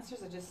any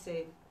answers. I just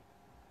say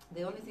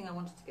the only thing I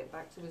wanted to get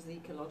back to is the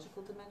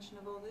ecological dimension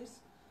of all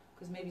this,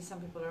 because maybe some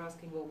people are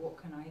asking, well, what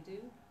can I do?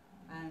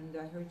 And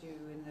I heard you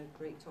in the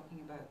break talking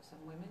about some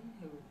women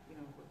who, you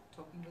know, were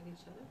talking with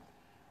each other.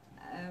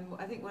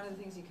 I think one of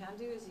the things you can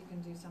do is you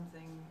can do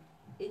something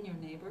in your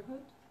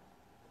neighborhood.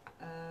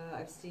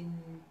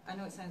 I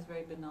know it sounds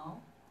very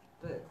banal,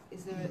 but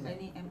is there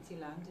any empty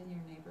land in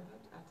your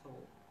neighborhood at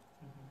all?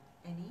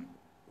 Any?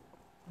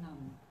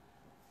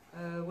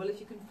 None. Well, if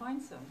you can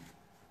find some,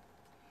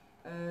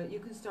 you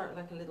can start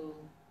like a little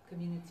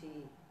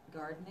community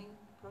gardening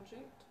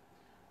project.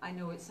 I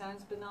know it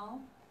sounds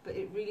banal, but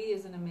it really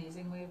is an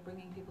amazing way of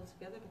bringing people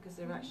together because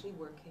they're actually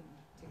working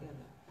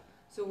together.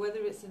 So whether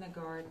it's in a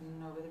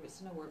garden or whether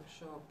it's in a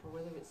workshop or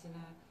whether it's in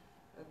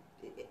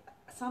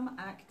some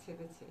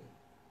activity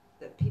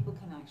that people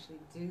can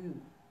actually do,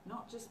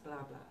 not just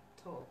blah blah,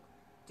 talk,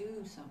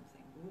 do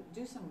something,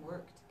 do some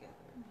work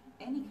together,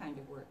 any kind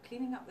of work,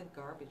 cleaning up the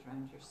garbage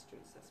around your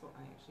streets, that's what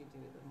I actually do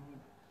at the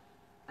moment.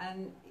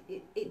 And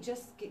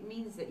it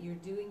means that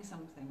you're doing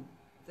something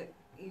that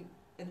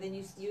and then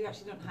you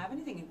actually don't have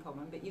anything in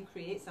common, but you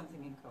create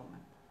something in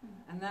common.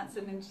 And that's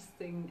an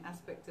interesting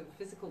aspect of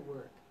physical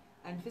work.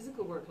 And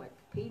physical work like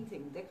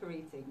painting,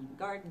 decorating,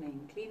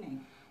 gardening,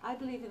 cleaning, I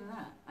believe in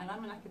that, and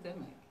I'm an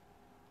academic.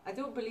 I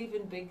don't believe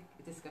in big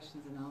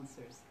discussions and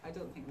answers. I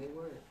don't think they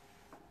work.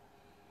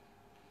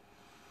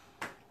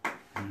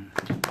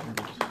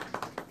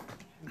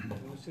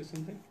 Want to say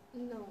something?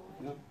 No.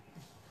 No?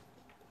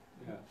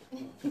 Yeah.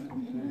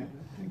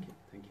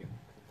 Thank you.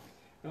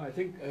 No, I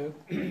think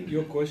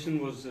your question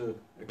was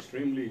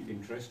extremely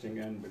interesting,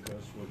 and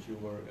because what you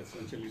were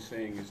essentially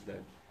saying is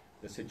that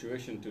the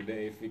situation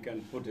today, if we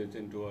can put it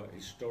into a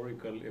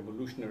historical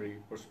evolutionary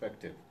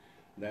perspective,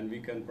 then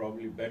we can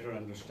probably better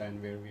understand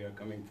where we are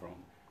coming from.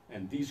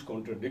 And these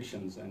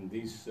contradictions and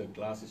these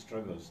class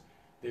struggles,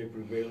 they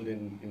prevailed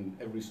in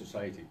every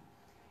society.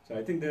 So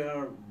I think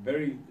there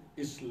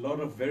is a lot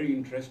of very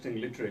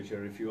interesting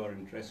literature if you are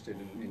interested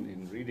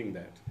in reading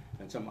that,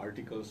 and some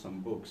articles,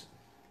 some books.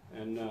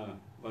 And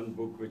one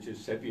book which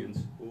is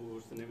Sapiens. What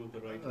was the name of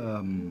the writer?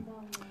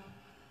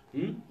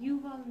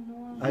 Yuval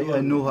Noah.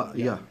 I know her,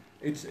 yeah.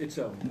 It's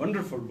a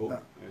wonderful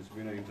book. It's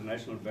been an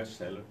international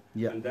bestseller.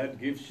 Yeah. And that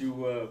gives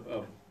you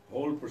a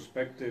whole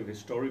perspective,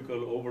 historical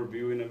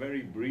overview in a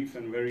very brief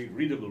and very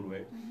readable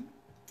way,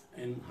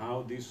 and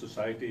how these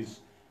societies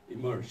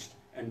emerged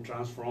and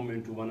transformed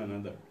into one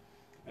another.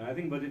 And I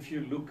think, but if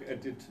you look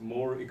at it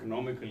more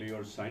economically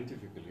or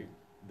scientifically,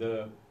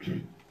 the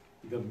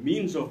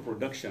means of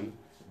production,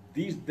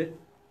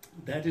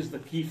 that is the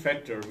key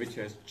factor which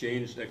has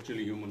changed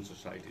actually human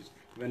societies.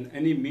 when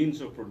any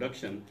means of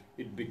production,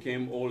 it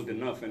became old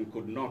enough and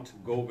could not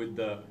go with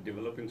the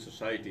developing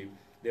society,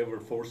 they were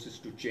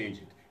forced to change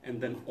it. And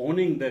then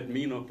owning that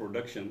means of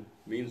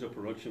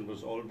production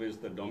was always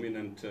the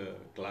dominant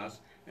class,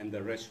 and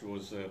the rest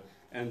was,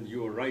 and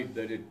you are right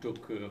that it took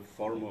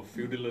form of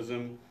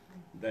feudalism,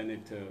 then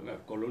it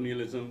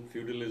colonialism,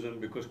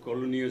 feudalism, because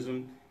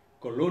colonialism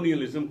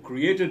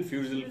created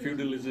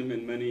feudalism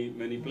in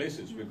many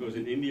places, because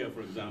in India,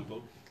 for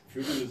example,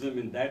 feudalism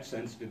in that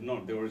sense did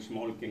not. There were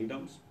small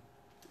kingdoms,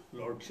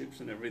 lordships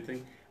and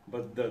everything,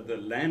 but the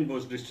land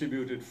was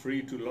distributed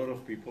free to a lot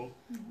of people.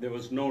 There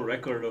was no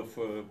record of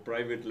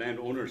private land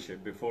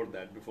ownership before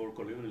that, before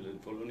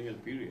colonial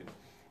period.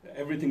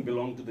 Everything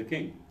belonged to the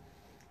king,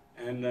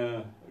 and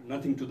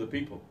nothing to the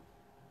people.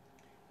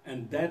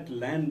 And that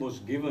land was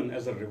given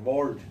as a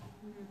reward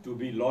to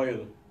be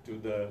loyal to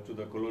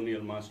the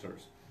colonial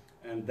masters,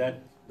 and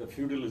that the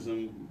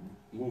feudalism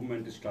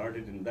movement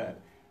started in that.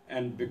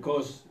 And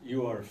because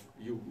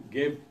you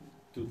gave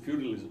to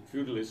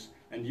feudalists,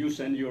 and you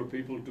send your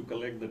people to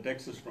collect the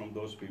taxes from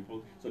those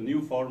people, so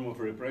new form of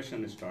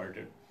repression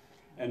started.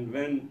 And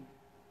when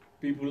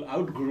people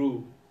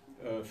outgrew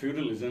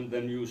feudalism,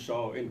 then you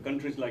saw in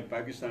countries like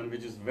Pakistan,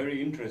 which is a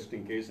very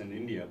interesting case in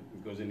India,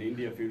 because in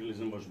India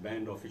feudalism was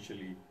banned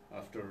officially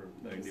after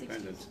the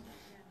independence.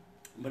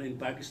 But in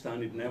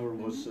Pakistan it never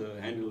was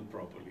handled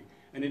properly.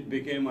 And it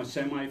became a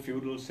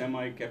semi-feudal,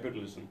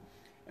 semi-capitalism.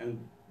 And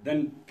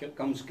then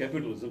comes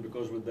capitalism,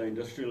 because with the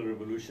Industrial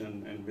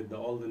Revolution and with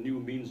all the new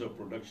means of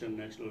production,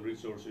 natural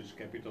resources,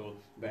 capital,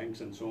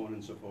 banks, and so on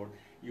and so forth,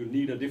 you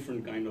need a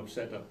different kind of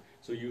setup.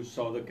 So you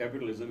saw the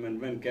capitalism, and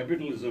when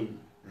capitalism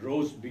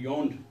rose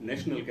beyond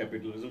national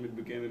capitalism, it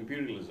became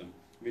imperialism,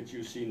 which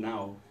you see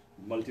now,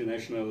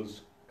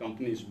 multinationals,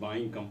 companies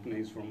buying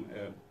companies from,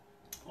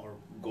 or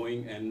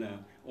going and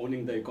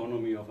owning the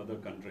economy of other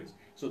countries.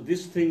 So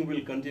this thing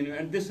will continue,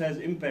 and this has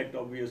impact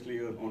obviously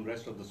on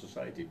rest of the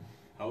society,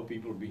 how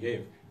people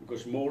behave,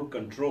 because more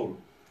control,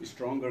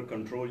 stronger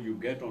control you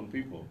get on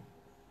people,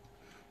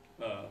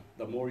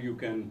 the more you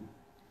can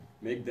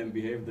make them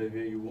behave the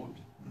way you want.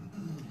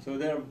 So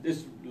there are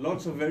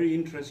lots of very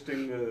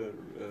interesting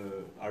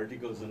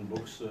articles and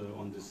books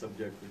on this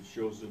subject, which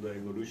shows the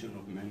evolution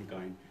of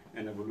mankind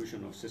and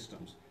evolution of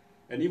systems.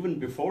 And even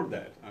before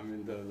that, I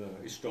mean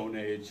the Stone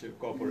Age,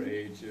 Copper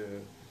Age,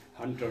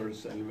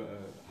 hunters and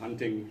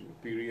hunting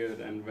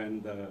period, and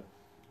when the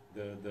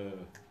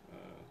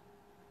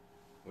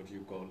what do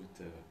you call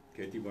it,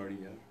 Kheti-badi,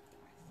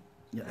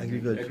 Yeah,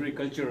 agriculture.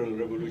 agricultural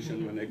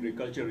revolution, when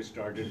agriculture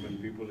started, when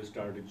people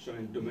started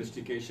showing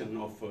domestication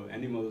of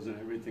animals and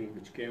everything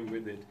which came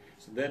with it.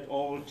 So that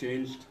all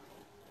changed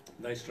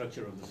the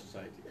structure of the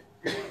society.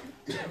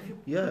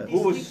 Yeah.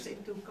 Put these things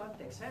into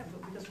context,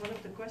 because one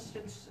of the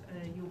questions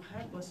you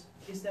had was,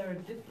 is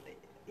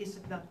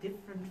it not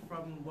different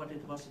from what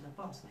it was in the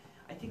past?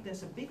 I think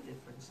there's a big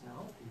difference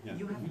now. Yeah.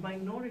 You have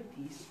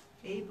minorities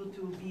able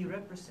to be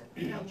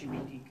represented,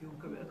 LGBTQ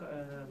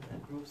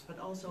groups, but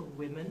also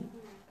women.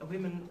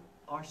 Women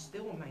are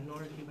still a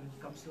minority when it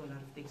comes to a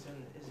lot of things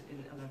in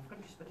a lot of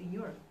countries, but in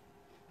Europe,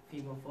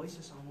 female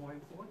voices are more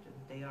important.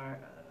 They are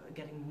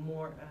getting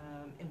more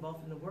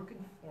involved in the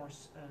working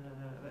force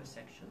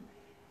section,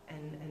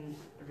 and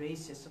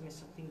racism is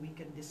something we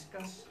can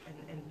discuss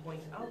and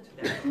point out.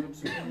 There are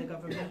groups within the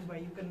government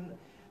where you can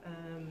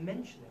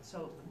mention it.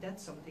 So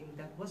that's something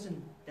that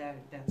wasn't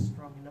that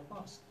strong in the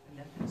past, and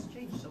that has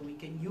changed. So we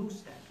can use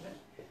that.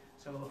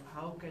 So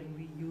how can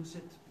we use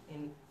it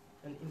in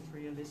an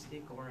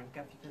imperialistic or a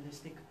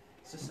capitalistic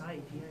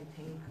society? I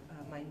think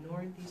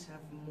minorities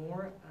have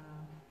more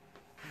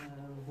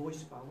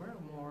voice power,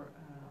 more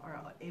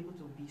are able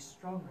to be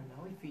stronger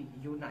now if we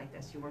unite,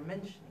 as you were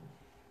mentioning.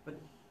 But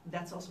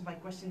that's also my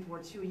question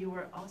towards you. You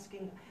were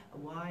asking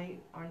why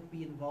aren't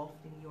we involved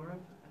in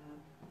Europe?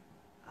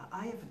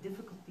 I have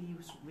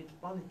difficulties with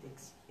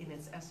politics in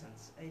its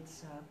essence.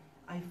 It's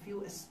I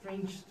feel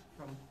estranged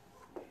from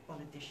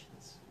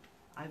politicians.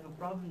 I have a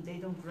problem. They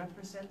don't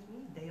represent me.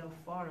 They are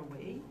far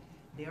away.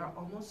 They are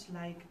almost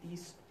like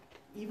these.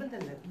 Even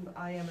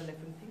I am a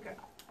living thinker.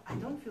 I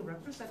don't feel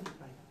represented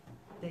by them.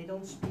 They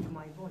don't speak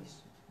my voice,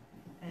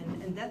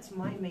 and that's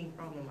my main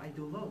problem. I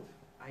do vote.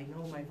 I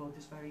know my vote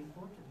is very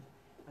important,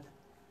 but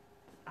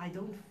I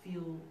don't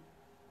feel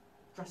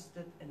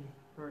trusted and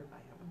heard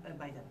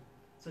by them.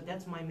 So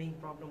that's my main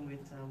problem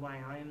with why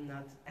I am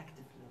not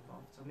actively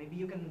involved. So maybe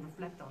you can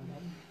reflect on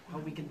that, how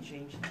we can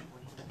change that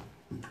way.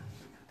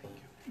 Thank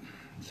you.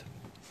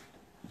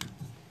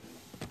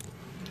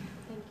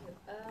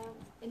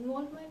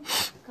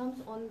 Involvement comes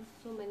on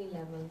so many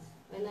levels.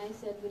 When I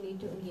said we need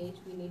to engage,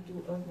 we need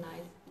to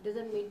organize, it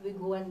doesn't mean we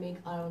go and make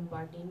our own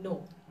party.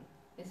 No,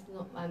 it's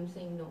not. I'm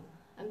saying no.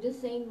 I'm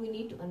just saying we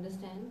need to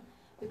understand,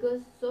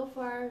 because so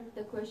far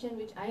the question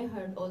which I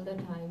heard all the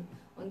time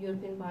on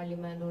European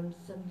Parliament or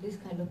this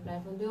kind of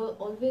platform, they will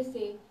always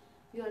say,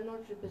 you are not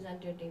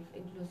representative,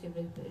 inclusive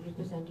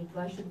representative,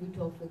 why should we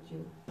talk with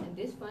you? And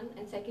this one,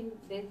 and second,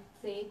 they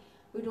say,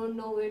 we don't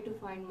know where to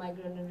find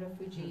migrant and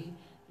refugee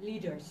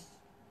leaders.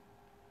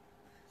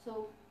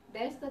 So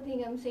that's the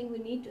thing I'm saying. We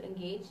need to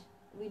engage.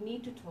 We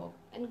need to talk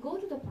and go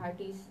to the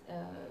parties'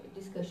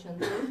 discussions.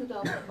 Go to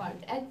the part.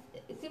 As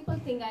a simple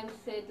thing I've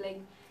said, like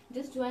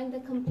just join the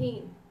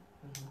campaign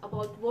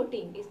about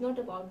voting. It's not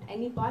about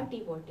any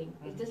party voting.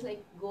 It's just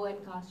like go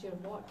and cast your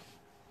vote.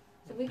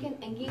 So we can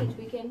engage.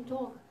 We can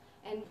talk.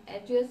 And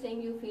as you're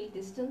saying, you feel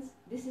distance.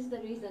 This is the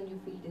reason you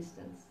feel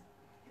distance.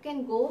 You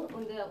can go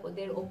on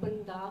their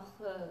open dark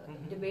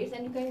debates,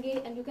 and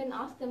you can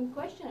ask them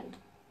questions.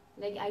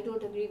 Like, I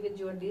don't agree with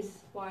your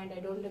this point, I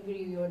don't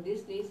agree with your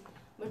this,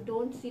 but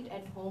don't sit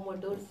at home or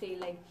don't say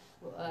like,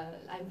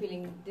 I'm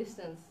feeling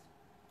distance.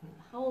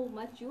 How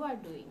much you are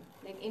doing,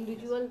 like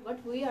individual,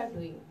 what we are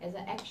doing as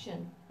an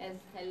action, as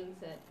Helen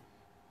said.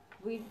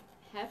 We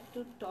have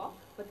to talk,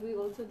 but we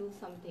also do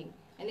something.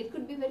 And it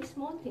could be very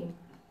small thing.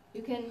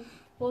 You can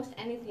post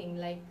anything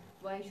like,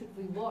 why should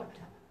we vote?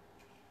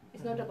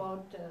 It's not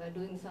about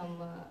doing some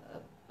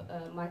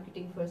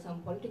marketing for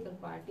some political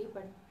party,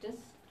 but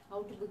just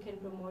how we can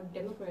promote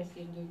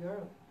democracy in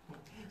Europe.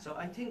 So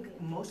I think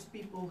most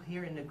people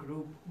here in the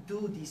group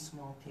do these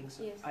small things.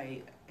 Yes.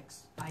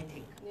 I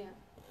think. Yeah.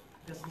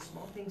 Because these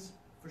small things,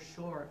 for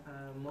sure,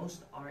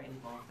 most are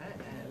involved,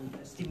 and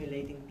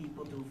stimulating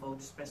people to vote,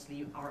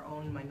 especially our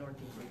own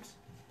minority groups.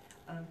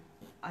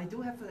 I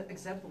do have an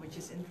example which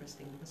is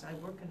interesting, because I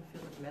work in the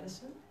field of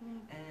medicine,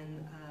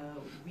 and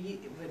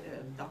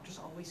doctors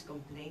always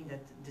complain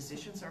that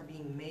decisions are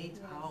being made,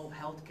 how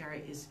healthcare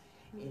is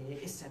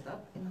set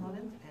up in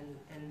Holland,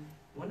 and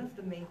one of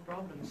the main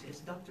problems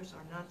is doctors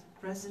are not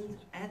present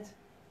at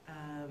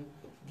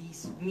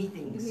these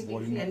meetings.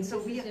 And so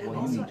we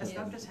also, as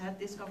doctors, had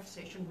this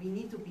conversation. We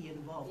need to be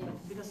involved,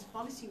 because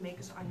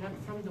policymakers are not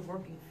from the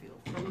working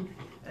field.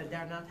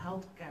 They're not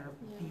healthcare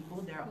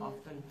people. They're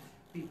often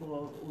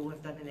people who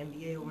have done an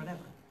MBA or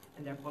whatever,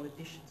 and they're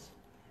politicians.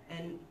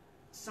 And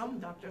some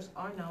doctors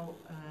are now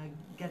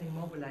getting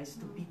mobilized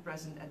to be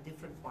present at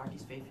different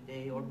parties,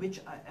 VVD or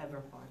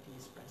whichever party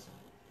is present,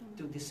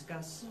 to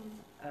discuss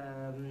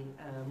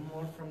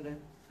more from the,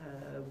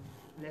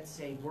 let's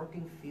say,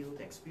 working field,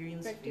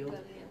 experience field,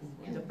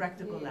 the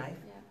practical life,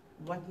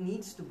 what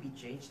needs to be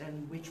changed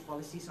and which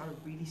policies are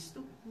really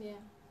stupid.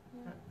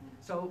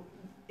 So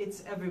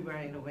it's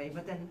everywhere in a way,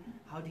 but then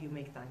how do you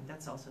make time?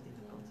 That's also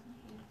difficult.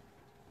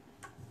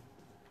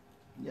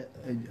 Yeah,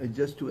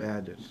 just to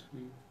add it,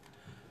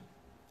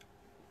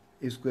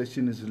 his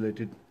question is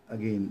related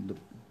again,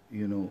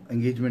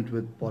 engagement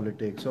with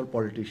politics or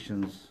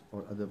politicians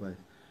or otherwise.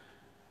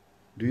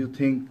 Do you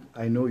think,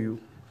 I know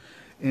you,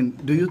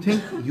 and do you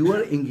think you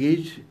are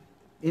engaged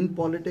in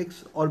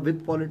politics or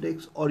with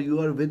politics, or you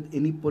are with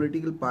any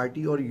political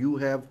party, or you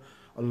have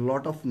a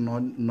lot of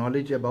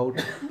knowledge about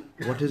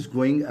what is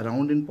going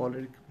around in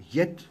politics,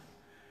 yet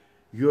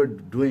you are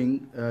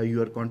doing,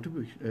 you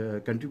are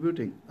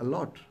contributing a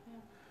lot.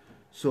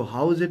 So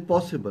how is it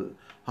possible?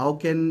 How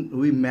can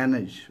we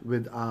manage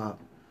with our,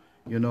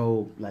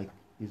 like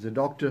he's a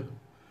doctor,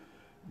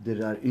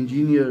 there are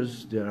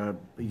engineers, there are,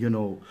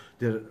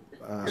 there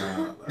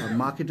are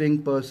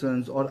marketing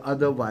persons or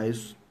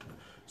otherwise,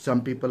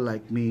 some people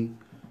like me,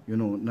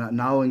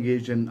 now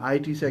engaged in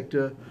IT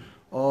sector,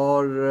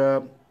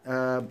 or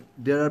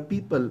there are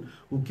people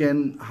who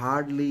can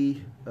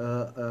hardly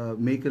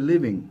make a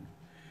living,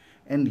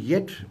 and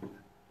yet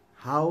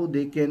how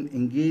they can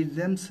engage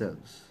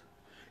themselves.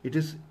 It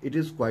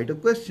is quite a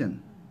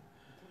question.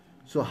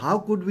 So how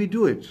could we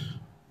do it?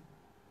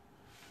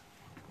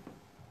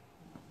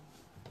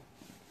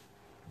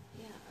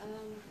 Yeah,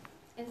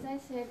 as I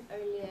said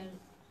earlier,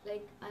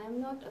 like I am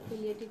not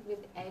affiliated with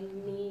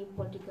any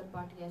political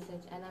party as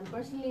such, and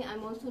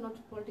I'm also not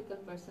a political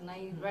person.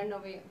 I run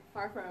away,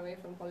 far away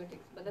from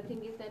politics. But the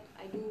thing is that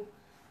I do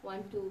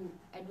want to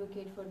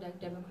advocate for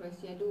that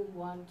democracy. I do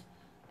want,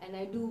 and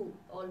I do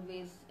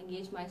always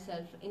engage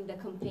myself in the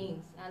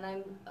campaigns, and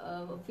I'm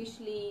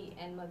officially,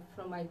 and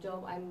from my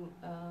job, I'm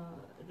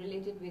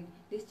related with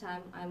this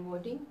time I'm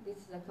voting. This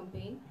is a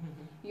campaign.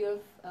 Your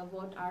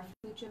Vote Our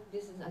Future.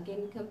 This is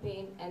again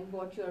campaign, and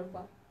Vote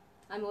Europa.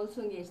 I'm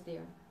also engaged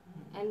there,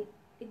 and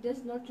it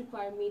does not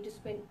require me to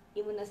spend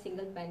even a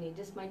single penny,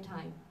 just my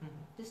time,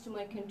 just to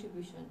my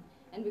contribution.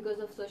 And because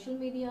of social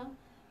media,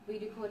 we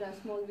record our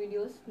small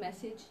videos,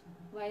 message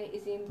why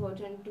is it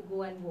important to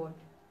go and vote.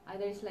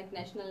 Either it's like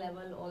national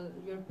level or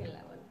European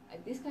level.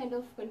 This kind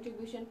of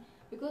contribution,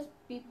 because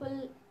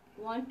people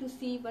want to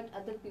see what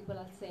other people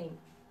are saying.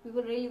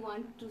 People really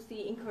want to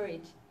see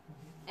encourage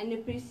and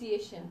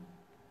appreciation.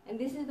 And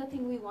this is the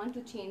thing we want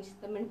to change,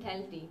 the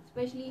mentality.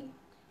 Especially,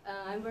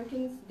 I'm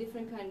working with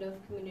different kind of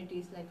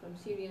communities, like from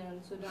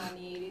Syrians,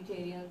 Sudani,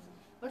 Eritreans.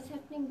 What's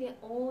happening, they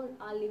all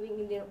are living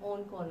in their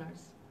own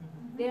corners.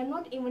 They are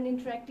not even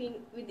interacting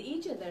with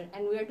each other,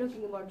 and we are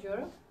talking about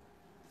Europe.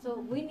 So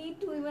we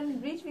need to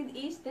even reach with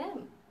each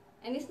them.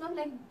 And it's not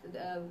like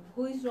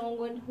who is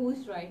wrong and who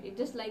is right. It's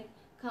just like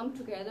come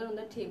together on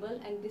the table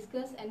and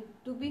discuss and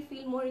to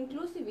feel more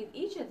inclusive with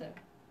each other.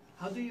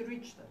 How do you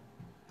reach them?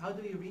 How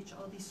do you reach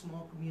all these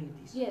small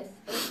communities? Yes.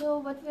 So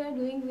what we are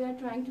doing, we are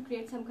trying to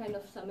create some kind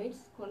of summits,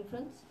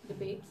 conference,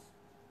 debates,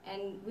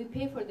 and we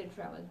pay for their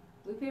travel.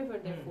 We pay for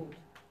their food.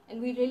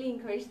 and we really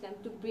encourage them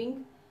to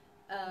bring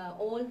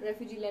all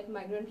refugee-led,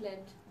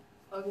 migrant-led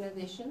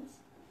organizations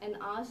and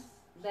ask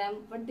them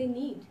what they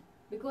need.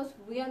 Because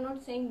we are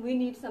not saying we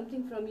need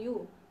something from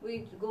you.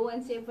 We go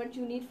and say what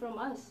you need from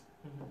us.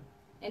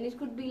 And it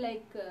could be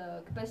like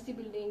capacity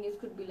building, it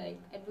could be like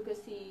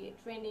advocacy,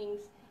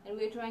 trainings, and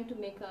we're trying to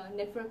make a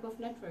network of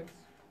networks.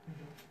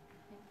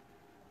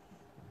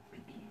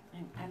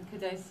 And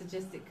could I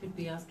suggest it could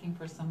be asking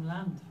for some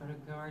land for a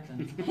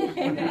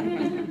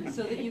garden,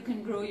 so that you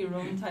can grow your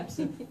own types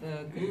of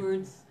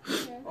gourds,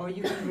 or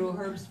you can grow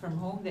herbs from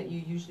home that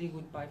you usually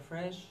would buy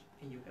fresh.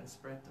 And you can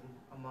spread them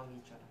among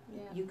each other.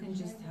 Yeah. You can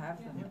just have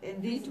them. Yeah.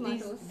 And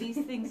these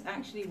things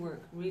actually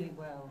work really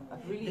well.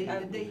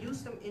 They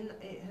use them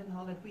in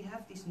Holland. We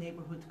have these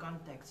neighborhood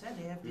contacts.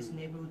 They have these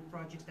neighborhood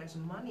projects. There's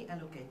money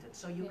allocated,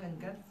 so you can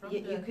get from the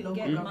you can local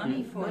get government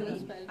money for money.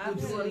 them.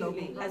 to do a local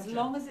Absolutely. As project.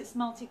 long as it's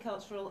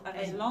multicultural and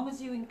as long as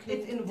you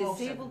include involves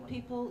disabled everyone.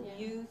 people,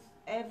 Yeah. youth,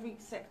 every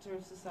sector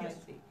of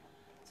society.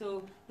 So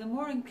the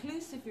more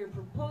inclusive your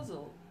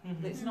proposal,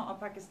 that it's not a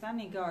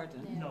Pakistani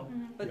garden, Yeah. No.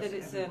 but Yes, that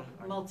it's a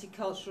everyone garden.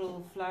 multicultural,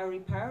 flowery,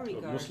 pearly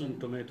garden. Muslim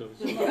tomatoes.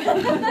 No,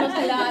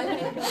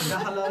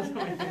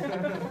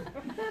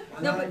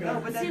 but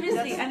that- seriously,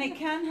 that's- and it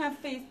can have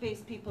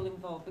faith-based people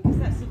involved, because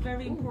that's a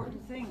very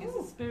important thing, is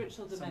the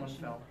spiritual Someone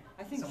dimension. fell.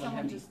 I think someone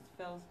someone heavy. just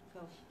fell.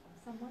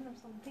 Someone or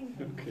something.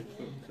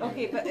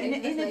 Okay, but in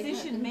It's like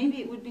addition, that. maybe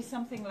it would be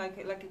something like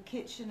a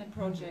kitchen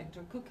project,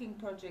 or cooking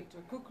project,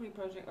 or cookery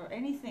project, or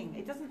anything.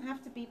 It doesn't have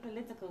to be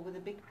political with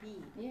a big P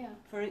Yeah.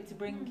 for it to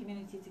bring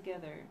community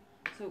together.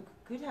 So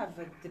could have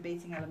a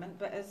debating element,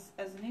 but as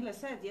Anila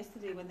said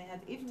yesterday, when they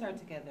had iftar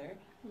together,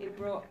 it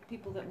brought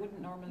people that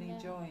wouldn't normally Yeah.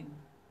 join.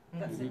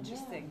 That's Mhm.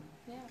 interesting.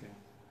 Yeah.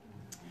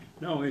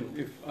 Now,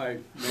 if I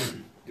may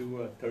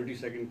do a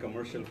 30-second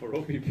commercial for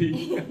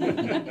OPP,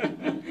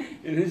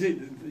 and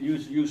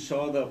you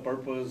saw the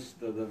purpose,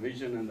 the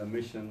vision and the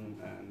mission,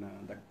 and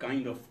the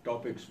kind of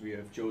topics we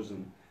have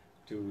chosen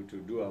to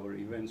do our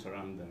events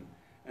around them.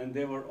 And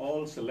they were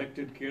all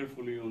selected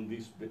carefully on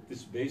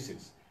this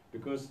basis,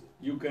 because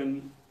you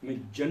can,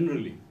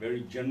 generally,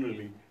 very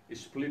generally,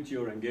 split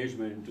your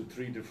engagement into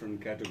 3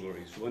 different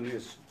categories. One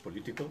is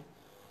political.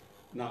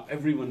 Now,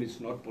 everyone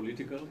is not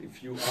political.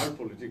 If you are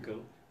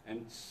political,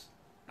 and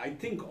I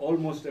think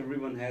almost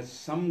everyone has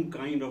some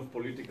kind of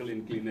political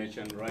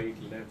inclination, right,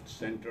 left,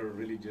 center,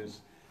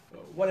 religious,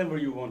 whatever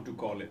you want to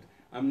call it.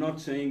 I'm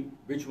not saying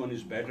which one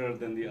is better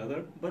than the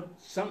other, but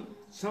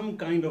some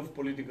kind of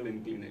political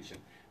inclination.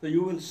 So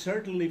you will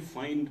certainly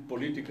find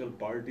political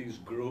parties,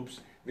 groups,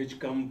 which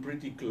come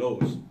pretty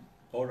close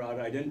or are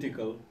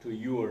identical to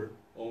your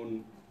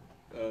own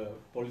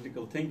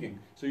political thinking.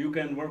 So you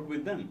can work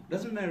with them.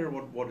 Doesn't matter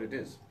what it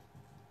is.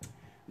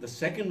 The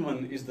second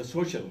one is the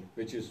social,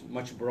 which is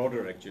much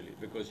broader actually,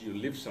 because you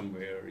live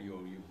somewhere,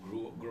 you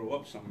grow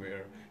up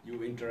somewhere,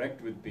 you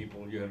interact with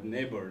people, you have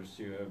neighbors,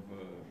 you have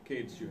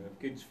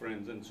kids'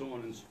 friends, and so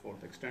on and so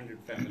forth, extended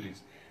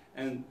families.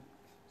 And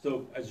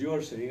so, as you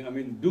are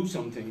saying, do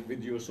something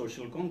with your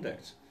social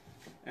contacts.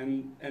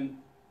 And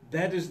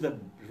that is the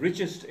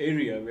richest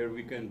area where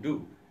we can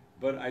do.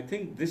 But I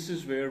think this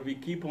is where we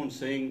keep on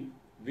saying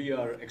we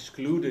are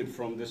excluded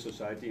from this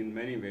society in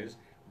many ways,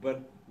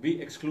 but we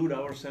exclude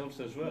ourselves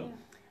as well.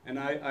 Yeah. And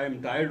I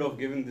am tired of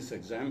giving this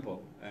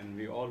example, and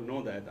we all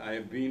know that. I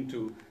have been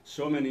to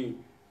so many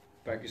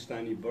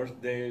Pakistani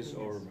birthdays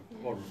or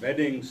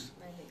weddings,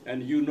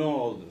 and you know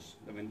all this.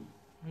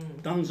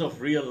 Tons of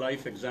real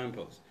life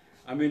examples.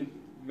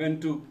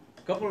 Went to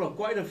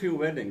quite a few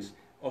weddings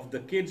of the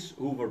kids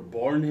who were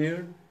born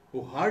here,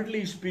 who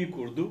hardly speak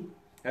Urdu,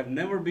 have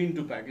never been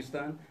to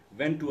Pakistan,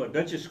 went to a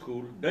Dutch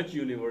school, Dutch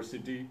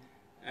university,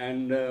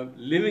 and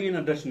living in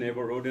a Dutch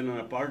neighborhood in an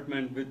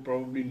apartment with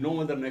probably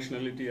no other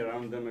nationality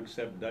around them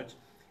except Dutch.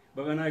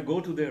 But when I go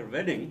to their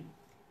wedding,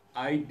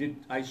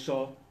 I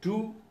saw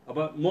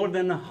about more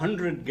than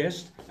 100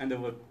 guests, and there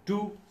were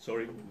 2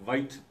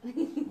 white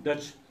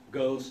Dutch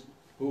girls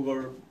who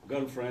were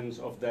girlfriends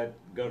of that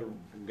girl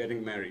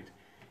getting married.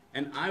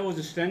 And I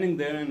was standing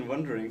there and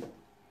wondering,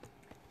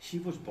 she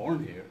was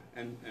born here,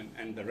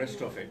 and the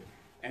rest of it,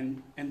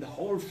 and the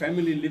whole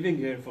family living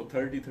here for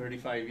 30,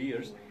 35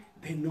 years,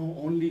 they know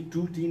only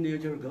 2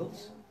 teenager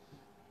girls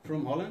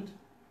from Holland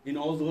in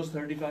all those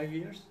 35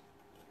 years.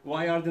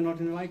 Why are they not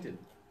invited?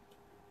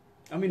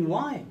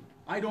 Why?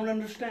 I don't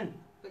understand.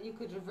 But you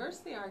could reverse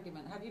the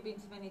argument. Have you been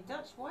to many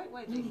Dutch white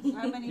weddings?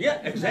 How many?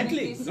 Yeah,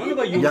 exactly. No,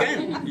 but you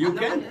can.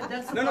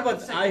 No,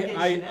 but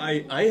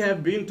I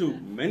have been to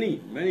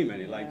many,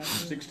 like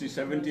 60,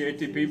 70,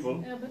 80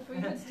 people. Yeah, but for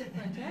you it's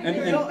different, right? And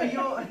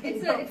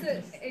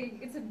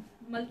It's a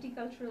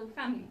multicultural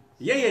family.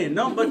 Yeah,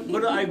 no,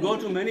 but I go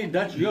to many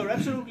Dutch. You're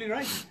absolutely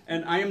right,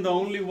 and I am the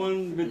only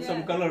one with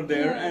some color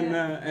there. And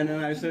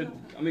then I said,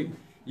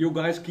 you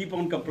guys keep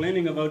on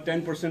complaining about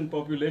 10%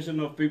 population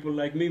of people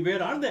like me.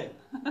 Where are they?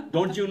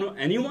 Don't you know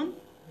anyone?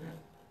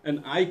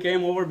 And I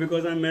came over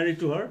because I'm married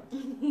to her.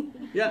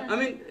 Yeah,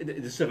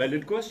 it's a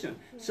valid question.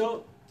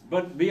 So,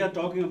 but we are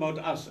talking about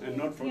us and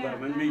not for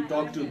them. When we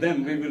talk to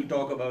them, we will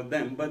talk about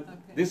them. But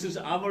this is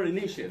our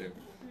initiative.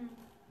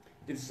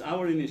 It's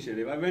our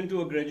initiative. I went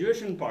to a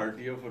graduation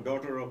party of a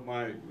daughter of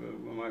my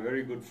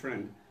very good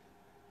friend,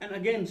 and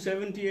again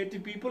 70, 80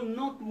 people.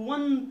 Not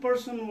one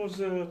person was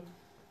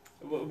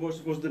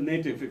the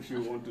native, if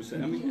you want to say.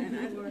 I mean,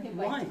 and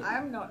why?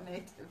 I'm not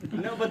native.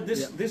 No, but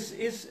this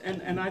is,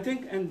 and I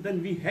think, and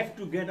then we have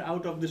to get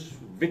out of this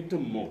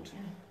victim mode,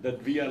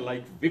 that we are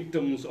like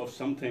victims of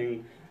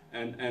something,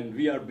 and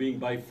we are being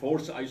by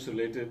force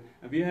isolated,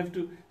 and we have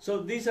to.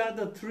 So these are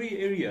the three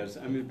areas.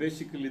 I mean,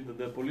 basically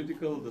the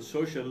political, the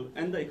social,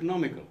 and the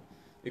economical.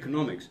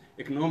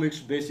 Economics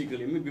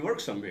basically, I mean, we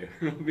work somewhere,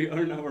 we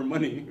earn our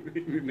money,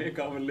 we make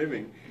our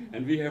living,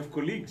 and we have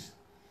colleagues.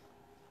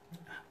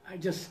 I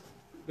just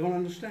don't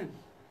understand.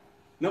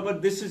 No,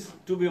 but this is,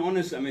 to be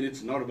honest, I mean,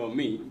 it's not about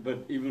me,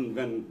 but even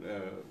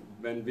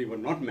when we were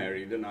not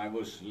married and I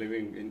was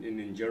living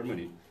in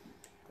Germany,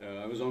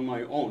 I was on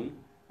my own.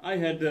 I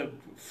had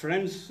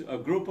friends, a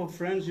group of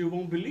friends, you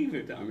won't believe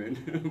it. I mean,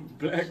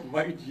 black,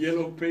 white,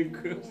 yellow, pink.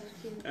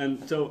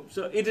 And so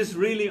it is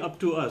really up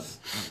to us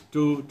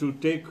to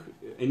take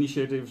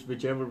initiatives,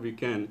 whichever we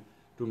can,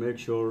 to make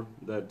sure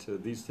that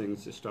these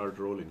things start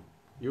rolling.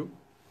 You?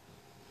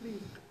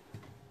 Please.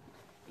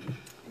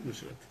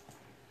 Nusrat.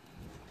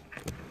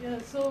 Yeah,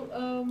 so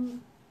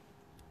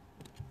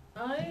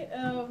I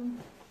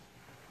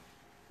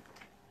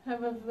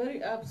have a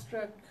very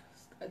abstract,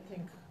 I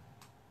think,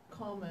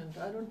 comment.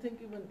 I don't think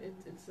even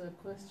it's a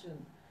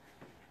question.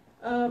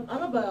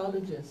 I'm a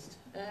biologist,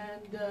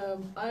 and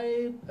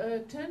I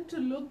tend to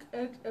look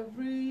at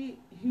every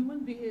human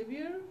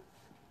behavior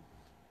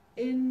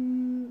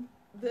in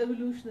the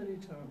evolutionary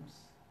terms.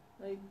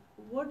 Like,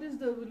 what is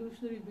the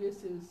evolutionary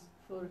basis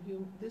for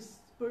this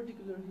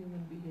particular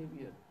human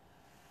behavior?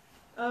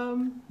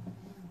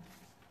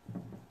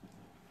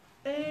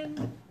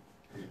 And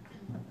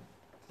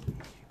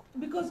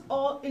because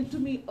to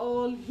me,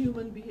 all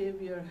human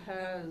behavior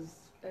has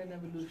an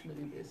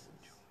evolutionary basis.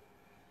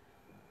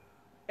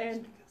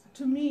 And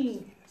to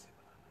me,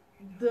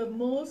 the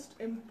most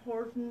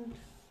important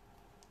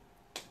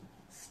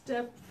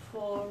step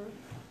for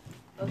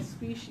a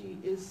species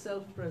is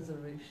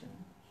self-preservation.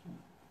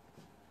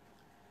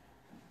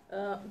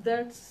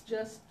 That's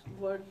just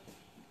what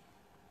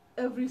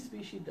every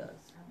species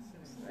does,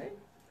 right?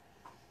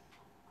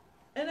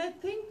 And I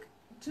think,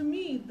 to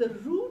me, the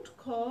root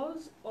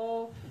cause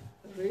of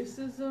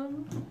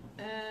racism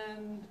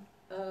and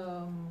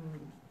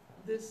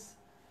this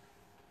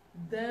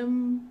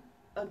them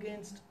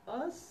against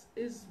us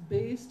is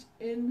based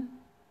in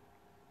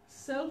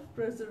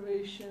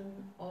self-preservation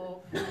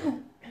of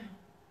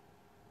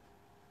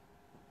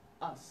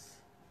us,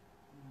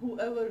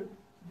 whoever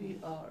we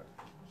are.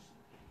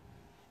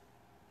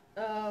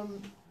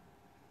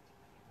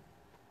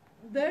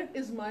 That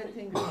is my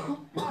thinking.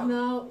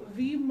 Now,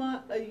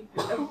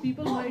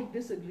 people might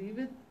disagree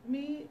with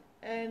me,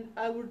 and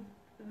I would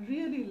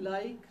really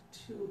like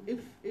to,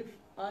 if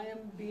I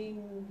am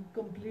being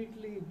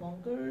completely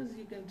bonkers,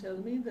 you can tell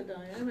me that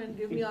I am and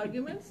give me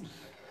arguments,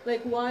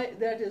 like why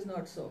that is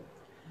not so.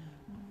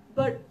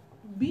 But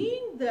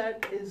being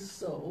that is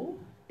so,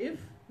 if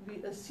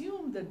we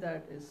assume that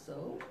that is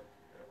so,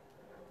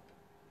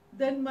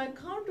 then my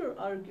counter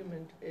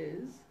argument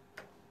is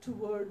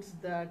towards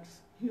that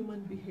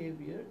human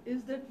behavior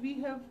is that we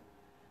have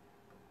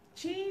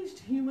changed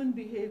human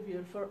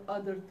behavior for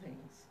other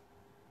things.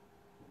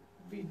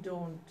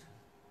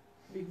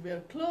 We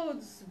wear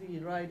clothes, we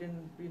ride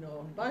in,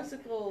 on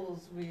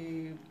bicycles,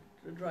 we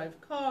drive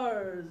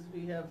cars,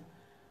 we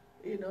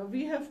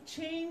have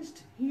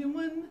changed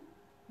human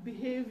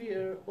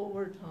behavior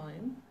over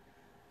time.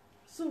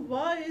 So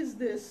why is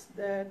this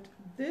that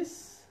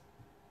this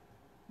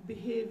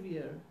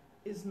behavior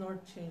is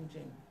not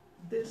changing?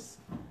 This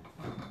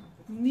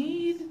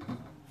need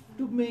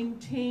to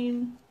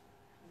maintain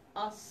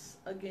us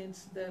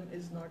against them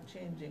is not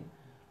changing.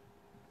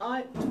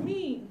 To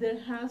me, there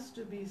has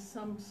to be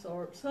some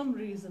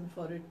reason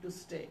for it to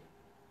stay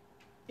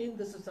in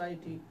the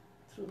society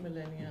through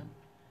millennia.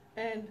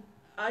 And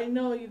I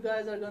know you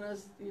guys are gonna,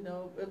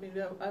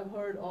 I've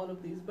heard all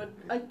of these, but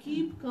I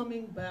keep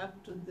coming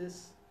back to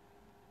this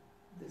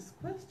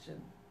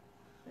question.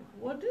 Like,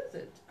 what is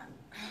it?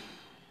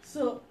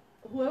 So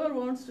whoever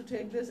wants to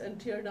take this and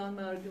tear down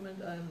my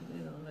argument, I'm,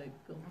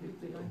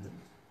 completely open.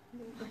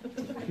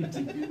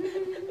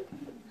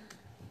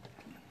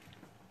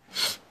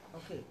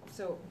 Okay,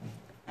 so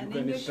You an can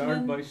Englishman.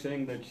 start by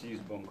saying that she's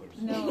bonkers.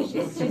 No,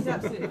 she's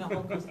absolutely not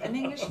bonkers. An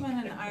Englishman,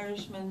 an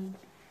Irishman,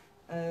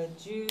 a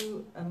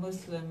Jew, a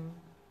Muslim,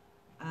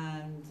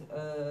 and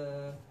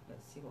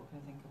let's see, what can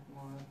I think of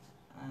more?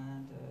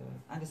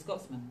 And a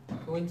Scotsman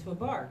go into a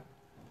bar,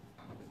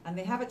 and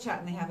they have a chat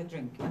and they have a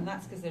drink, and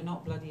that's because they're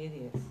not bloody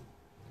idiots.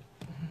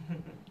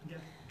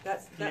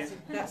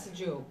 That's a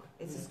joke.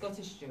 It's a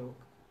Scottish joke.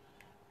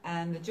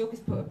 And the joke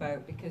is put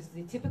about because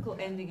the typical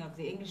ending of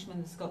the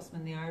Englishman, the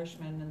Scotsman, the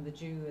Irishman, and the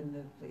Jew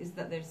is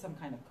that there's some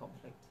kind of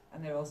conflict,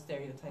 and they're all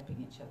stereotyping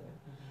each other,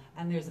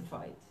 and there's a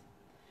fight.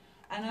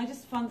 And I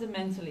just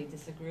fundamentally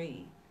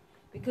disagree,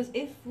 because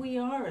if we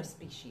are a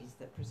species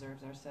that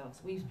preserves ourselves,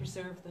 we've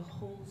preserved the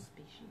whole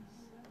species.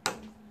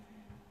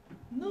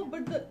 No,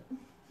 but the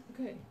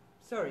okay.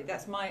 Sorry,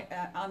 that's my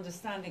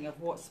understanding of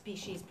what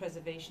species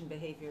preservation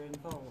behavior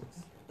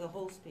involves. The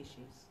whole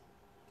species.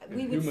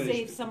 We would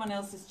save someone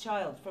else's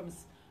child from.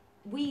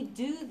 We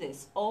do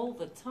this all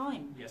the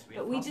time, Yes,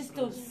 but we just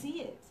don't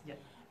see it. Yeah.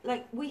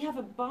 Like, we have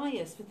a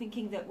bias for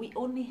thinking that we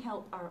only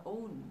help our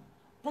own.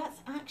 That's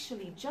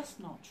actually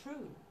just not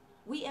true.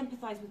 We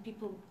empathize with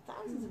people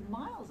thousands of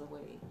miles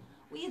away.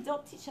 We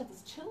adopt each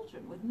other's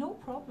children with no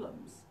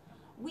problems.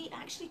 We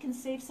actually can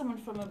save someone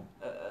from a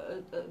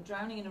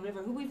drowning in a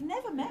river who we've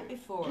never met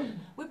before.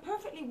 We're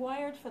perfectly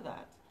wired for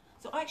that.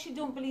 So I actually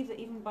don't believe that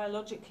even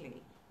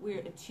biologically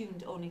we're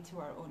attuned only to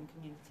our own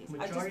communities.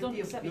 I just don't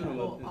Majority of accept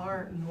people that.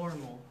 are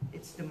normal.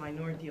 It's the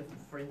minority of,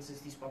 for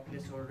instance, these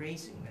populists who are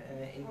raising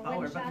in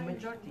power, but the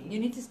majority. You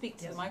need to speak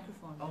to Yes. the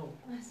microphone. Oh,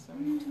 Sorry.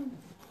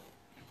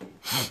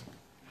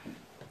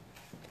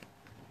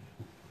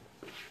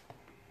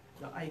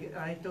 no,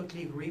 I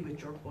totally agree with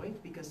your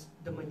point, because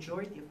the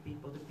majority of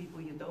people, the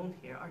people you don't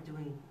hear, are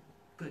doing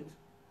good.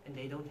 And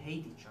they don't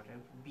hate each other,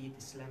 be it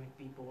Islamic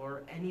people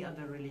or any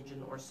other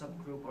religion or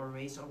subgroup or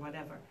race or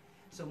whatever.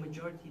 So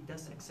majority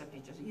does accept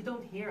each other. You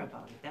don't hear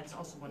about it. That's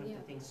also one of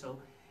the things. So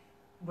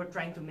we're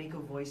trying to make a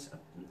voice,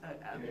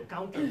 a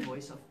counter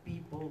voice of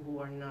people who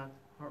are not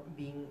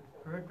being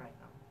heard right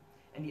now.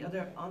 And the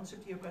other answer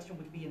to your question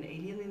would be an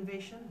alien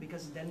invasion,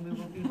 because then we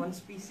will be one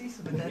species.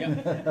 But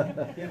then,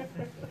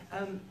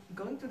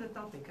 going to the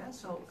topic,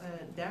 so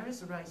there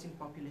is a rising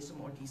populism,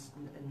 or these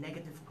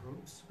negative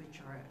groups, which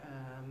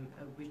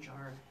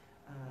are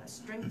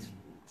strengthened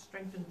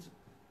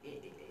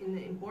in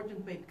an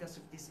important way because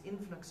of this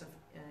influx of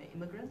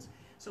immigrants.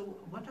 So,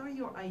 what are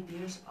your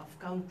ideas of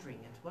countering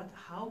it?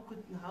 How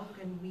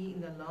can we,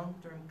 in the long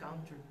term,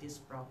 counter this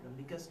problem?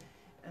 Because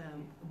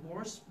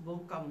wars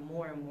will come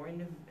more and more in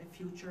the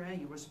future.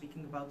 You were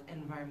speaking about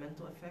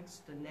environmental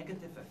effects, the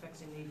negative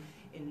effects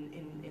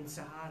in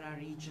Sahara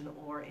region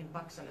or in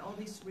Pakistan. All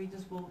these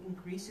regions will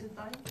increase in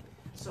time.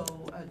 So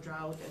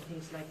drought and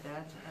things like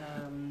that.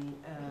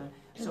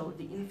 So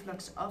the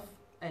influx of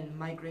and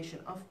migration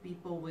of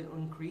people will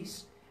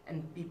increase,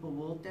 and people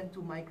will tend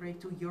to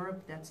migrate to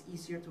Europe. That's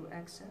easier to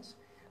access.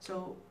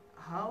 So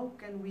how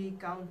can we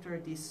counter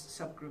these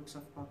subgroups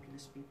of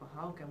populist people?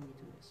 How can we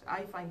do this?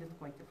 I find it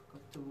quite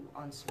difficult to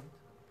answer it.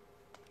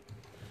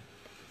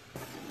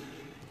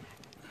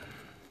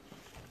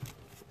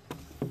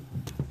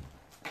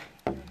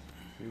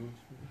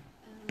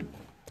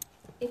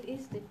 It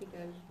is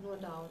difficult, no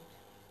doubt.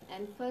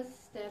 And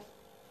first step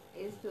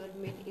is to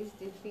admit it's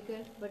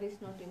difficult, but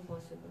it's not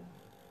impossible.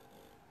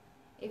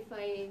 If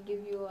I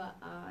give you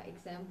an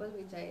example,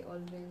 which I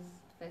always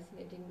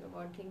fascinating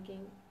about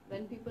thinking,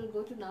 when people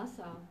go to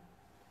NASA,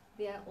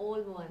 they are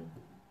all one.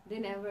 They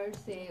never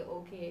say,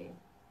 okay,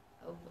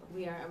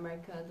 we are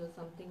Americans or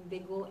something. They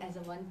go as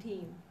a one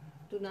team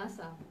to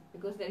NASA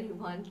because they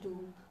want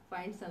to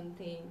find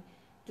something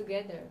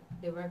together.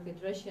 They work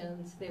with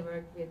Russians, they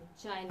work with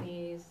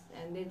Chinese,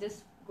 and they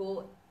just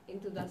go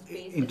into the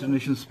space.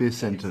 International Space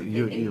Center.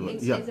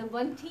 As a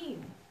one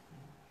team.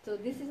 So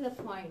this is the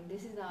point.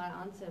 This is our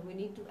answer. We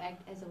need to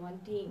act as a one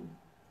team,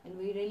 and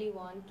we really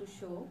want to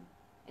show,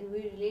 and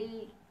we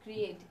really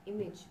create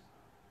image.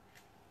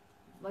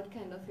 What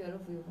kind of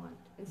Europe we want,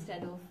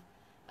 instead of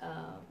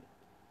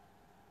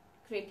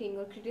creating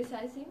or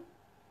criticizing.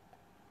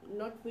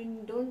 We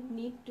don't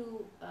need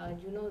to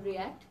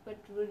react, but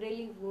we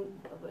really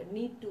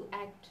need to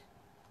act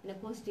in a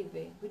positive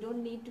way. We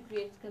don't need to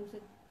create some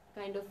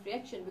kind of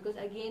reaction, because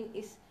again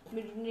it's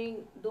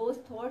mirroring those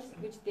thoughts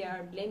which they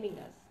are blaming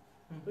us.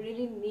 We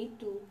really need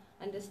to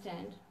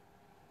understand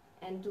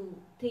and to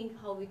think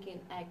how we can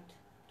act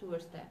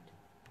towards that.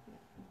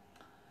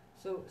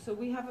 So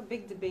we have a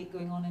big debate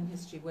going on in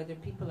history whether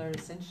people are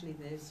essentially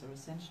this or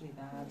essentially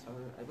that,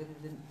 or whether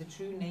the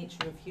true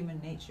nature of human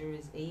nature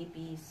is A,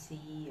 B,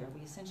 C. Are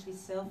we essentially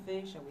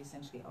selfish? Are we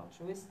essentially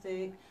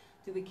altruistic?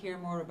 Do we care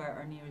more about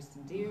our nearest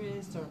and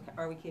dearest, or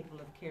are we capable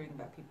of caring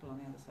about people on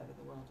the other side of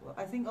the world? Well,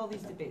 I think all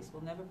these debates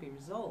will never be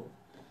resolved.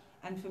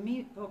 And for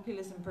me,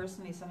 populism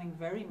personally is something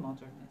very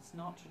modern. It's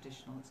not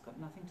traditional. It's got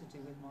nothing to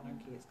do with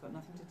monarchy. It's got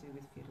nothing to do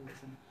with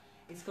feudalism.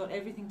 It's got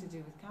everything to do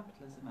with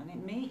capitalism, and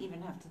it may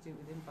even have to do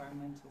with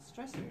environmental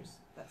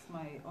stressors. That's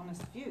my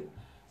honest view.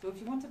 So if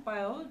you want a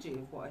biology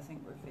of what I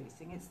think we're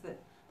facing, it's that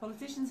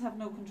politicians have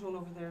no control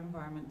over their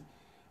environment.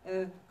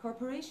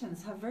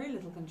 Corporations have very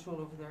little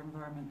control over their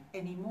environment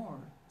anymore,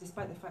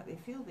 despite the fact they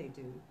feel they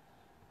do.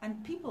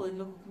 And people in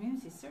local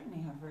communities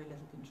certainly have very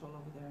little control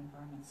over their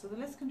environment. So the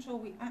less control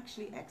we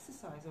actually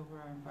exercise over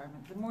our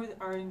environment, the more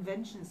that our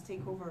inventions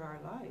take over our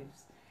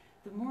lives,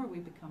 the more we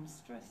become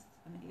stressed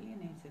and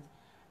alienated.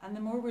 And the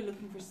more we're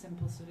looking for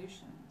simple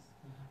solutions.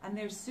 And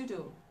they're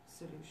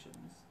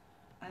pseudo-solutions.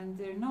 And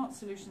they're not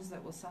solutions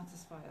that will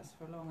satisfy us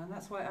for long. And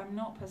that's why I'm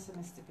not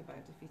pessimistic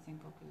about defeating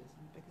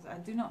populism, because I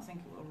do not think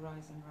it will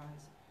rise and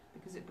rise,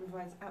 because it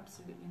provides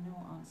absolutely no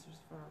answers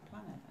for our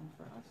planet and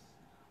for us,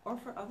 or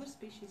for other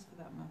species for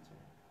that matter.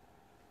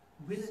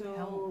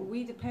 So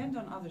we depend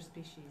on other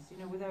species. You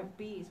know, without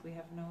bees we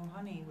have no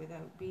honey,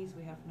 without bees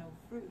we have no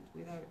fruit,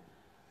 without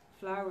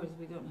flowers,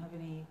 we don't have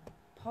any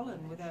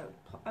pollen without.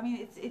 I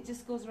mean, it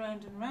just goes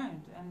round and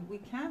round, and we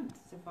can't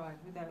survive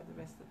without the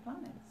rest of the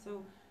planet. So,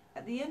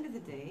 at the end of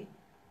the day,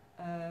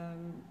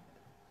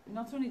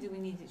 not only do we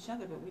need each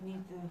other, but we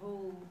need the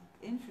whole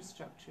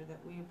infrastructure that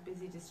we're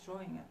busy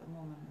destroying at the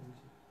moment,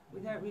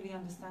 without really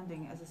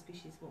understanding as a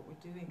species what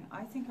we're doing.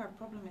 I think our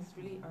problem is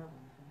really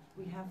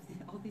we have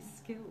all these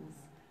skills.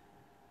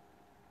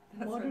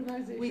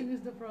 Modernization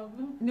is the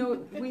problem? No,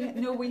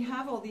 we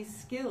have all these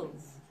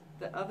skills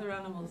that other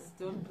animals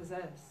don't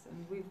possess, and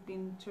we've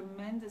been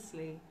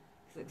tremendously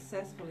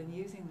successful in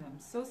using them.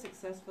 So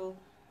successful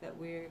that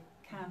we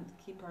can't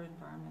keep our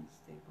environment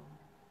stable.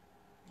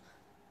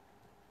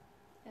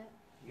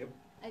 Yep.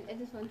 I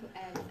just want to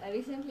add.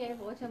 Recently, I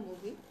watched a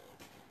movie,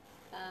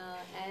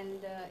 and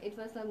it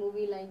was a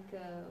movie like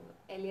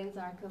aliens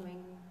are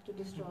coming to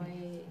destroy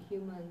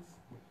humans,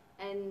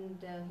 and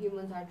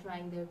humans are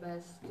trying their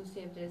best to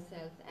save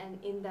themselves.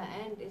 And in the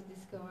end, it's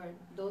discovered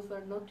those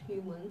were not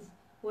humans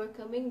who were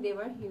coming. They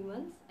were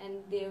humans, and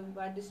they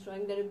were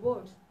destroying the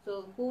robots.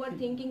 So who were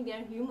thinking they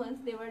are humans?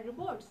 They were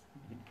robots.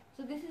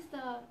 So this is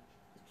the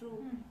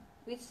true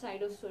which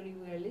side of story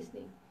we are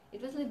listening.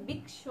 It was a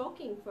big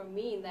shocking for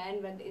me in the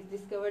end when it's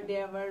discovered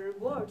there were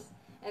robots,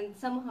 and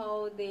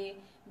somehow they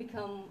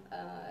become,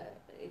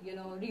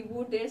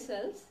 reboot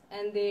themselves,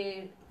 and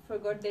they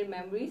forgot their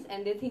memories,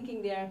 and they're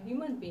thinking they are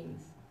human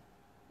beings,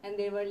 and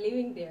they were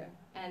living there,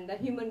 and the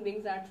human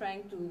beings are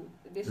trying to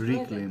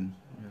destroy them.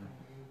 Yeah.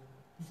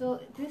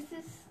 So this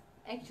is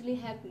actually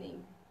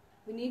happening.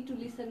 We need to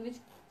listen which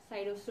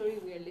side of story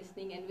we are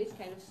listening, and which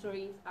kind of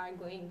stories are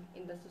going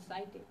in the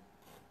society.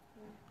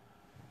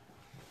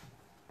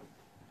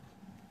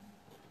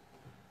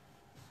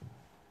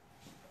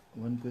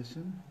 One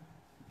question?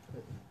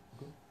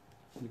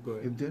 Go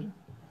ahead. If there?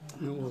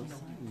 No,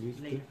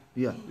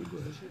 Yeah.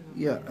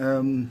 Yeah.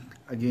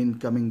 Again,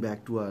 coming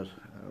back to our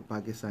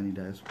Pakistani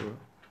diaspora,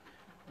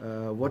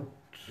 what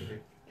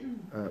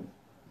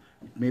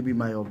maybe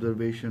my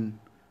observation,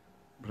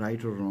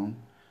 right or wrong,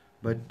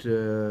 but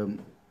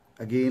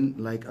again,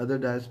 like other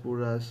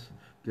diasporas,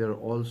 they are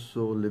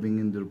also living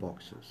in their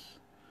boxes.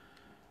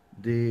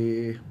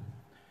 They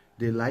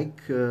like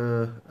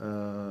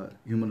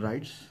human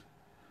rights.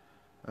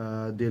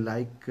 They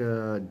like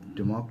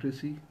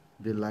democracy.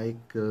 They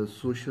like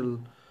social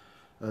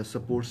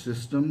support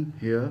system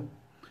here.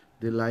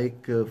 They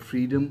like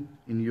freedom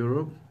in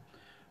Europe.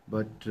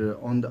 But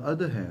on the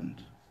other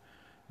hand,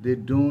 they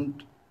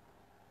don't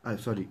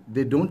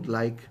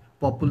like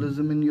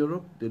populism in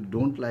Europe. They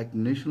don't like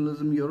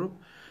nationalism in Europe.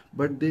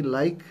 But they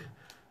like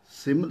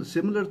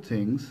similar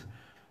things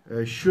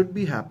should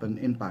be happen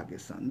in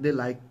Pakistan. They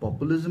like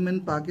populism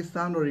in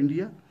Pakistan or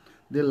India.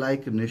 They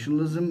like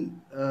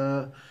nationalism.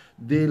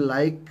 They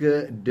like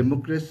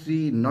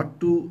democracy not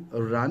to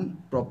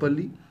run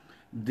properly.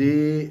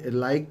 They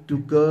like to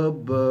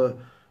curb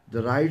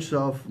the rights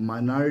of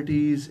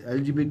minorities,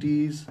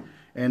 LGBTs,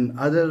 and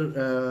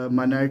other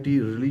minority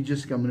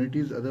religious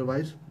communities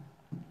otherwise.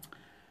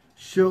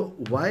 So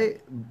why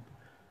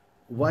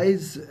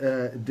is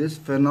this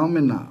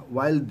phenomena,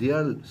 while they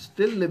are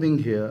still living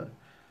here,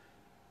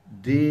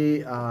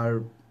 they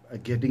are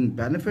getting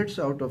benefits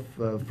out of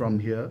from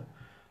here,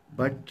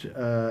 but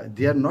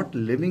they are not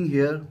living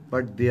here,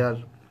 but they are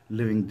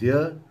living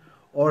there,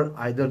 or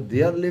either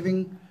they are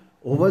living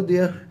over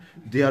there,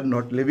 they are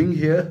not living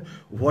here.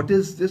 What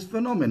is this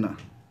phenomena?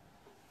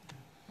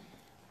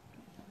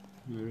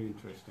 Very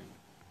interesting.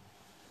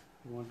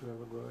 You want to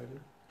have a go at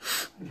it?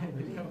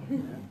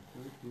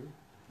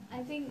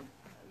 I think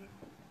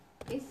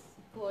it's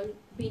called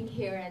being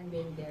here and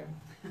being there.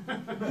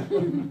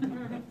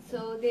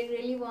 So they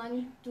really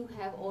want to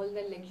have all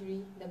the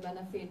luxury, the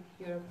benefit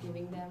Europe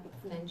giving them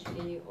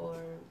financially or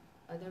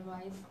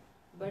otherwise,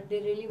 but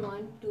they really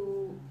want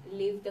to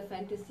live the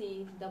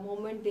fantasy the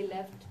moment they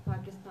left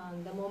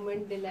Pakistan, the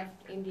moment they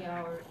left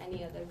India or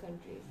any other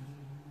countries.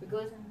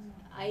 Because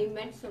I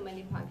met so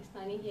many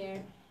Pakistani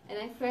here, and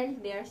I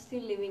felt they are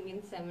still living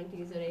in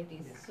 70s or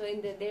 80s. So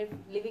they're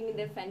living in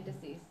their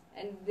fantasies,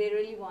 and they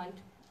really want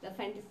the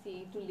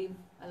fantasy to live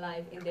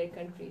alive in their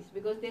countries,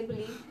 because they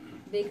believe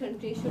their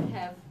country should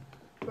have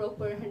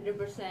proper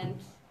 100%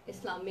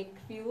 Islamic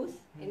views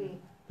in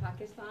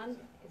Pakistan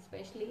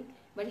especially,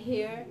 but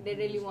here they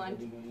really want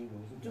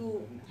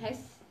to have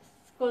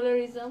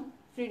scholarism,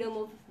 freedom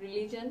of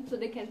religion, so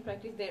they can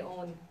practice their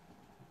own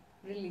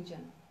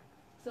religion.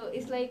 So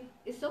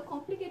it's so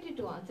complicated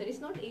to answer.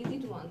 It's not easy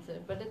to answer,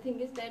 but the thing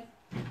is that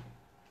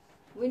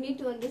we need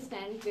to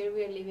understand where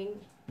we are living.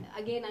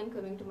 Again, I'm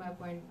coming to my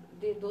point.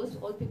 Those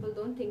old people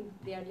don't think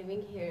they are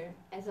living here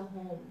as a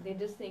home. They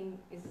just think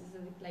it's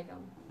like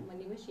a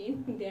money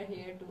machine. They are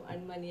here to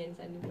earn money and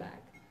send it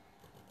back.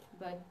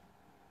 But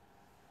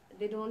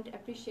they don't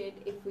appreciate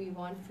if we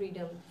want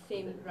freedom,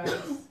 same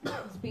rights,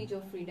 speech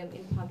of freedom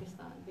in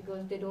Pakistan,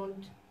 because they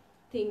don't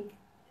think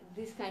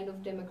this kind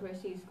of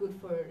democracy is good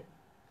for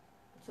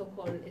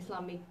so-called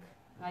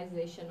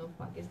Islamicization of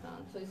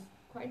Pakistan. So it's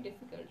quite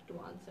difficult to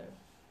answer.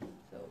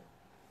 So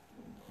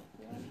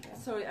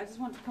Sorry, I just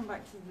want to come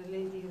back to the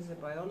lady who's a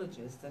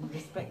biologist and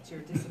respect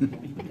your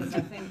discipline, because I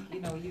think, you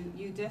know,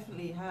 you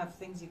definitely have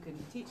things you can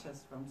teach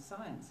us from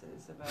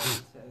sciences about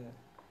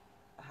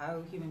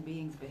how human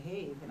beings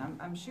behave, and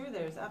I'm sure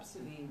there's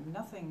absolutely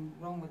nothing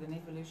wrong with an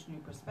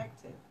evolutionary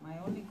perspective. My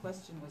only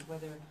question was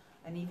whether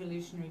an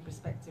evolutionary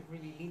perspective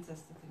really leads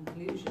us to the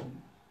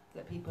conclusion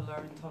that people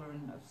are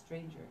intolerant of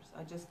strangers.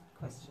 I just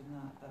questioned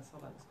that, that's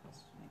all I was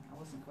questioning. I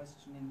wasn't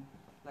questioning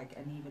like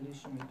an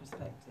evolutionary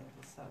perspective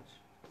as such.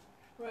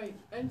 Right,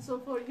 and so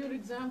for your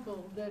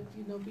example, that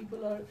you know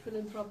people are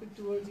philanthropic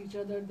towards each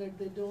other that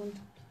they don't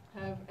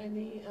have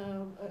any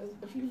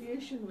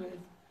affiliation with.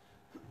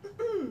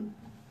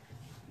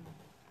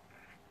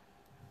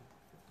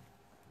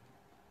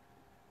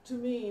 To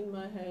me, in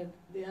my head,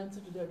 the answer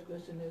to that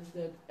question is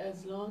that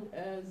as long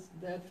as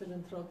that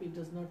philanthropy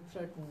does not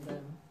threaten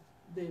them,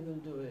 they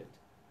will do it.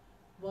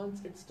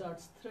 Once it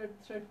starts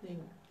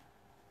threatening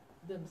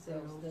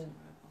themselves,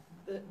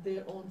 then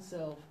their own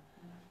self,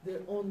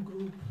 their own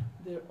group,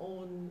 their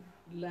own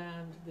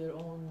land, their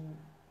own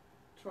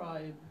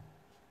tribe,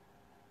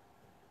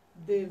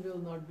 they will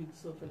not be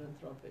so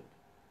philanthropic,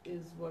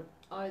 is what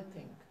I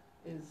think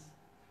is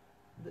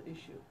the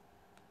issue.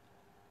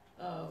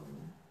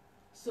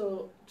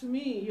 So to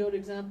me, your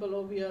example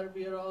of we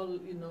are all,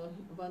 you know,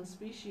 one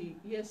species,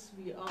 yes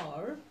we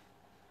are,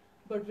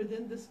 but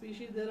within the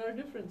species there are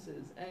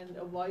differences, and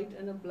a white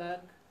and a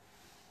black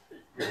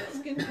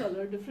skin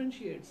color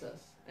differentiates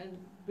us and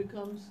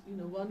becomes, you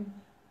know, one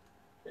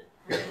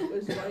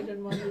is white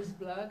and one is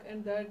black,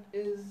 and that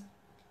is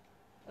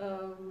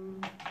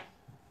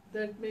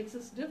that makes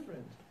us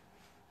different.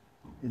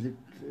 Is it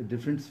a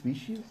different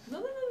species?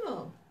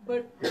 No.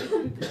 But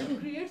it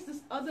creates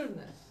this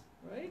otherness,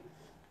 right?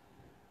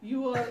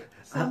 You are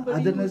somebody.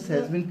 Otherness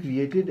has been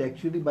created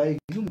actually by a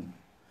human,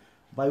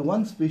 by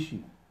one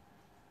species.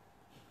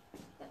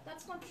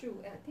 That's not true.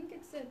 I think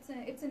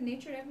it's in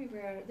nature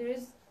everywhere. There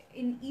is,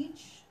 in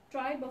each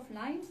tribe of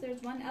lions,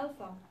 there's one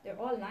alpha. They're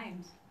all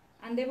lions,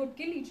 and they would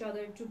kill each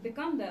other to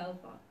become the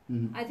alpha.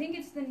 Mm-hmm. I think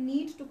it's the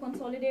need to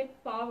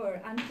consolidate power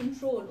and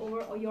control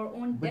over your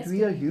own But destiny.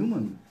 we are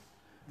human.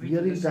 We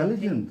are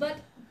intelligent. But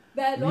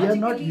we are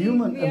not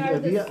human. We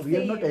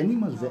are not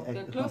animals. No,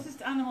 the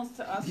closest animals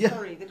to us,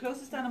 the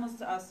closest animals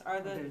to us are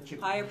the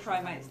higher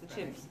primates, the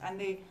chimps, and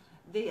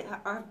they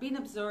have been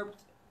absorbed,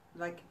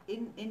 like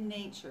in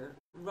nature,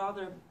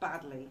 rather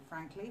badly,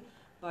 frankly,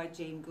 by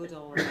Jane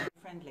Goodall and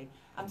Friendly.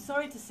 I'm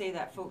sorry to say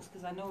that, folks,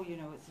 because I know, you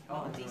know, it's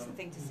not a decent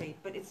thing to say,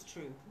 but it's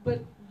true.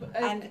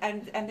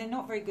 And they're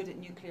not very good at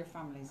nuclear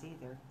families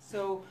either.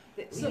 So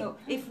you know,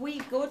 if we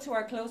go to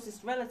our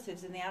closest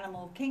relatives in the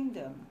animal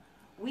kingdom,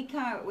 we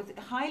come with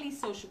highly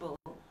sociable,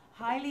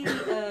 highly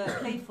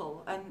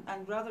playful,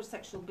 and rather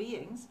sexual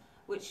beings,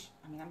 which,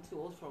 I mean, I'm too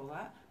old for all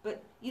that,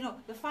 but, you know,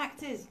 the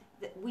fact is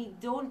that we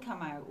don't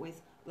come out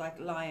with, like,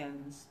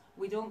 lions,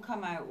 we don't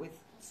come out with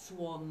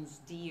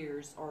swans,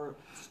 deers, or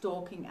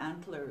stalking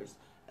antlers.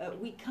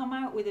 We come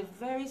out with a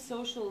very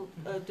social,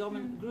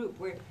 dominant group,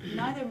 where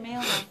neither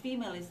male nor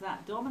female is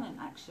that dominant,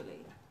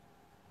 actually.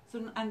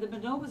 So, and the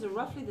bonobos are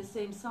roughly the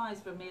same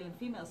size for male and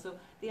female, so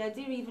the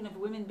idea even of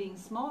women being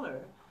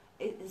smaller,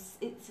 it's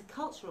a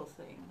cultural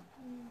thing.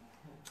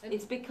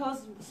 It's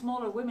because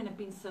smaller women have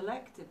been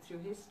selected through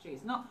history.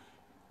 It's not,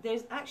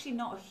 there's actually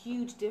not a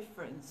huge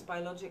difference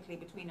biologically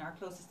between our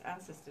closest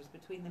ancestors,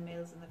 between the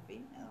males and the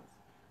females.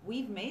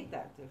 We've made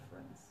that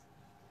difference.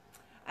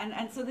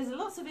 And so there's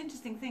lots of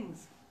interesting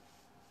things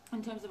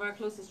in terms of our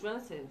closest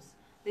relatives.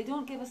 They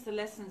don't give us the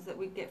lessons that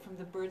we get from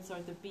the birds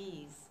or the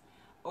bees,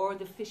 or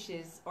the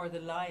fishes or the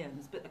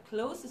lions, but the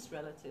closest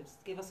relatives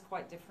give us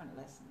quite different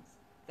lessons.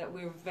 That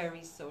we're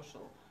very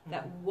social,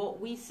 that what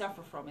we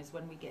suffer from is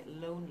when we get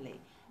lonely,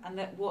 and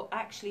that what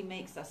actually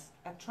makes us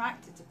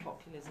attracted to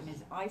populism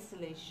is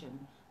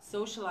isolation,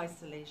 social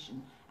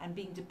isolation, and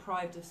being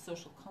deprived of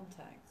social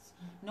contacts,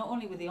 not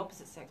only with the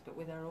opposite sex, but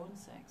with our own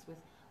sex,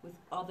 with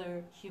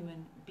other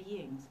human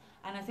beings.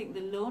 And I think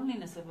the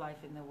loneliness of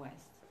life in the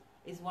West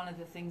is one of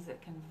the things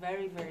that can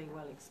very, very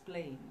well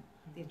explain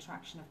the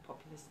attraction of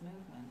populist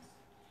movements.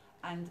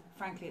 And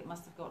frankly, it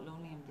must have got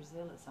lonely in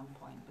Brazil at some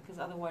point, because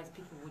otherwise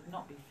people would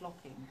not be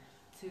flocking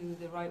to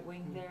the right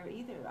wing there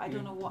either. I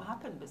don't know what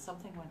happened, but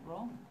something went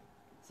wrong.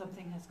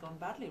 Something has gone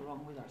badly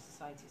wrong with our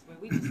societies, where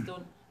we just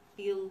don't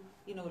feel,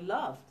 you know,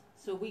 loved.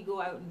 So we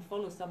go out and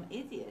follow some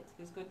idiot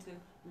who's going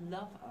to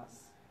love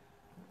us.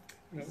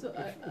 No, So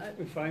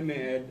if I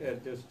may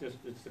add just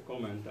it's a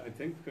comment. I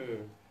think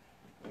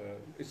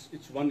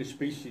it's one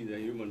species, the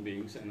human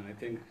beings, and I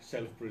think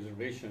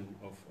self-preservation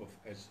of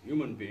as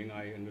human being,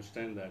 I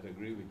understand that,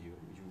 agree with you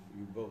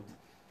both.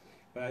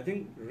 But I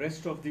think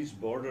rest of these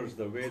borders,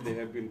 the way they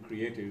have been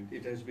created,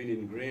 it has been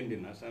ingrained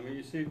in us. I mean,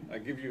 you see, I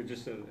give you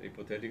just a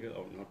hypothetical,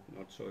 or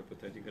not so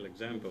hypothetical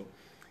example.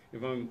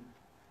 If I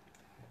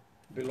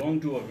belong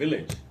to a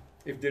village,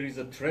 if there is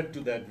a threat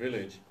to that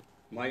village,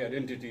 my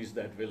identity is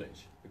that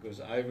village,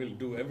 because I will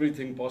do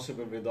everything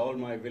possible with all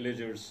my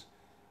villagers'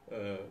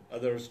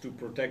 others to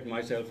protect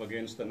myself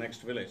against the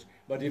next village.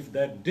 But if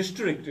that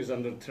district is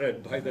under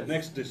threat by the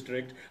next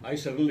district, I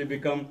suddenly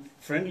become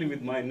friendly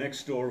with my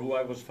next door who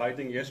I was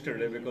fighting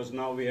yesterday, because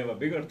now we have a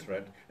bigger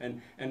threat.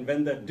 And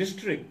when that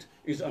district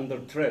is under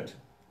threat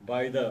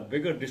by the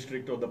bigger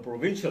district or the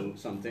provincial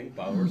something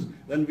powers,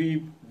 then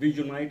we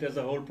unite as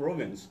a whole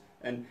province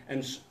and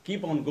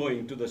keep on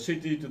going to the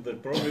city, to the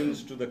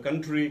province, to the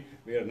country,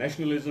 where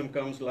nationalism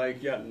comes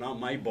like, yeah, now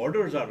my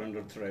borders are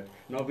under threat.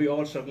 Now we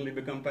all suddenly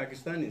become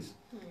Pakistanis.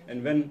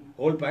 And when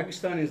whole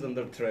Pakistan is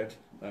under threat,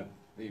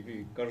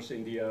 we curse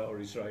India or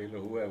Israel or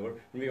whoever,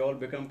 we all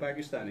become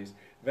Pakistanis.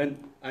 When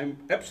I'm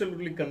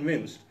absolutely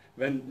convinced,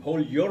 when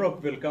whole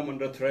Europe will come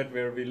under threat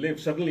where we live,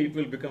 suddenly it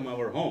will become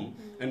our home,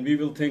 and we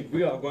will think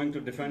we are going to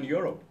defend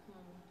Europe.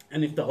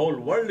 And if the whole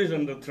world is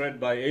under threat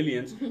by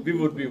aliens, we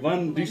would be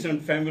one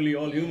decent family,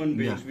 all human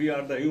beings. We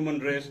are the human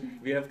race.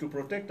 We have to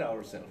protect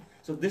ourselves.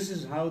 So this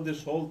is how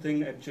this whole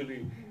thing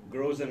actually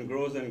grows and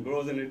grows and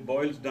grows, and it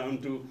boils down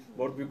to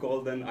what we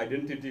call then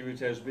identity, which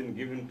has been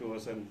given to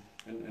us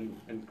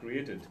and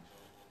created.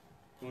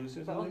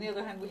 But on the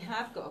other hand, we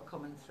have got a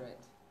common threat.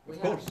 Of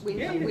course.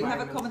 We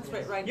have a common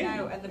threat right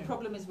now, and the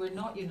problem is we're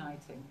not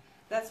uniting.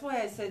 That's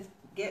why I said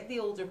get the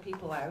older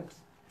people out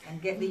and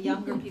get the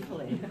younger people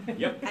in,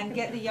 and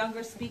get the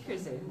younger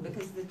speakers in,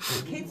 because the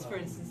kids, for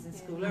instance, in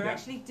school are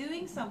actually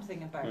doing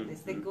something about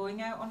this. They're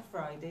going out on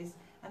Fridays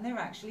and they're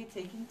actually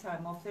taking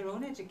time off their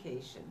own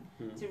education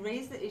to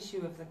raise the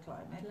issue of the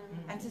climate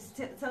and to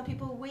tell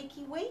people,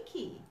 wakey,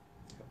 wakey.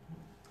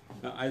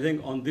 I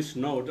think on this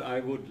note,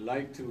 I would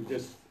like to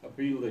just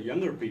appeal the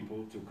younger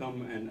people to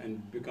come and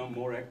become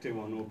more active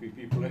on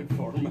OPP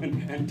platform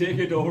and take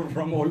it over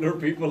from older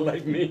people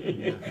like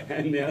me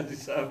and Niazi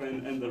Saab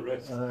and the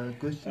rest.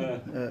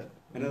 Question?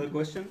 Another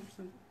question?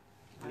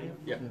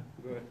 Yeah,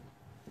 go ahead.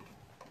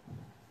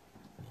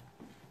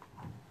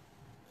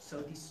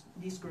 So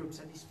these groups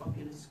and these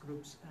populist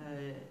groups,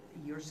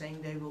 you're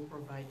saying they will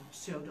provide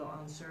pseudo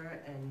answer,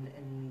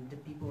 and the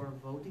people who are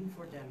voting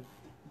for them,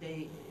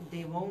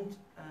 they won't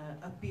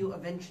appeal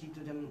eventually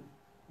to them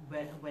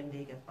when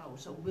they get power.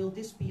 So will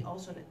this be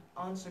also an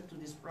answer to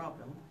this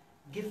problem?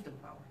 Give them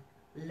power,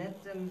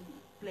 let them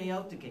play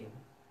out the game,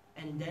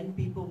 and then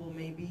people will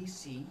maybe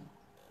see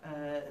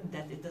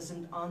that it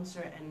doesn't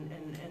answer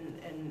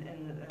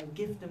and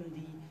give them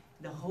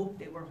the hope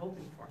they were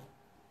hoping for.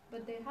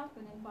 But they have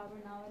been in power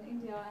now in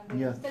India, and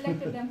they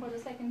selected them for the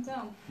second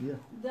term.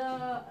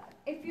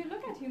 If you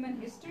look at human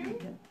history,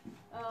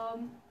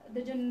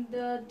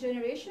 the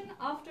generation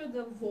after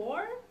the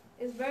war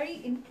is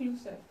very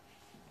inclusive,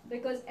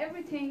 because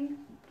everything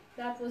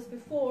that was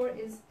before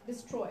is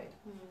destroyed.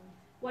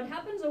 What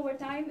happens over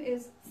time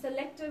is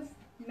selective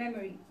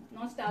memory,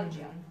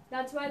 nostalgia.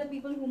 That's why the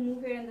people who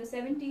move here in the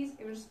 70s,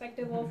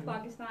 irrespective of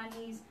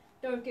Pakistanis,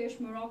 Turkish,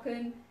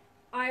 Moroccan,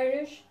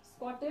 Irish,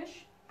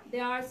 Scottish, they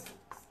are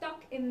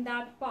stuck in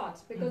that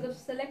part because of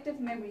selective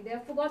memory. They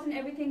have forgotten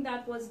everything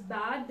that was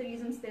bad, the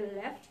reasons they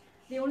left.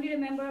 They only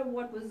remember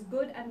what was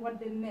good and what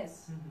they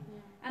miss.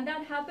 And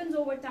that happens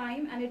over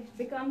time, and it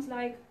becomes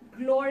like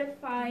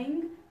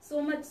glorifying,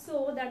 so much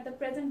so that the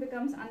present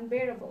becomes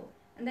unbearable.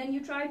 And then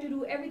you try to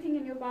do everything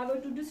in your power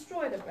to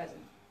destroy the present.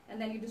 And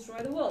then you destroy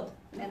the world.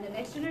 And the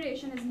next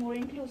generation is more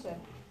inclusive.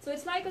 So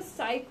it's like a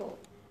cycle.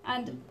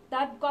 And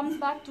that comes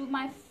back to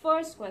my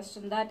first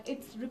question, that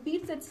it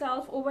repeats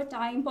itself over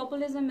time.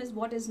 Populism is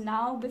what is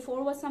now,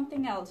 before was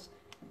something else.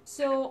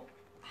 So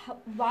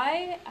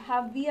why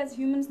have we as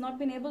humans not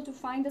been able to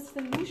find a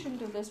solution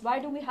to this? Why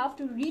do we have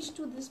to reach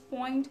to this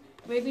point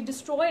where we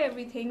destroy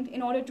everything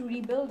in order to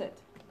rebuild it?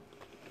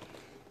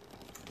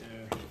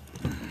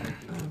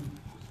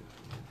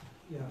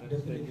 Yeah,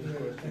 definitely.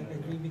 I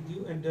agree with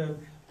you, and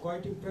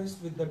quite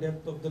impressed with the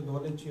depth of the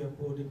knowledge you have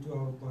poured into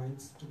our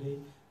minds today.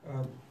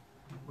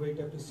 Great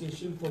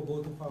appreciation for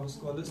both of our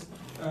scholars.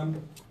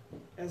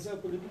 As a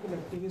political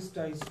activist,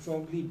 I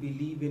strongly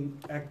believe in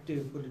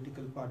active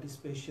political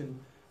participation.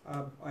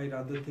 I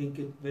rather think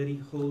it very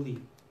holy,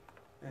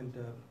 and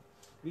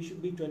we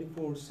should be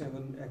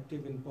 24/7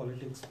 active in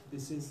politics.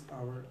 This is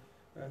our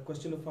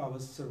question of our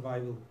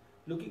survival.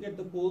 Looking at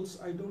the polls,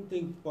 I don't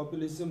think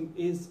populism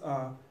is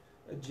a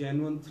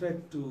genuine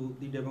threat to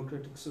the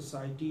democratic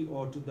society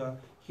or to the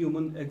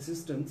human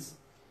existence.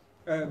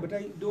 But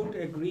I don't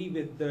agree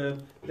with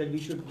that we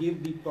should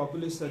give the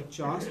populists a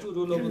chance to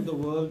rule over the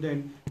world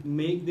and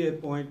make their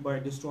point by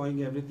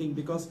destroying everything,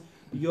 because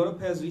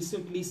Europe has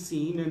recently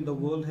seen, and the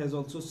world has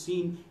also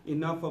seen,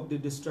 enough of the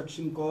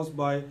destruction caused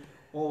by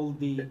all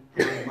the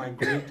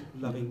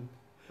migrant-loving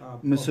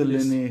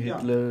Mussolini,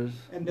 Hitler.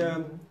 And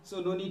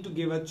so no need to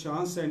give a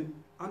chance, and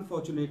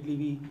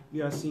unfortunately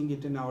we are seeing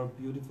it in our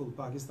beautiful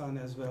Pakistan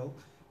as well.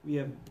 We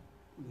have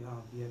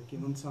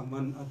given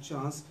someone a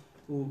chance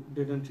who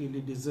didn't really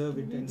deserve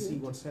it, and see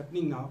what's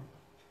happening now.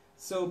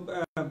 So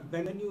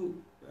when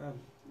you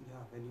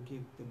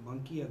give the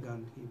monkey a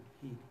gun,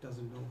 he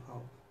doesn't know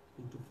how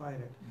to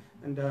fire it.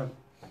 And I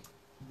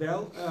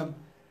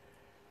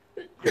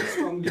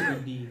strongly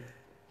believe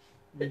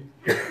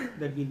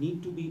that we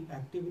need to be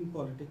active in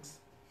politics.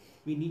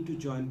 we need to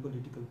join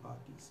political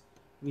parties.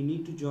 We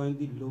need to join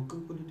the local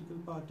political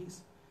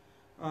parties.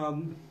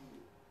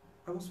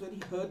 I was very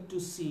hurt to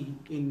see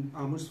in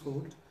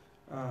Amersfoort,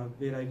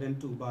 where I went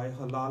to buy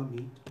halal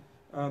meat.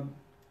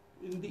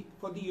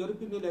 For the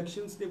European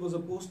elections, there was a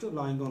poster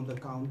lying on the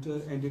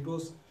counter, and it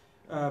was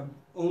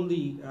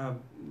only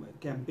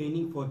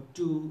campaigning for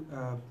two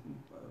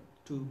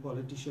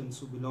politicians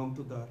who belong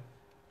to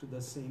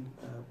the same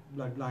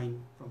bloodline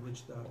from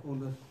which the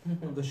owner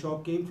of the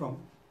shop came from.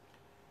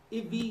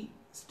 If we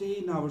stay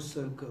in our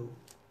circle,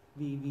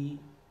 we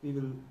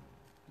will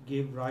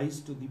give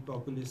rise to the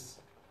populists.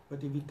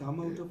 But if we come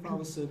out of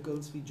our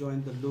circles, we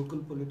join the local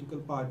political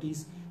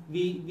parties,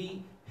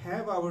 we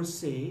have our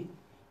say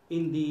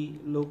in the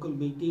local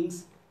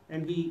meetings,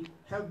 and we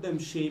help them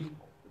shape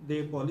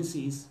their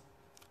policies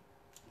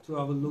through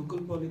our local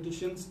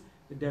politicians.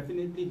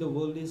 Definitely the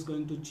world is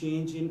going to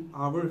change in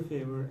our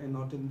favor and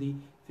not in the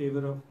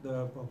favor of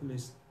the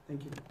populists.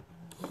 Thank you.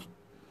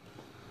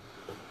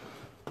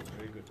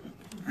 Very good.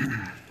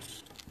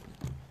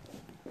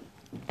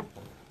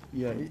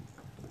 Yeah,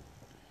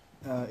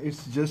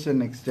 it's just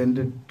an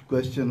extended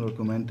question or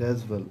comment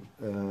as well.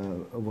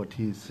 What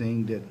he's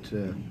saying that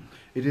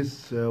it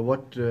is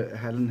what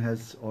Helen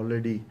has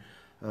already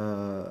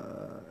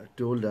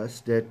told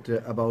us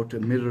that about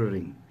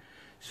mirroring.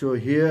 So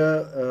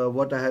here,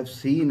 what I have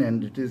seen,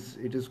 and it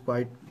is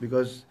quite,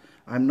 because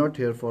I'm not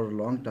here for a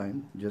long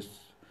time. Just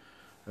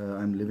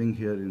I'm living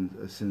here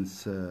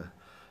since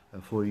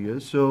 4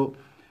 years. So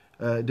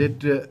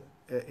that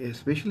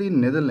especially in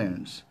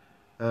Netherlands,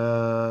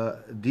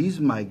 these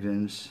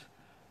migrants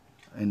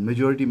and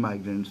majority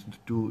migrants,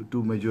 two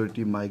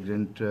majority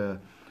migrant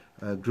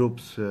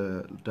groups,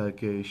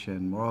 Turkish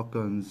and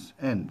Moroccans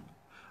and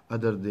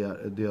other,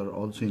 they are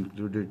also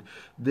included.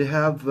 They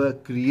have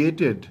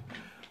created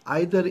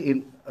either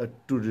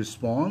to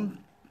respond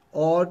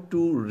or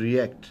to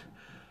react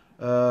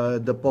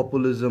the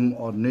populism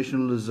or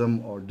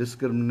nationalism or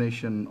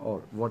discrimination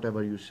or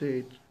whatever you say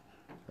it,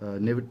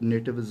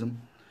 nativism.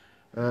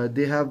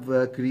 They have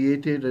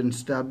created and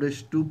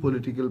established two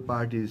political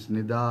parties,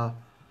 Nida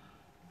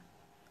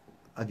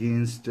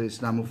against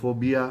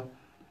Islamophobia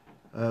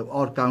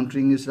or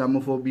countering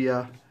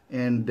Islamophobia,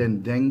 and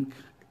then Denk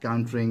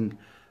countering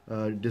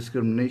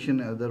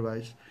discrimination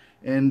otherwise.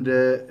 And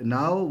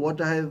now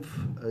what I have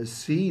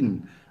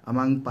seen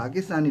among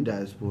Pakistani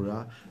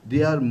diaspora,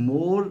 they are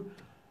more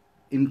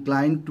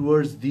inclined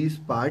towards these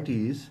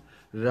parties.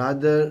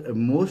 Rather,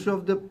 most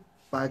of the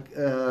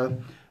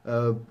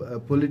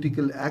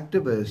political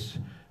activists,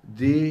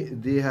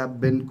 they have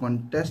been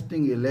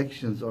contesting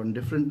elections on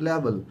different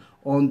level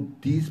on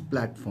these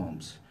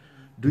platforms.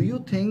 Do you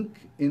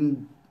think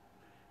in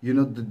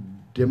the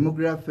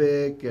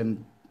demographic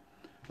and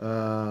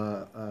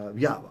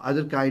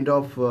other kind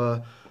of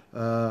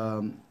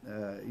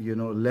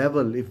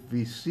level, if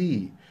we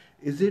see,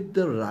 is it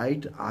the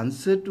right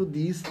answer to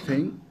these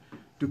things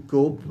to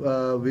cope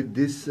with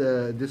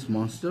this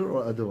monster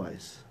or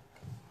otherwise?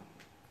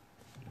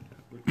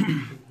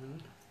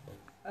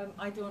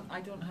 I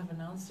don't have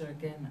an answer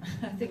again.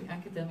 I think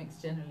academics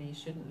generally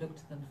shouldn't look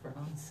to them for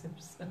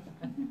answers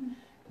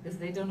because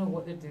they don't know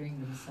what they're doing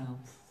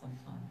themselves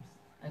sometimes.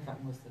 In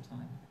fact, most of the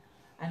time.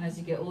 And as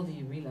you get older,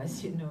 you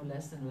realize you know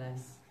less and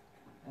less.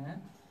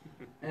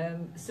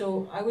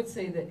 So I would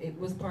say that it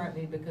was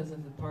partly because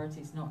of the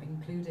parties not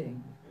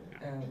including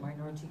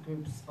minority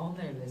groups on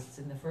their lists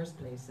in the first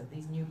place that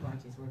these new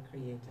parties were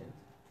created.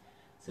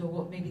 So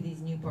what maybe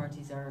these new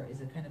parties are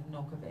is a kind of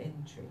knock of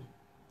entry.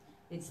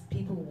 It's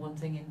people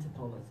wanting into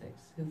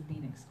politics who've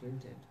been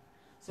excluded.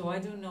 So I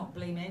do not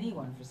blame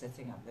anyone for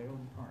setting up their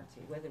own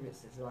party, whether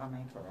it's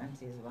Islamic or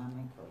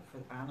anti-Islamic or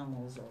for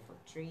animals or for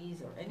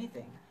trees or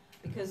anything.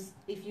 Because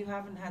if you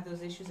haven't had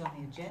those issues on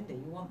the agenda,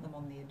 you want them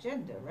on the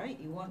agenda, right?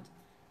 You want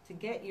to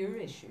get your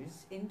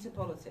issues into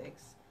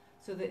politics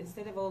so that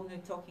instead of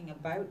only talking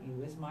about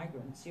you as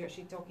migrants, you're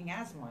actually talking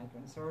as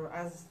migrants or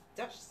as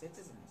Dutch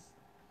citizens.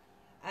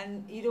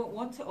 And you don't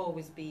want to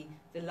always be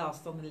the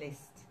last on the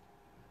list.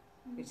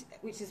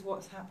 Which is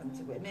what's happened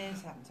to women,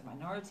 it's happened to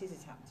minorities,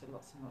 it's happened to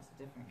lots and lots of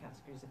different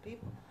categories of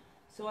people.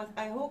 So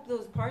I hope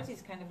those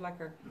parties kind of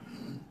like are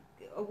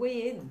a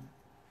way in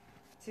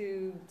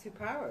to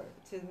power,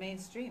 to the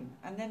mainstream.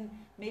 And then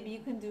maybe you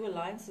can do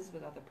alliances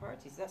with other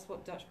parties. That's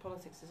what Dutch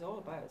politics is all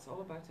about. It's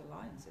all about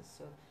alliances.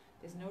 So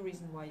there's no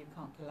reason why you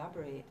can't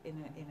collaborate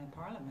in a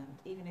parliament,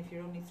 even if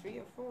you're only 3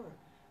 or 4,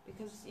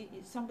 because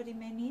somebody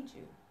may need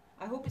you.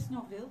 I hope it's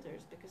not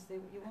Wilders, because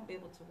you won't be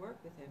able to work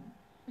with him.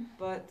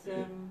 But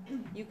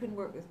you can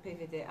work with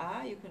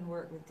PvdA, you can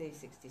work with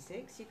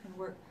D66, you can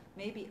work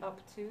maybe up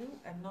to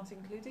and not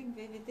including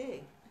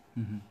VVD.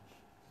 Mm-hmm.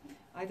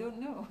 I don't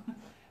know.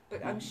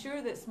 But I'm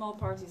sure that small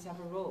parties have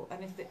a role.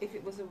 And if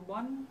it was a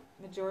one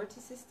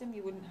majority system,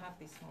 you wouldn't have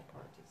these small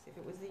parties. If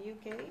it was the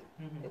UK,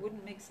 it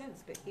wouldn't make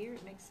sense. But here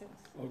it makes sense.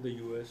 Or the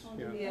US.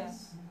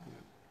 Yes.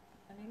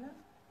 Anila?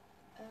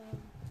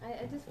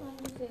 I just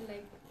want to say,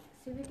 like,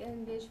 civic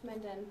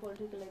engagement and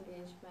political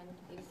engagement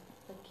is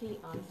the key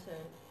answer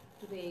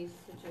to today's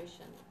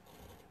situation.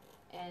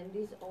 And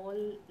these all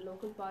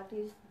local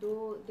parties,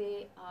 though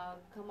they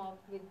come up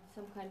with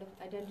some kind of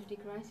identity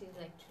crisis,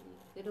 actually.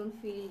 They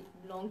don't feel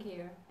belong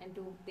here, and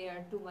they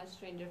are too much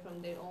stranger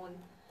from their own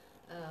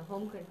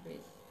home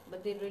countries.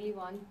 But they really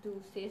want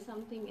to say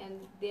something, and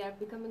they are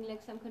becoming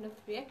like some kind of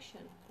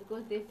reaction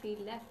because they feel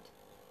left.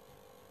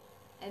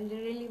 And they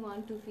really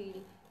want to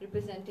feel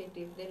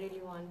representative. They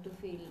really want to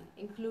feel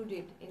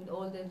included in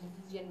all the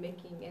decision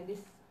making. And this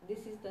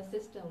is the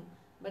system.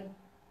 But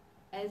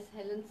as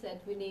Helen said,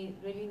 we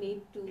really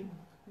need to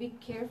be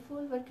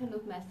careful what kind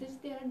of message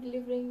they are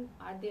delivering.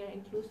 Are they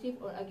inclusive,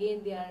 or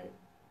again they are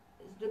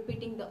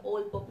repeating the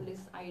old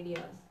populist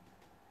ideas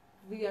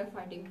we are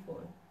fighting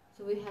for?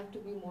 So we have to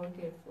be more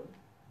careful.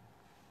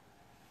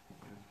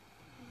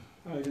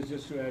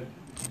 Just to add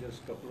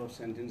just a couple of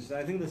sentences,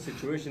 I think the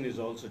situation is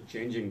also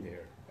changing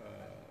there.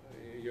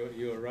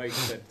 You're right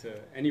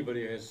that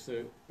anybody has,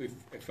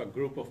 if a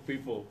group of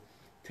people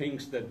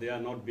thinks that they are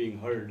not being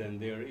heard and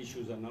their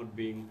issues are not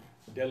being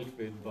dealt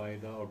with by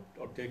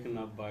or taken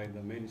up by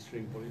the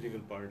mainstream political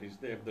parties,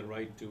 they have the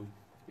right to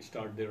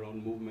start their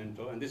own movement,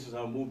 and this is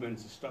how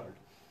movements start.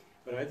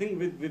 But I think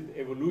with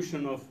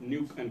evolution of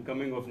new and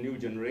coming of new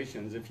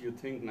generations, if you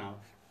think now,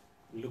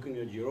 looking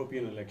at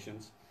European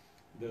elections,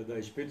 the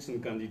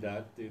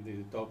Spitzenkandidat,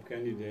 the top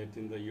candidate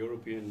in the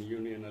European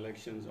Union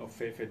elections of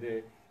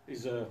FFD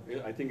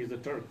I think is a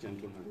Turk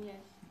gentleman. Yes.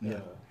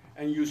 Yeah.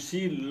 And you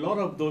see a lot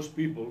of those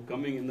people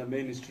coming in the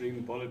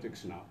mainstream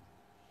politics now.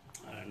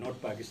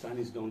 Not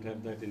Pakistanis don't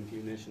have that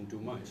inclination too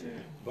much,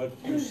 but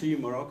you see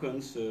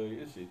Moroccans,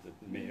 you see the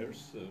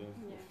mayors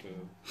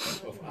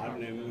of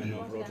Arnhem and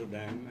of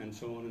Rotterdam and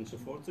so on and so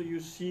forth. So you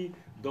see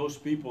those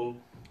people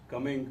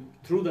coming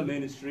through the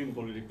mainstream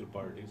political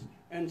parties,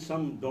 and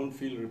some don't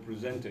feel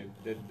represented,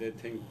 that they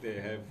think they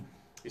have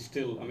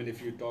still, I mean,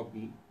 if you talk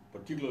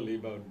particularly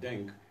about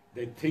Denk,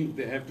 they think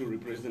they have to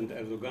represent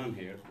Erdogan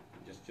here.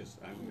 Just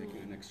I'm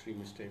making an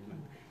extreme statement.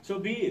 So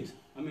be it.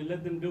 I mean,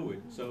 let them do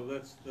it. So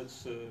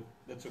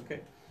that's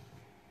okay.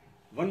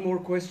 One more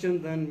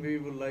question, then we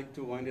would like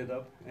to wind it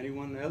up.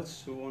 Anyone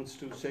else who wants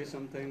to say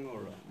something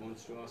or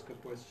wants to ask a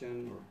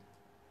question? Or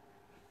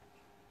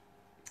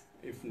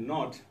if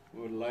not,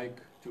 we would like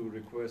to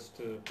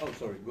request. Oh,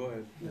 sorry. Go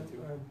ahead,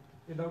 Matthew.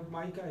 Without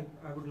Mike,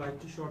 I would like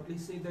to shortly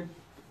say that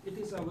it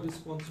is our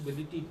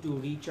responsibility to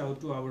reach out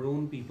to our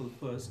own people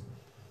first,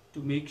 to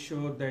make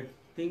sure that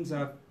things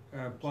are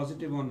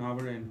positive on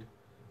our end,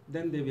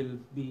 then they will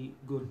be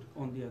good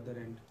on the other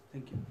end.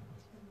 Thank you.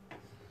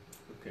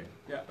 Okay.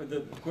 Yeah, but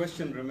the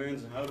question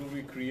remains, how do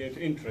we create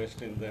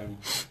interest in them?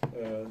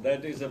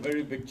 That is a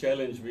very big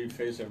challenge we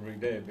face every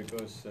day,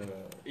 because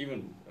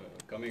even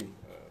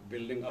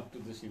building up to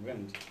this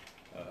event,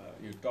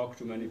 you talk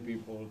to many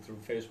people through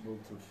Facebook,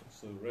 through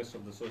the rest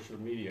of the social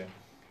media,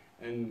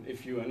 and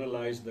if you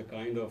analyze the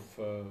kind of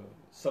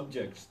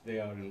subjects they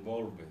are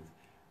involved with,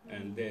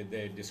 and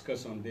they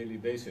discuss on daily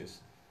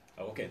basis.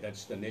 Okay,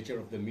 that's the nature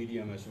of the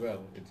medium as well.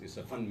 It is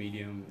a fun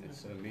medium.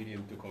 It's a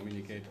medium to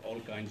communicate all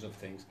kinds of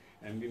things.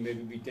 And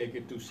we take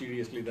it too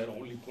seriously that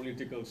only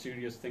political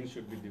serious things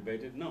should be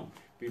debated. No,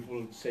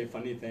 people say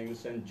funny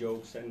things and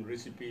jokes and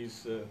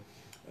recipes,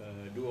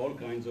 do all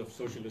kinds of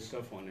socialist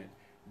stuff on it.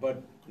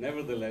 But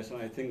nevertheless,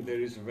 I think there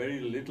is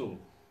very little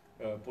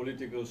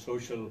political,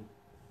 social,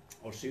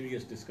 or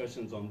serious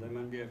discussions on them,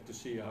 and we have to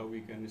see how we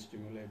can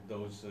stimulate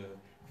those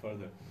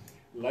further.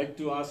 Like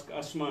to ask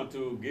Asma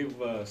to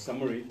give a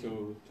summary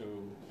to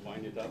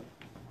wind it up.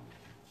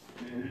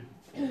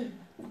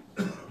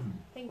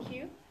 Thank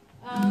you.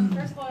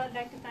 First of all, I'd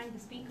like to thank the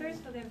speakers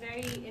for their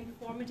very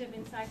informative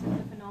insights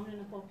into the phenomenon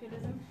of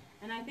populism.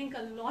 And I think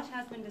a lot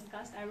has been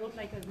discussed. I wrote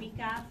like a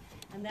recap,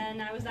 and then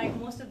I was like,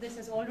 most of this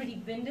has already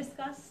been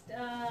discussed.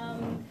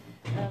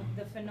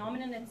 The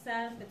phenomenon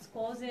itself, its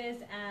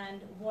causes,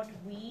 and what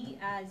we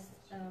as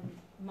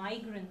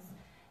migrants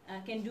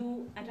can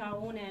do at our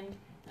own end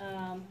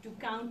to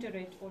counter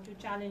it or to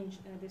challenge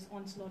this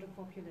onslaught of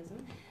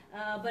populism.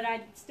 But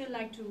I'd still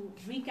like to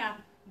recap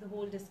the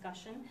whole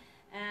discussion.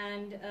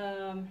 And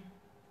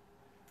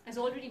as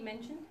already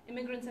mentioned,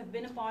 immigrants have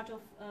been a part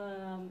of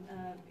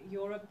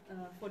Europe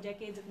for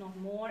decades, if not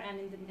more, and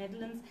in the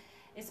Netherlands,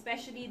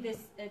 especially this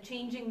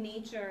changing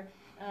nature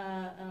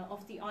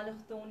of the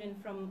allochtonen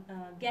from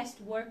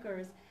guest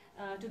workers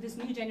to this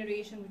new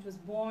generation which was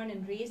born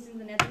and raised in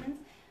the Netherlands,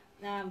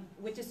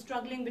 which is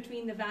struggling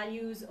between the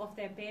values of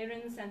their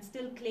parents and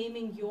still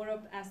claiming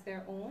Europe as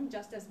their own,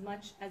 just as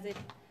much as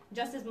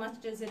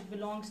it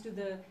belongs to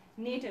the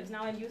natives.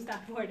 Now I'll use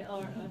that word.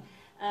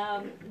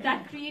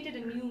 That created a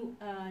new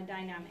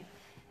dynamic,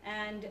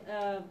 and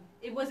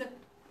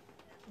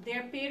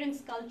their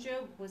parents' culture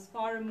was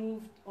far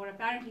removed, or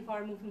apparently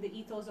far removed, from the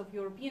ethos of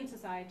European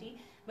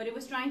society, but it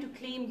was trying to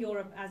claim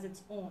Europe as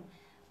its own.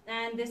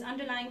 And this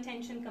underlying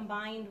tension,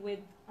 combined with,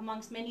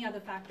 amongst many other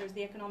factors,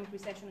 the economic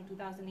recession of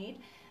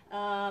 2008,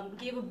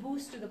 gave a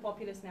boost to the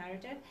populist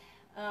narrative,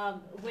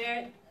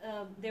 where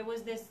there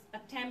was this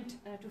attempt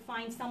to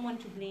find someone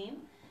to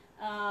blame,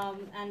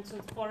 and so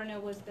the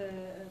foreigner was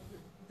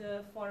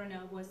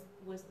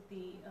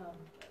the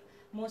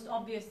most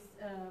obvious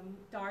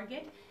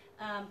target.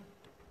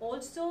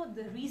 Also,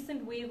 the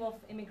recent wave of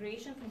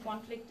immigration from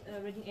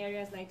conflict-ridden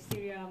areas like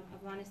Syria,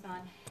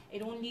 Afghanistan,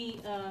 it only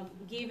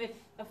gave it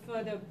a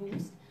further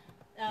boost.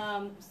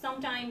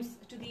 Sometimes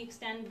to the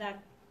extent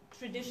that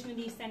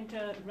traditionally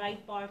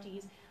center-right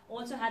parties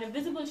also had a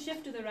visible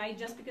shift to the right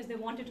just because they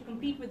wanted to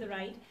compete with the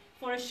right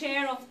for a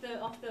share of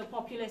the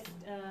populist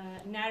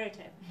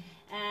narrative,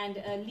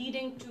 and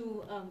leading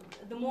to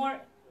the more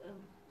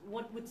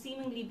what would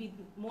seemingly be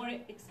more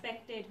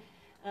expected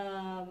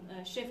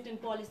shift in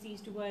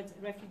policies towards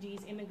refugees,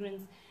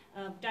 immigrants,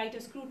 tighter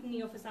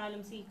scrutiny of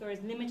asylum seekers,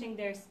 limiting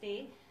their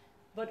stay,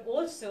 but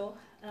also,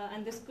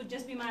 and this could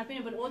just be my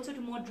opinion, but also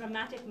to more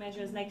dramatic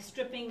measures like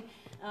stripping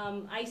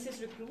ISIS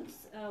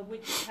recruits,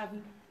 which have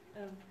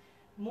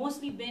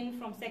mostly been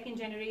from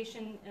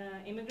second-generation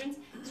immigrants,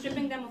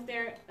 stripping them of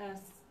their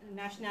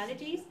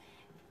nationalities,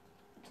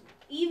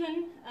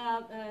 even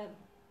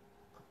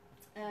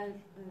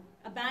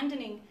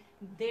abandoning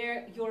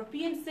their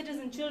European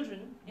citizen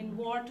children in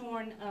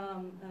war-torn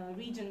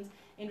regions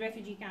in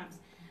refugee camps.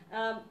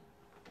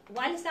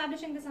 While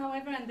establishing this,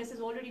 however, and this has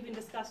already been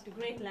discussed to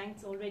great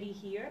lengths already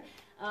here,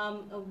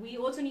 we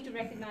also need to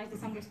recognize that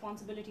some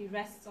responsibility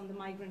rests on the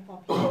migrant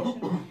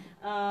population.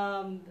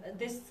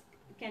 This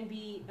can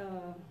be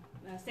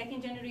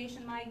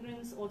second-generation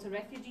migrants, also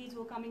refugees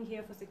who are coming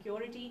here for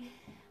security,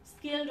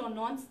 skilled or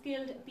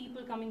non-skilled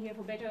people coming here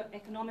for better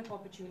economic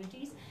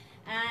opportunities,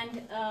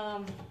 and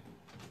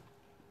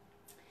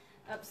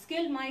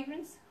skilled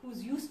migrants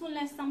whose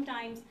usefulness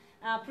sometimes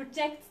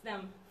protects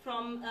them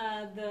from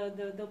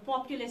the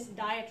populist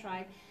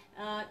diatribe,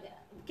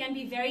 can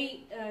be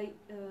very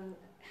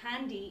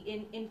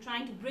handy in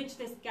trying to bridge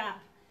this gap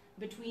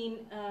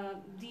between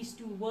these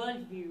two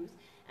worldviews,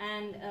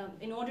 and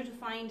in order to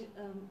find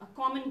a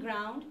common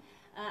ground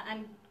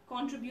and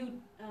contribute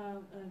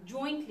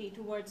jointly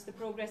towards the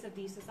progress of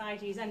these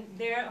societies. And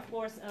there, of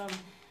course,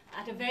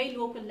 at a very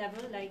local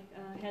level, like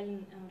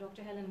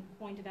Dr. Helen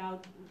pointed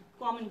out,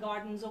 common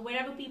gardens or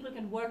wherever people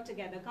can work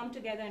together, come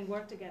together and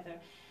work together.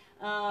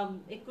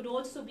 It could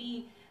also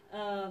be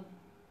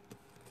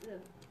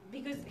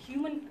because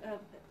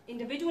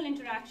individual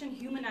interaction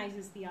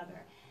humanizes the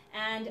other,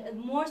 and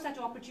more such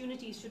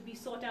opportunities should be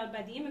sought out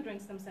by the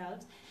immigrants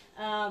themselves.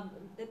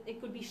 It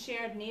could be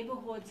shared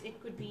neighborhoods, it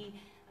could be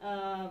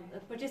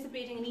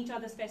participating in each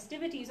other's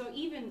festivities, or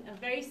even a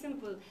very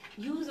simple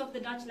use of the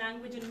Dutch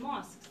language in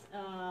mosques.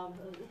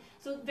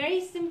 So very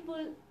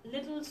simple,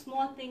 little,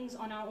 small things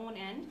on our own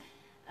end.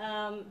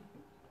 And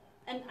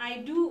I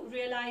do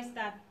realize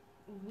that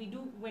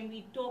when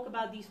we talk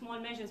about these small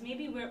measures,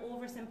 maybe we're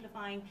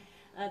oversimplifying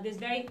this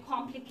very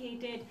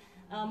complicated,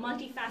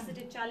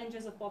 multifaceted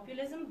challenges of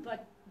populism,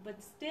 but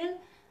still,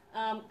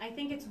 I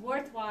think it's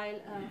worthwhile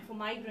for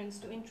migrants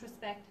to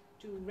introspect,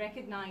 to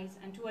recognize,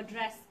 and to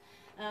address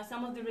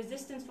some of the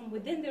resistance from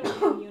within their own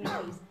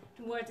communities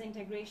towards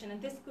integration.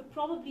 And this could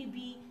probably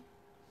be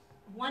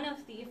one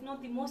of the, if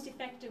not the most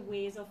effective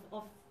ways of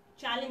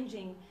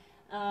challenging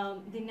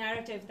the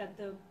narrative that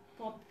the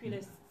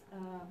populists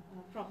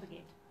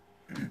propagate.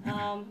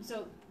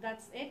 So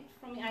that's it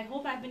from me. I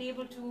hope I've been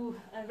able to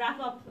wrap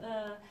up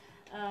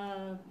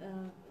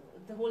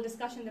the whole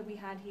discussion that we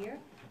had here.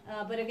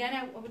 But again,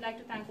 I would like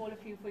to thank all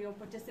of you for your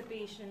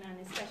participation, and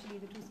especially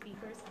the two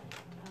speakers.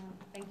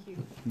 Thank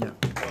you. Yeah.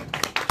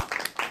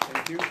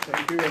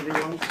 Thank you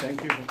everyone.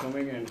 Thank you for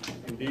coming, and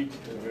indeed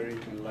a very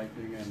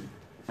enlightening and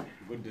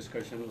good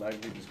discussion,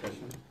 lively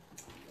discussion.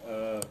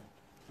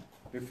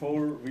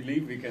 Before we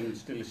leave, we can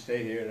still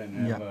stay here and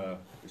have a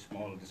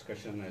small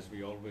discussion, as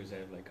we always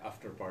have, like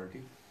after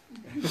party.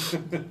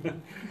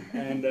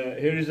 And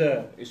here is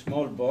a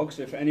small box.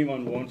 If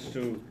anyone wants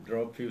to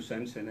drop few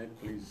cents in it,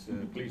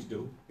 please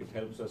do. It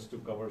helps us to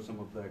cover some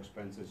of the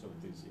expenses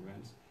of these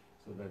events.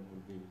 So that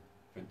would be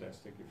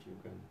fantastic if you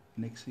can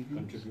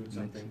contribute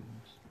something.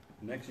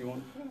 Next, you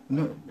want?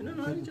 No,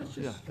 just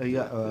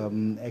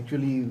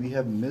actually, we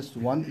have missed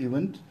one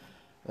event.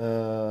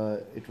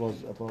 It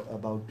was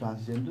about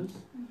transgenders.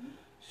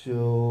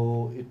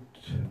 So it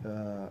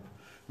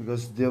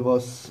because there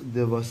was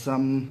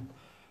some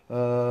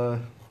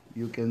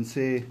you can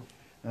say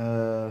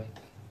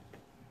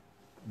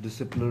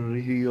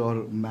disciplinary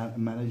or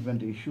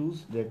management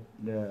issues that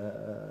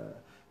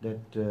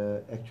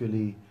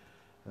actually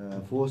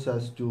force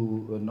us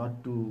to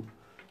not to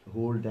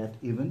hold that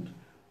event.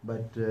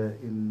 But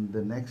in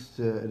the next,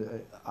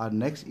 our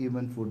next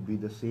event would be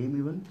the same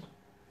event,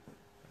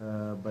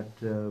 but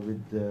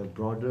with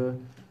broader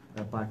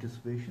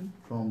participation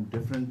from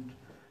different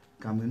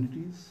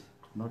communities,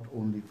 not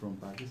only from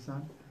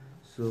Pakistan.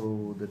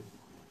 So that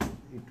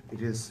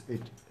it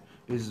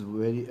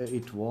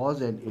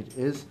was and it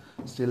is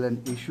still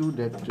an issue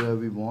that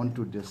we want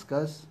to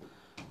discuss.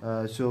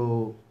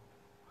 So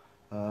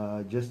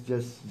just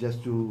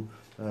to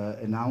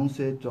announce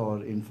it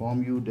or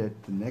inform you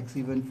that the next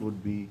event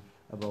would be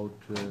about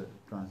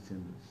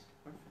transgenders.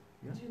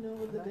 Yeah? Do you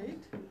know the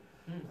date?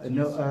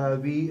 No,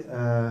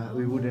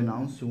 we would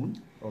announce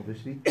soon.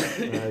 Obviously,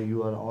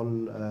 you are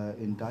all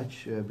in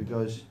touch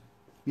because,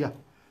 yeah,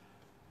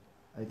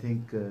 I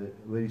think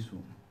very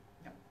soon.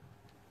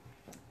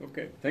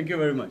 Okay, thank you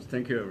very much.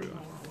 Thank you, everyone.